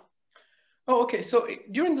period? Oh, okay. So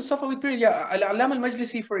during the Safavid period, yeah, Al-Allam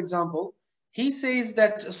al-Majlisi, for example, he says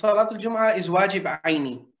that Salatul Jum'ah is wajib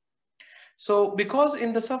aini. So because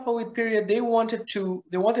in the Safavid period, they wanted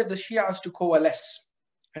the Shias to coalesce.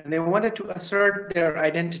 and they wanted to assert their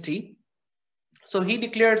identity. So he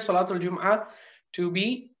declared Salatul Jum'ah to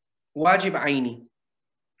be wajib aini,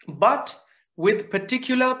 but with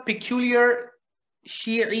peculiar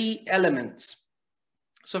Shi'i elements.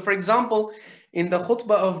 So for example, in the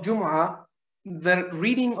khutbah of Jum'ah, the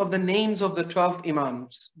reading of the names of the 12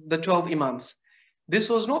 imams, this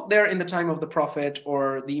was not there in the time of the Prophet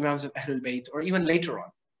or the Imams of Ahlul Bayt or even later on.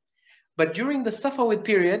 But during the Safavid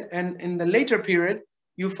period and in the later period,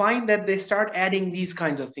 you find that they start adding these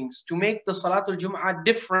kinds of things to make the Salatul Jum'ah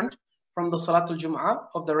different from the Salatul Jum'ah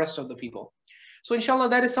of the rest of the people. So inshallah,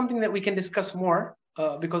 that is something that we can discuss more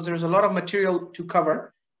because there's a lot of material to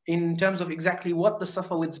cover in terms of exactly what the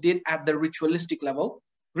Safavids did at the ritualistic level,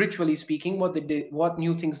 ritually speaking, what they did, what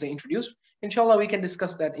new things they introduced. Inshallah, we can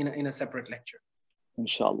discuss that in a separate lecture.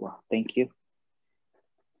 Inshallah. Thank you.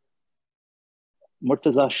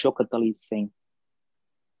 Murtaza Shaukat Ali is saying,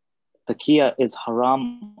 Taqiyya is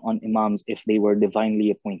haram on imams if they were divinely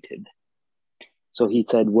appointed. So he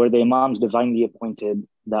said, were the imams divinely appointed,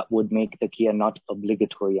 that would make taqiyya not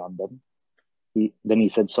obligatory on them. Then he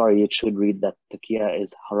said, sorry, it should read that taqiyya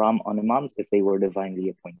is haram on imams if they were divinely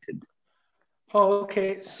appointed. Oh,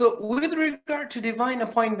 okay. So with regard to divine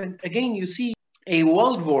appointment, again, you see a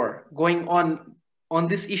world war going on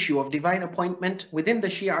this issue of divine appointment within the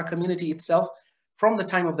Shia community itself from the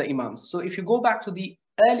time of the imams. So if you go back to the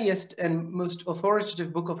earliest and most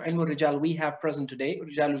authoritative book of Ilm al-Rijal we have present today,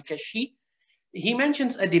 Rijal al-Kashi, he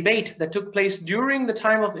mentions a debate that took place during the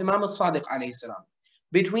time of Imam al-Sadiq alayhi salam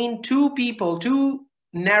between two people, two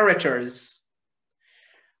narrators.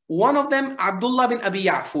 One of them, Abdullah bin Abi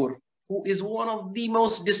Ya'fur, who is one of the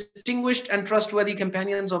most distinguished and trustworthy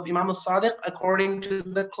companions of Imam al-Sadiq according to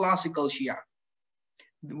the classical Shia.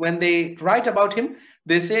 When they write about him,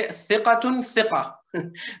 they say thiqatun thiqa,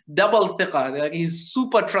 double thiqa, like he's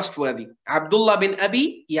super trustworthy. Abdullah bin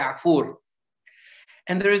Abi Ya'fur.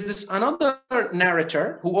 And there is this another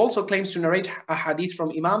narrator who also claims to narrate a hadith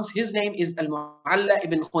from Imams. His name is Al-Mu'alla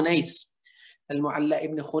ibn Khunais. Al-Mu'alla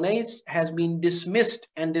ibn Khunais has been dismissed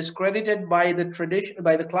and discredited by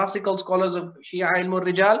the classical scholars of Shia Ilm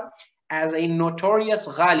al-Rijal as a notorious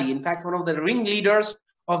Ghaali. In fact, one of the ringleaders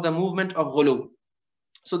of the movement of Ghulluw.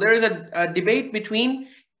 So there is a debate between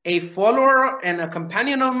a follower and a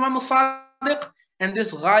companion of Imam al-Sadiq and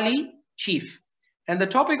this Ghaali chief. And the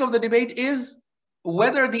topic of the debate is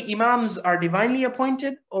whether the imams are divinely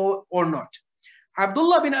appointed or not.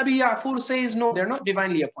 Abdullah bin Abi Ya'fur says, no, they're not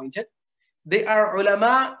divinely appointed. They are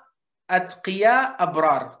ulama atqiya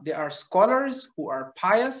abrar. They are scholars who are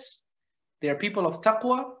pious. They are people of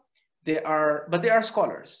taqwa. But they are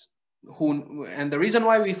scholars. And the reason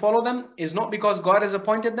why we follow them is not because God has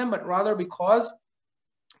appointed them, but rather because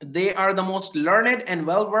they are the most learned and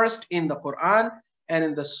well-versed in the Quran and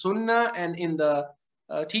in the Sunnah and in the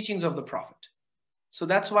teachings of the Prophet. So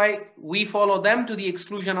that's why we follow them to the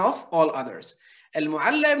exclusion of all others.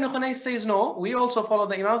 Al-Mu'alla ibn Khunais says, no, we also follow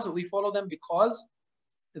the imams, but we follow them because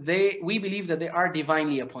we believe that they are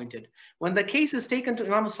divinely appointed. When the case is taken to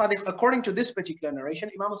Imam al-Sadiq, according to this particular narration,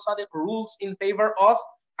 Imam al-Sadiq rules in favor of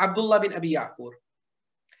Abdullah bin Abi Ya'fur.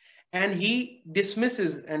 And he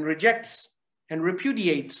dismisses and rejects and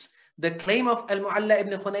repudiates the claim of Al-Mu'alla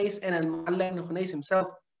ibn Khunais, and Al-Mu'alla ibn Khunais himself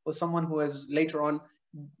was someone who was later on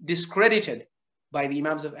discredited by the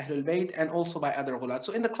Imams of Ahlul Bayt and also by other Ghulaat.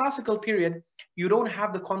 So in the classical period, you don't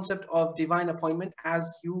have the concept of divine appointment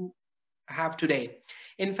as you have today.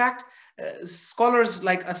 In fact, scholars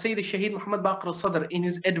like Sayyid Shaheed Muhammad Baqir al-Sadr, in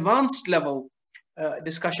his advanced level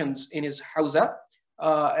discussions in his Hawza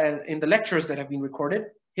and in the lectures that have been recorded,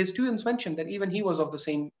 his students mentioned that even he was of the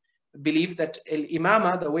same belief that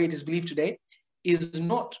al-imama, the way it is believed today, is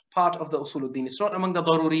not part of the usuluddin. It's not among the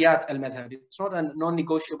daruriyat al-madhhab. It's not a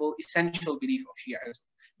non-negotiable, essential belief of Shias.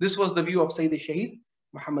 This was the view of Sayyid Shaheed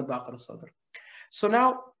Muhammad Baqir al-Sadr. So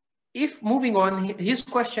now, if moving on, his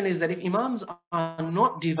question is that if imams are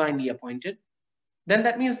not divinely appointed, then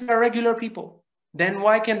that means they are regular people. Then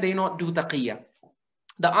why can they not do taqiyya?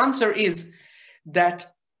 The answer is that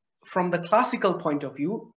from the classical point of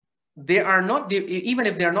view, they are not, even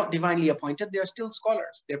if they are not divinely appointed, they are still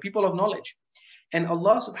scholars. They are people of knowledge. And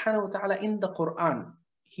Allah subhanahu wa ta'ala in the Quran,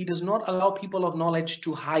 He does not allow people of knowledge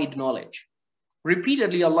to hide knowledge.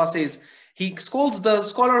 Repeatedly Allah says, He scolds the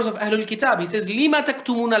scholars of Ahlul Kitab. He says, لِمَ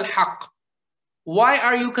تَكْتُمُونَ الْحَقِّ. Why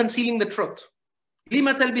are you concealing the truth?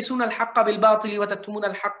 لِمَ تَلْبِسُونَ الْحَقَّ بِالْبَاطِلِ وَتَكْتُمُونَ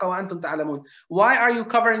الْحَقَّ وَأَنْتُمْ تَعْلَمُونَ. Why are you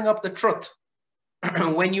covering up the truth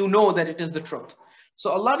when you know that it is the truth?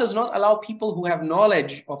 So Allah does not allow people who have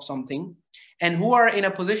knowledge of something and who are in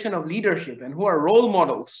a position of leadership and who are role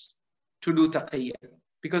models to do taqiyya.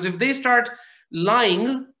 Because if they start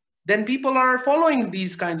lying then people are following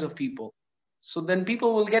these kinds of people. So then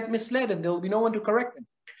people will get misled and there will be no one to correct them.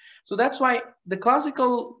 So that's why the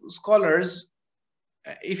classical scholars,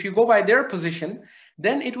 if you go by their position,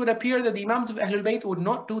 then it would appear that the Imams of Ahlul Bayt would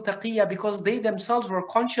not do taqiyya because they themselves were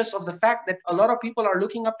conscious of the fact that a lot of people are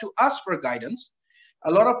looking up to us for guidance.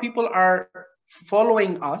 A lot of people are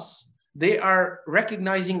following us. They are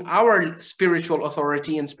recognizing our spiritual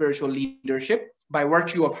authority and spiritual leadership by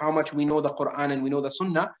virtue of how much we know the Quran and we know the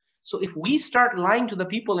Sunnah. So if we start lying to the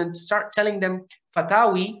people and start telling them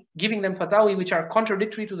fatawi, giving them fatawi which are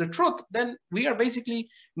contradictory to the truth, then we are basically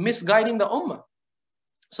misguiding the ummah.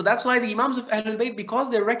 So that's why the Imams of Ahlul Bayt, because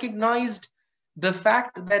they recognized the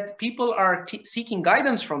fact that people are seeking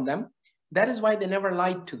guidance from them, that is why they never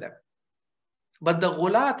lied to them. But the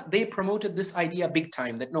Ghulaat, they promoted this idea big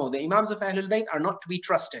time, that no, the Imams of Ahlul Bayt are not to be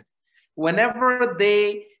trusted. Whenever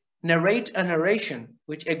they narrate a narration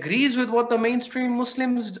which agrees with what the mainstream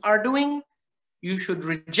Muslims are doing, you should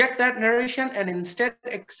reject that narration and instead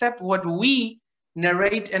accept what we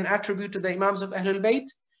narrate and attribute to the Imams of Ahlul Bayt.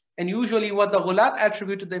 And usually what the Ghulaat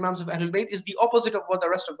attribute to the Imams of Ahlul Bayt is the opposite of what the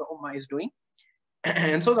rest of the Ummah is doing.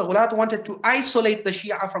 And so the Ghulaat wanted to isolate the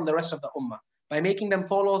Shia from the rest of the Ummah by making them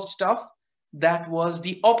follow stuff that was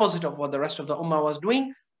the opposite of what the rest of the Ummah was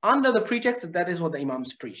doing, under the pretext that that is what the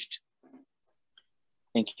Imams preached.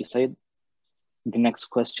 Thank you, Sayyid. The next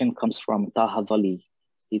question comes from Taha Wali.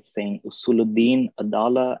 He's saying, Usuluddin,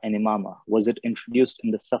 Adala, and Imama, was it introduced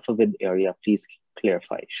in the Safavid area? Please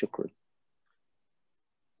clarify. Shukran.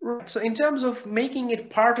 Right. So in terms of making it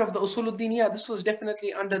part of the Usuluddin, yeah, this was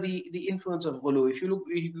definitely under the influence of Ghulluw. If you look,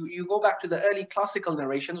 you go back to the early classical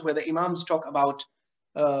narrations where the Imams talk about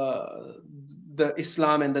the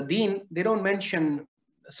Islam and the Deen, they don't mention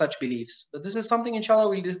such beliefs. But this is something, inshallah,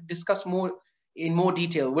 we'll discuss in more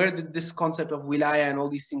detail. Where did this concept of wilaya and all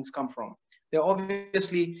these things come from?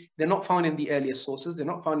 They're not found in the earliest sources. They're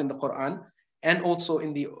not found in the Quran and also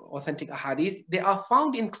in the authentic ahadith. They are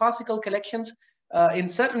found in classical collections in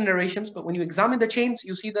certain narrations, but when you examine the chains,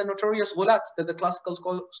 you see the notorious Ghulaat that the classical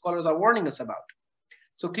scholars are warning us about.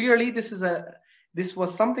 So clearly, this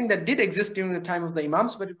was something that did exist during the time of the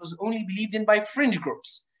Imams, but it was only believed in by fringe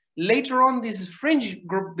groups. Later on, these fringe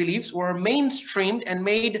group beliefs were mainstreamed and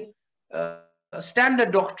made a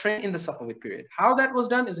standard doctrine in the Safavid period. How that was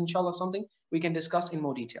done is, inshallah, something we can discuss in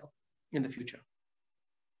more detail in the future.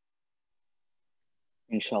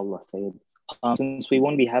 Inshallah, Sayyid. Since we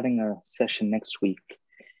won't be having a session next week,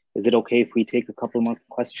 is it okay if we take a couple more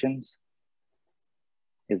questions?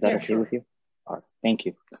 Is that okay with you? All right, thank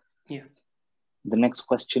you. Yeah. The next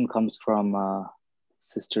question comes from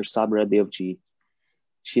Sister Sabra Devji.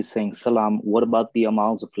 She's saying, Salam, what about the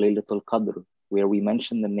amals of Laylatul Qadr, where we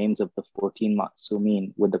mention the names of the 14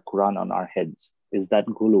 Ma'sumin with the Quran on our heads? Is that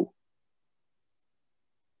Ghulluw?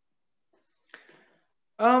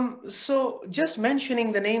 So just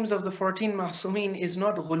mentioning the names of the 14 Ma'sumin is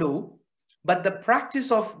not Ghulluw, but the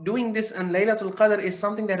practice of doing this on Laylatul Qadr is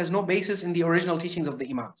something that has no basis in the original teachings of the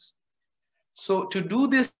Imams. So to do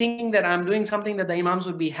this thinking that I'm doing something that the Imams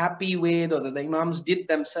would be happy with or that the Imams did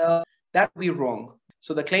themselves, that would be wrong.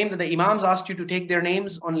 So the claim that the Imams asked you to take their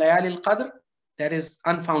names on Layalil Qadr, that is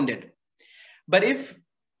unfounded. But if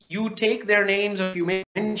you take their names or you make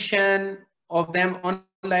mention of them on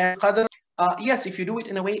Layalil Qadr, yes, if you do it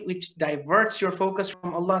in a way which diverts your focus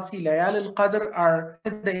from Allah. See, Layalil Qadr are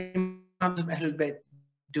the Imams of Ahlul Bayt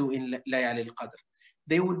do in Layalil Qadr.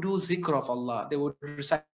 They would do zikr of Allah. They would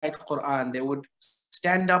recite Quran. They would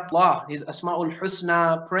stand up Allah, His Asma'ul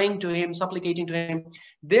Husna, praying to Him, supplicating to Him.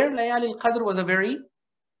 Their Layalil Qadr was a very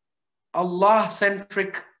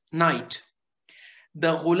Allah-centric night.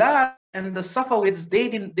 The Ghulaat and the Safavids,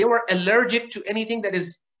 they were allergic to anything that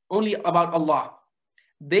is only about Allah.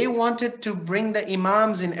 They wanted to bring the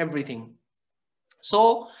Imams in everything.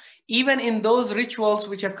 So even in those rituals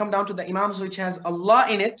which have come down to the Imams, which has Allah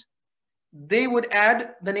in it, they would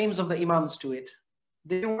add the names of the Imams to it.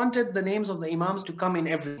 They wanted the names of the Imams to come in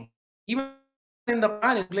everything. Even in the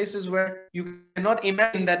Quran, in places where you cannot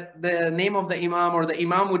imagine that the name of the Imam or the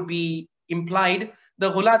Imam would be implied,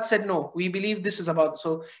 the Ghulaat said, no, we believe this is about.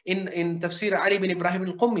 So in Tafsir Ali bin Ibrahim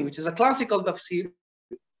al-Qummi, which is a classical tafsir,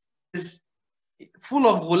 is full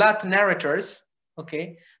of Ghulaat narrators.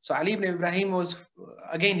 Okay, so Ali ibn Ibrahim was,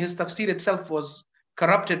 again, his tafsir itself was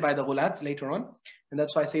corrupted by the Ghulaat later on. And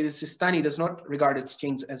that's why Sayyid Sistani does not regard its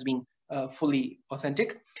chains as being fully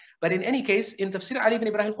authentic. But in any case, in Tafsir Ali ibn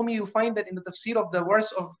Ibrahim al-Qummi, you find that in the tafsir of the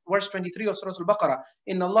verse 23 of Surah Al-Baqarah,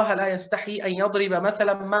 إِنَّ اللَّهَ لَا يَسْتَحِي أَن يَضْرِبَ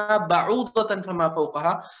مَثَلًا مَا بَعُوضَةً فَمَا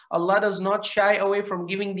فَوْقَهَا. Allah does not shy away from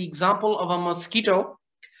giving the example of a mosquito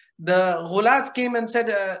The Ghulaat came and said,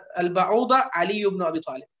 Al-Ba'uda Ali ibn Abi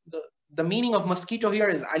Talib. The meaning of mosquito here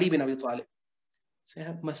is Ali ibn Abi Talib. So you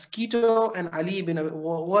have mosquito and Ali ibn Abi,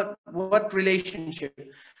 what relationship?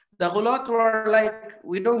 The Ghulaat were like,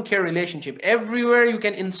 we don't care relationship. Everywhere you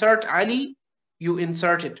can insert Ali, you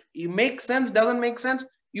insert it. It makes sense, doesn't make sense,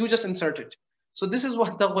 you just insert it. So this is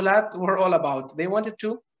what the Ghulaat were all about. They wanted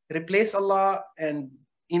to replace Allah and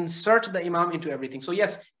insert the Imam into everything. So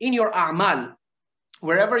yes, in your a'mal,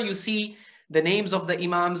 wherever you see the names of the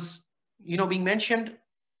Imams, being mentioned,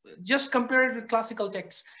 just compare it with classical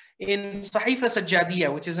texts. In Sahifa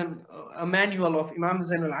Sajjadiyya, which is a manual of Imam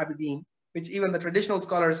Zain al-Abidin, which even the traditional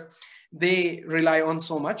scholars, they rely on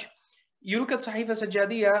so much. You look at Sahifa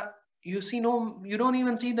Sajjadiyya, you don't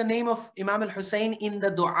even see the name of Imam al-Hussein in the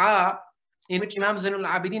dua in which Imam Zain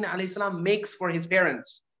al-Abidin alayhi salam makes for his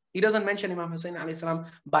parents. He doesn't mention Imam Hussein alayhi salam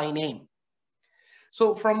by name.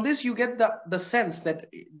 So from this, you get the sense that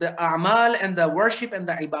the a'mal and the worship and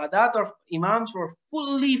the ibadat of Imams were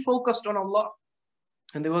fully focused on Allah.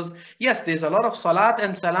 And there's a lot of salat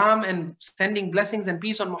and salam and sending blessings and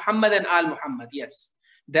peace on Muhammad and Al Muhammad. Yes,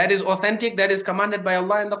 that is authentic, that is commanded by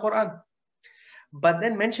Allah in the Quran. But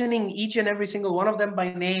then mentioning each and every single one of them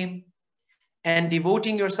by name and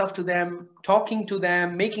devoting yourself to them, talking to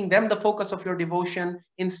them, making them the focus of your devotion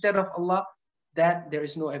instead of Allah, that there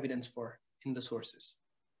is no evidence for in the sources.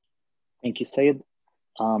 Thank you, Syed.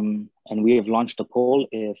 And we have launched a poll.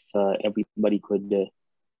 If everybody could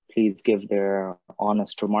please give their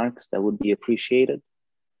honest remarks, that would be appreciated.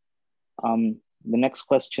 The next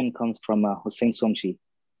question comes from Hussein Somshi.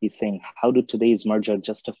 He's saying, how do today's marja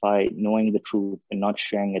justify knowing the truth and not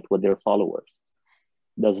sharing it with their followers?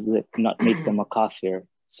 Does it not make them a kafir,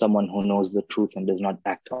 someone who knows the truth and does not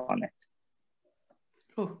act on it?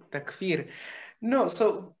 Oh, takfir. No,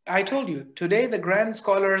 so I told you, today the grand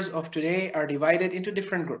scholars of today are divided into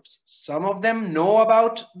different groups. Some of them know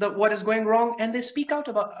about what is going wrong and they speak out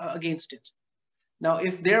against it. Now,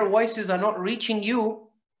 if their voices are not reaching you,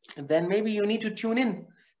 then maybe you need to tune in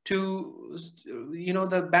to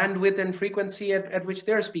the bandwidth and frequency at which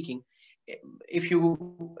they're speaking. If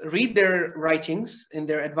you read their writings in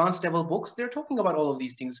their advanced level books, they're talking about all of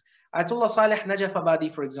these things. Ayatollah Saleh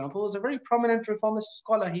Najafabadi, for example, is a very prominent reformist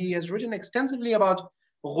scholar. He has written extensively about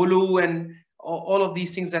Ghulluw and all of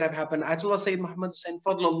these things that have happened. Ayatollah Sayyid Muhammad Hussain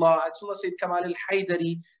Fadlullah, Ayatollah Sayyid Kamal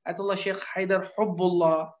al-Haydari, Ayatollah Sheikh Haydar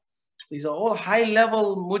Hubbullah. These are all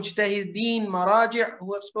high-level mujtahideen, maraji'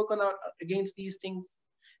 who have spoken out against these things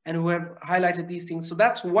and who have highlighted these things. So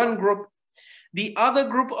that's one group. The other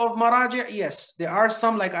group of maraji', yes, there are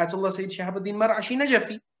some like Ayyatullah Sayyid Shahabuddin Marashi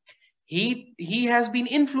Najafi. He has been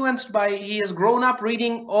influenced by, he has grown up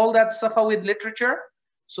reading all that Safavid literature.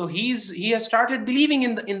 So he has started believing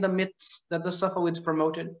in the myths that the Safavids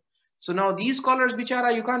promoted. So now these scholars,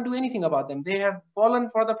 bichara, you can't do anything about them. They have fallen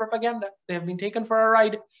for the propaganda. They have been taken for a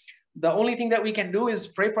ride. The only thing that we can do is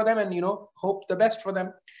pray for them and, hope the best for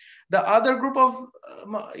them. The other group of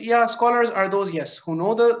scholars are those, yes, who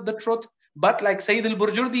know the truth. But like Sayyid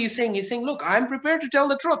al-Burjurdi is saying, he's saying, look, I'm prepared to tell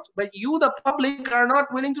the truth, but you, the public, are not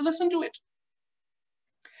willing to listen to it.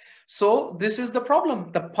 So this is the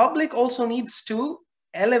problem. The public also needs to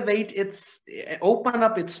open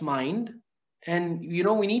up its mind. And,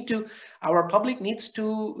 our public needs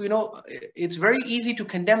to, it's very easy to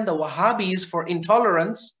condemn the Wahhabis for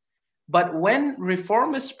intolerance. But when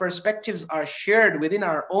reformist perspectives are shared within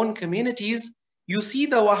our own communities, you see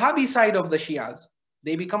the Wahhabi side of the Shias.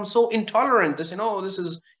 They become so intolerant. They say, no, this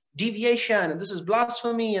is deviation, and this is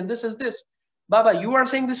blasphemy, and this is this. Baba, you are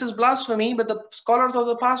saying this is blasphemy, but the scholars of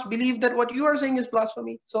the past believe that what you are saying is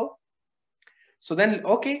blasphemy. So then,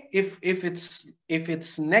 okay, if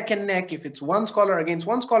it's neck and neck, if it's one scholar against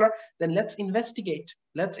one scholar, then let's investigate.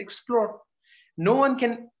 Let's explore. No one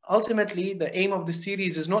can, ultimately, the aim of this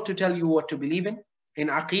series is not to tell you what to believe in. In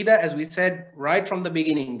Aqidah, as we said right from the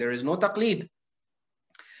beginning, there is no taqleed.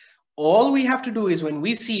 All we have to do is when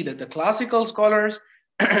we see that the classical scholars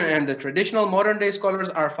and the traditional modern day scholars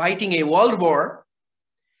are fighting a world war,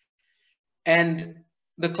 and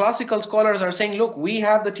the classical scholars are saying, look, we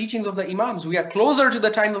have the teachings of the Imams. We are closer to the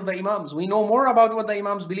time of the Imams. We know more about what the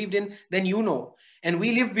Imams believed in than you know. And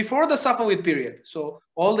we lived before the Safavid period. So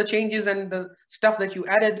all the changes and the stuff that you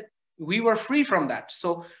added, we were free from that.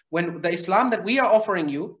 So when the Islam that we are offering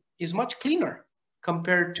you is much cleaner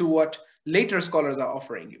compared to what later scholars are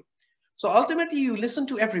offering you. So ultimately, you listen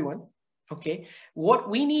to everyone, okay? What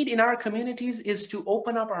we need in our communities is to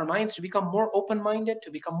open up our minds, to become more open-minded,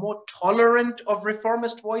 to become more tolerant of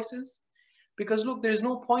reformist voices. Because look, there's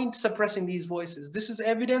no point suppressing these voices. This is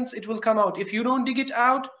evidence, it will come out. If you don't dig it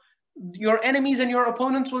out, your enemies and your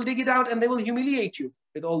opponents will dig it out and they will humiliate you.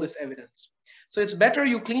 with all this evidence. So it's better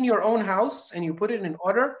you clean your own house and you put it in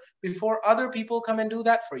order before other people come and do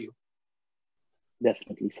that for you.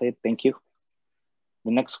 Definitely, Sayyid. Thank you.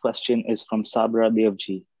 The next question is from Sabra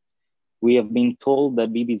Devji. We have been told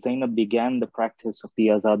that Bibi Zainab began the practice of the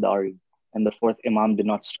Azadari and the fourth Imam did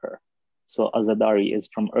not stir. So Azadari is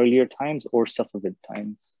from earlier times or Safavid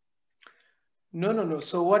times? No.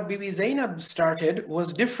 So what Bibi Zainab started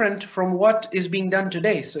was different from what is being done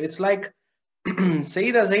today. So it's like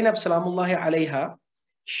Sayyida Zainab Salamullahi alayha,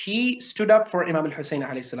 she stood up for Imam al-Hussein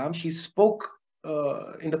alayhi salam. She spoke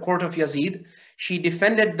in the court of Yazid. She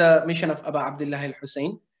defended the mission of Abu Abdullah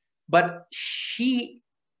al-Hussein, but she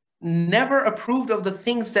never approved of the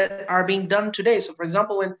things that are being done today. So for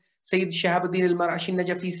example, when Sayyid Shahabuddin al-Marashi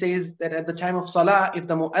Najafi says that at the time of Salah, if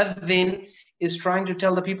the mu'adhin is trying to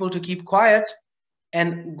tell the people to keep quiet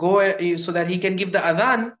and go so that he can give the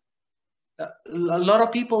adhan, a lot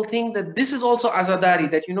of people think that this is also Azadari,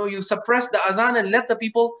 that you suppress the azan and let the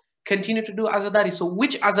people continue to do Azadari. So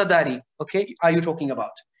which Azadari, okay, are you talking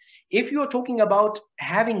about? If you are talking about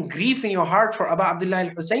having grief in your heart for Abu Abdullah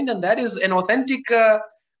al-Hussein, then that is an authentic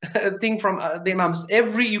thing from the Imams.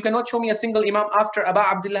 You cannot show me a single Imam after Abu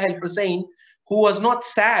Abdullah al-Hussein who was not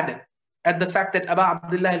sad at the fact that Abu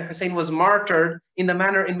Abdullah al-Hussein was martyred in the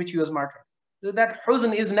manner in which he was martyred. That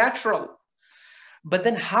huzn is natural. But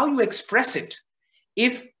then how you express it?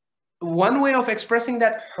 If one way of expressing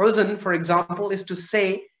that huzn, for example, is to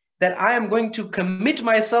say that I am going to commit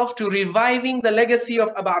myself to reviving the legacy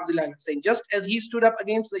of Abu Abdullah al-Hussein. Just as he stood up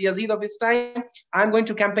against the Yazid of his time, I'm going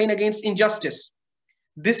to campaign against injustice.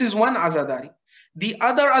 This is one Azadari. The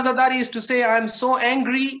other Azadari is to say, I'm so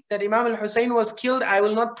angry that Imam al-Hussein was killed, I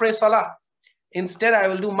will not pray Salah. Instead, I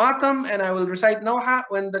will do Matam and I will recite Nawha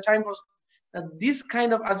when the time was. Now, this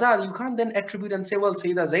kind of Azad, you can't then attribute and say, well,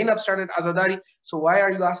 Sayyida Zainab started Azadari, so why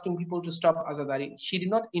are you asking people to stop Azadari? She did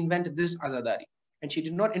not invent this Azadari, and she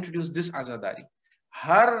did not introduce this Azadari.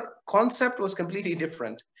 Her concept was completely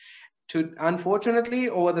different. Unfortunately,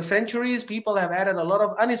 over the centuries, people have added a lot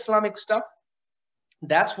of un-Islamic stuff.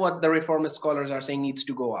 That's what the Reformist scholars are saying needs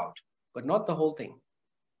to go out, but not the whole thing.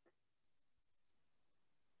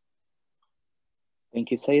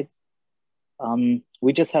 Thank you, Sayyid.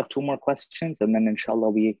 We just have two more questions and then inshallah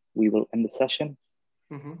we will end the session.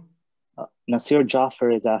 Nasir Jafar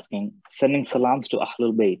is asking, sending salams to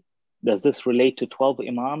Ahlul Bayt, does this relate to 12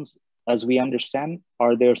 Imams? As we understand,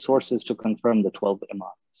 are there sources to confirm the 12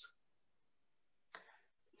 Imams?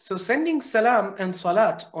 So sending salam and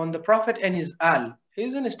salat on the Prophet and his al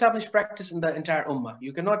is an established practice in the entire ummah.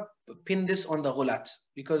 You cannot pin this on the Ghulaat,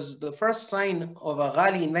 because the first sign of a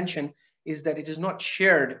Ghaali invention is that it is not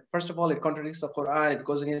shared. First of all, it contradicts the Quran, it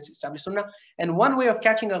goes against established sunnah. And one way of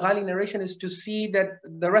catching a Ghaali narration is to see that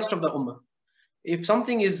the rest of the ummah, if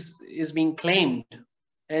something is being claimed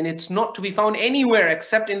and it's not to be found anywhere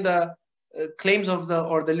except in the claims of the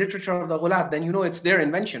literature of the Ghulaat, then you know it's their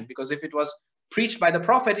invention, because if it was preached by the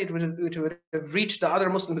Prophet, it would have reached the other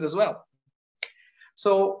Muslims as well.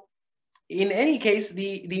 So in any case,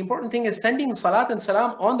 the important thing is sending salat and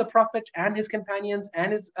salam on the Prophet and his companions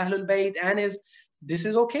and his Ahlul Bayt and this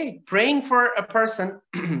is okay. Praying for a person,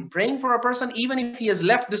 even if he has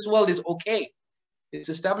left this world, is okay. It's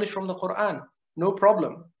established from the Quran, no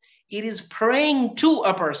problem. It is praying to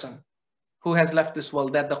a person who has left this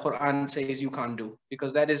world that the Quran says you can't do,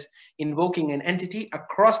 because that is invoking an entity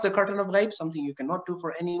across the curtain of ghaib, something you cannot do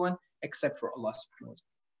for anyone except for Allah subhanahu wa ta'ala.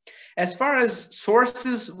 As far as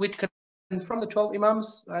sources which from the 12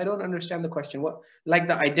 Imams, I don't understand the question. What, like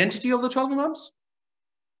the identity of the 12 Imams?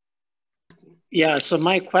 Yeah, so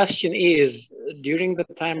my question is, during the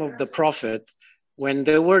time of the Prophet, when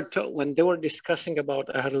they were discussing about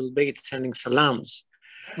Ahlul Bayt sending salams,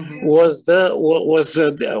 did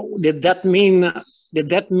that mean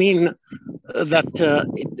that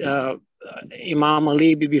Imam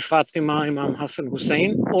Ali, Bibi Fatima, Imam Hassan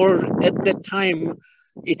Hussein, or at that time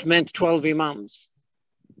it meant 12 Imams?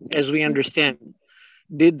 As we understand,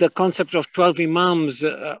 did the concept of 12 Imams,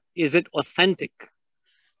 is it authentic?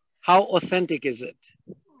 How authentic is it?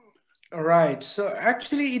 All right. So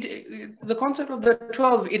actually, the concept of the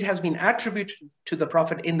 12, it has been attributed to the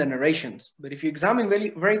Prophet in the narrations. But if you examine very,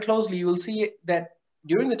 very closely, you will see that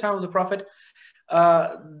during the time of the Prophet,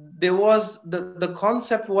 there was the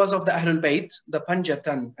concept was of the Ahlul Bayt, the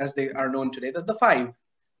Panjatan, as they are known today, the five.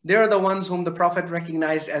 They are the ones whom the Prophet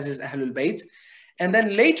recognized as his Ahlul Bayt. And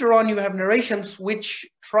then later on, you have narrations which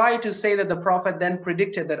try to say that the Prophet then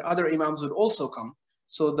predicted that other Imams would also come.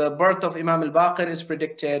 So the birth of Imam al-Baqir is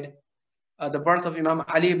predicted. The birth of Imam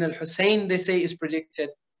Ali ibn al-Hussein, they say, is predicted.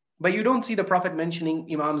 But you don't see the Prophet mentioning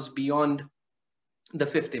Imams beyond the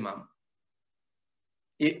fifth Imam.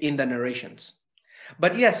 in the narrations.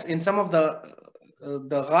 But yes, in some of the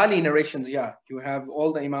Ghaali narrations, yeah, you have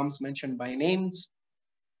all the Imams mentioned by names,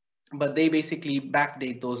 but they basically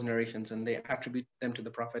backdate those narrations and they attribute them to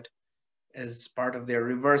the Prophet as part of their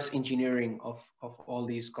reverse engineering of all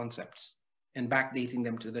these concepts and backdating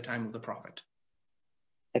them to the time of the Prophet.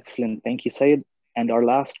 Excellent. Thank you, Syed. And our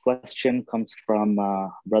last question comes from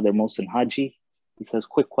Brother Mohsin Haji. He says,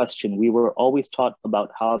 quick question. We were always taught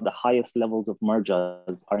about how the highest levels of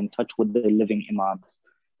marjas are in touch with the living imams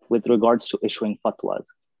with regards to issuing fatwas.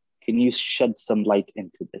 Can you shed some light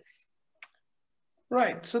into this?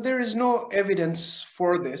 Right. So there is no evidence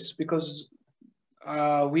for this because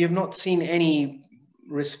we have not seen any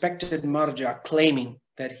respected marja claiming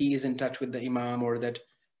that he is in touch with the imam or that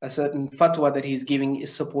a certain fatwa that he's giving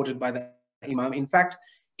is supported by the imam. In fact,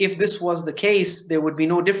 if this was the case, there would be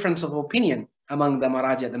no difference of opinion among the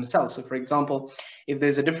maraja themselves. So for example, if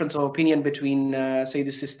there's a difference of opinion between Sayyid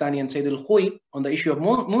al-Sistani and Sayyid al-Khuy on the issue of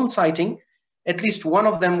moon sighting, at least one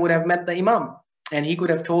of them would have met the imam. And he could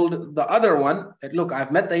have told the other one that, look,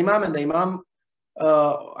 I've met the imam and the imam,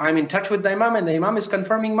 I'm in touch with the imam and the imam is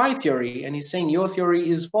confirming my theory. And he's saying your theory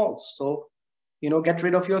is false. So, you know, get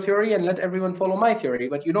rid of your theory and let everyone follow my theory.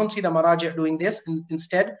 But you don't see the maraja doing this.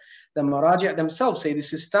 Instead, the maraja themselves, say the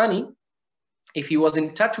Sistani, if he was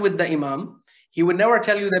in touch with the imam, he would never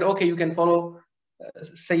tell you that, okay, you can follow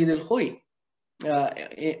Sayyid al-Khuy.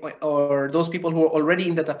 Or those people who are already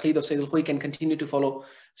in the taqlid of Sayyid al-Khuy can continue to follow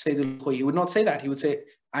Sayyid al-Khuy. He would not say that. He would say,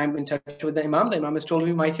 I'm in touch with the imam has told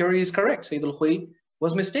me my theory is correct. Sayyid al-Khuy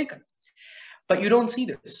was mistaken. But you don't see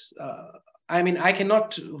this. I mean, I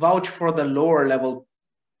cannot vouch for the lower level.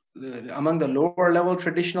 Among the lower level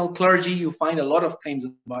traditional clergy, you find a lot of claims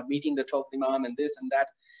about meeting the 12th imam and this and that.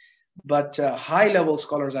 But high level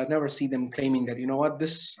scholars, I've never seen them claiming that, you know what,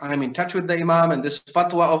 this, I'm in touch with the imam and this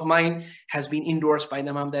fatwa of mine has been endorsed by the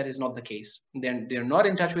imam. That is not the case. They're not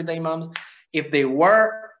in touch with the imams. If they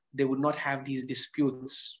were, they would not have these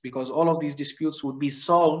disputes because all of these disputes would be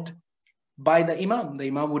solved by the imam. The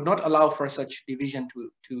imam would not allow for such division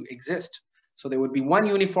to exist. So there would be one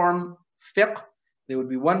uniform fiqh, there would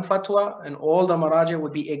be one fatwa, and all the maraja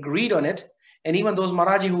would be agreed on it. And even those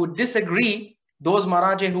maraja who would disagree, those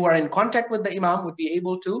maraja who are in contact with the imam would be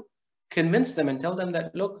able to convince them and tell them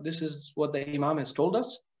that, look, this is what the imam has told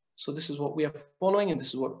us. So this is what we are following and this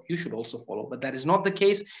is what you should also follow. But that is not the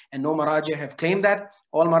case. And no maraja have claimed that.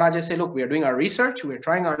 All maraja say, look, we are doing our research. We are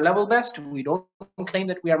trying our level best. We don't claim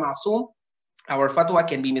that we are ma'soom. Our fatwa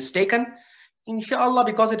can be mistaken. Inshallah,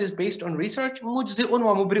 because it is based on research, mujzi'un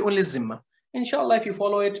wa mubri'un lizimma. Inshallah, if you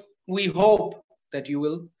follow it, we hope that you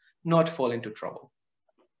will not fall into trouble,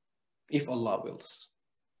 if Allah wills.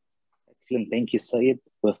 Excellent. Thank you, Syed.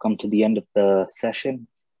 We've come to the end of the session.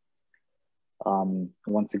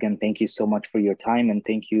 Once again, thank you so much for your time, and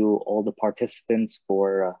thank you all the participants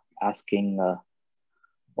for asking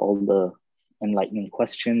all the enlightening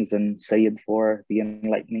questions, and Syed for the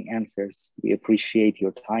enlightening answers. We appreciate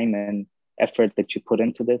your time and effort that you put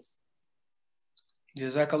into this.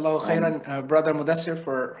 Jazakallahu khairan, Brother Mudassir,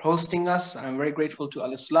 for hosting us. I'm very grateful to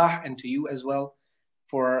Al-Islah and to you as well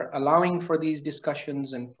for allowing for these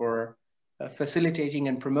discussions and for facilitating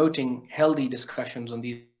and promoting healthy discussions on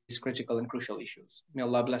these critical and crucial issues. May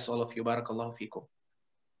Allah bless all of you. Barakallahu feekum.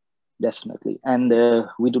 Definitely. And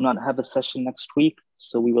we do not have a session next week,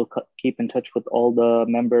 so we will keep in touch with all the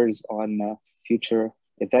members on future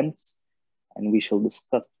events, and we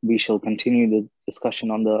shall continue the discussion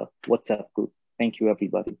on the WhatsApp group. Thank you,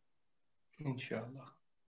 everybody. Inshallah.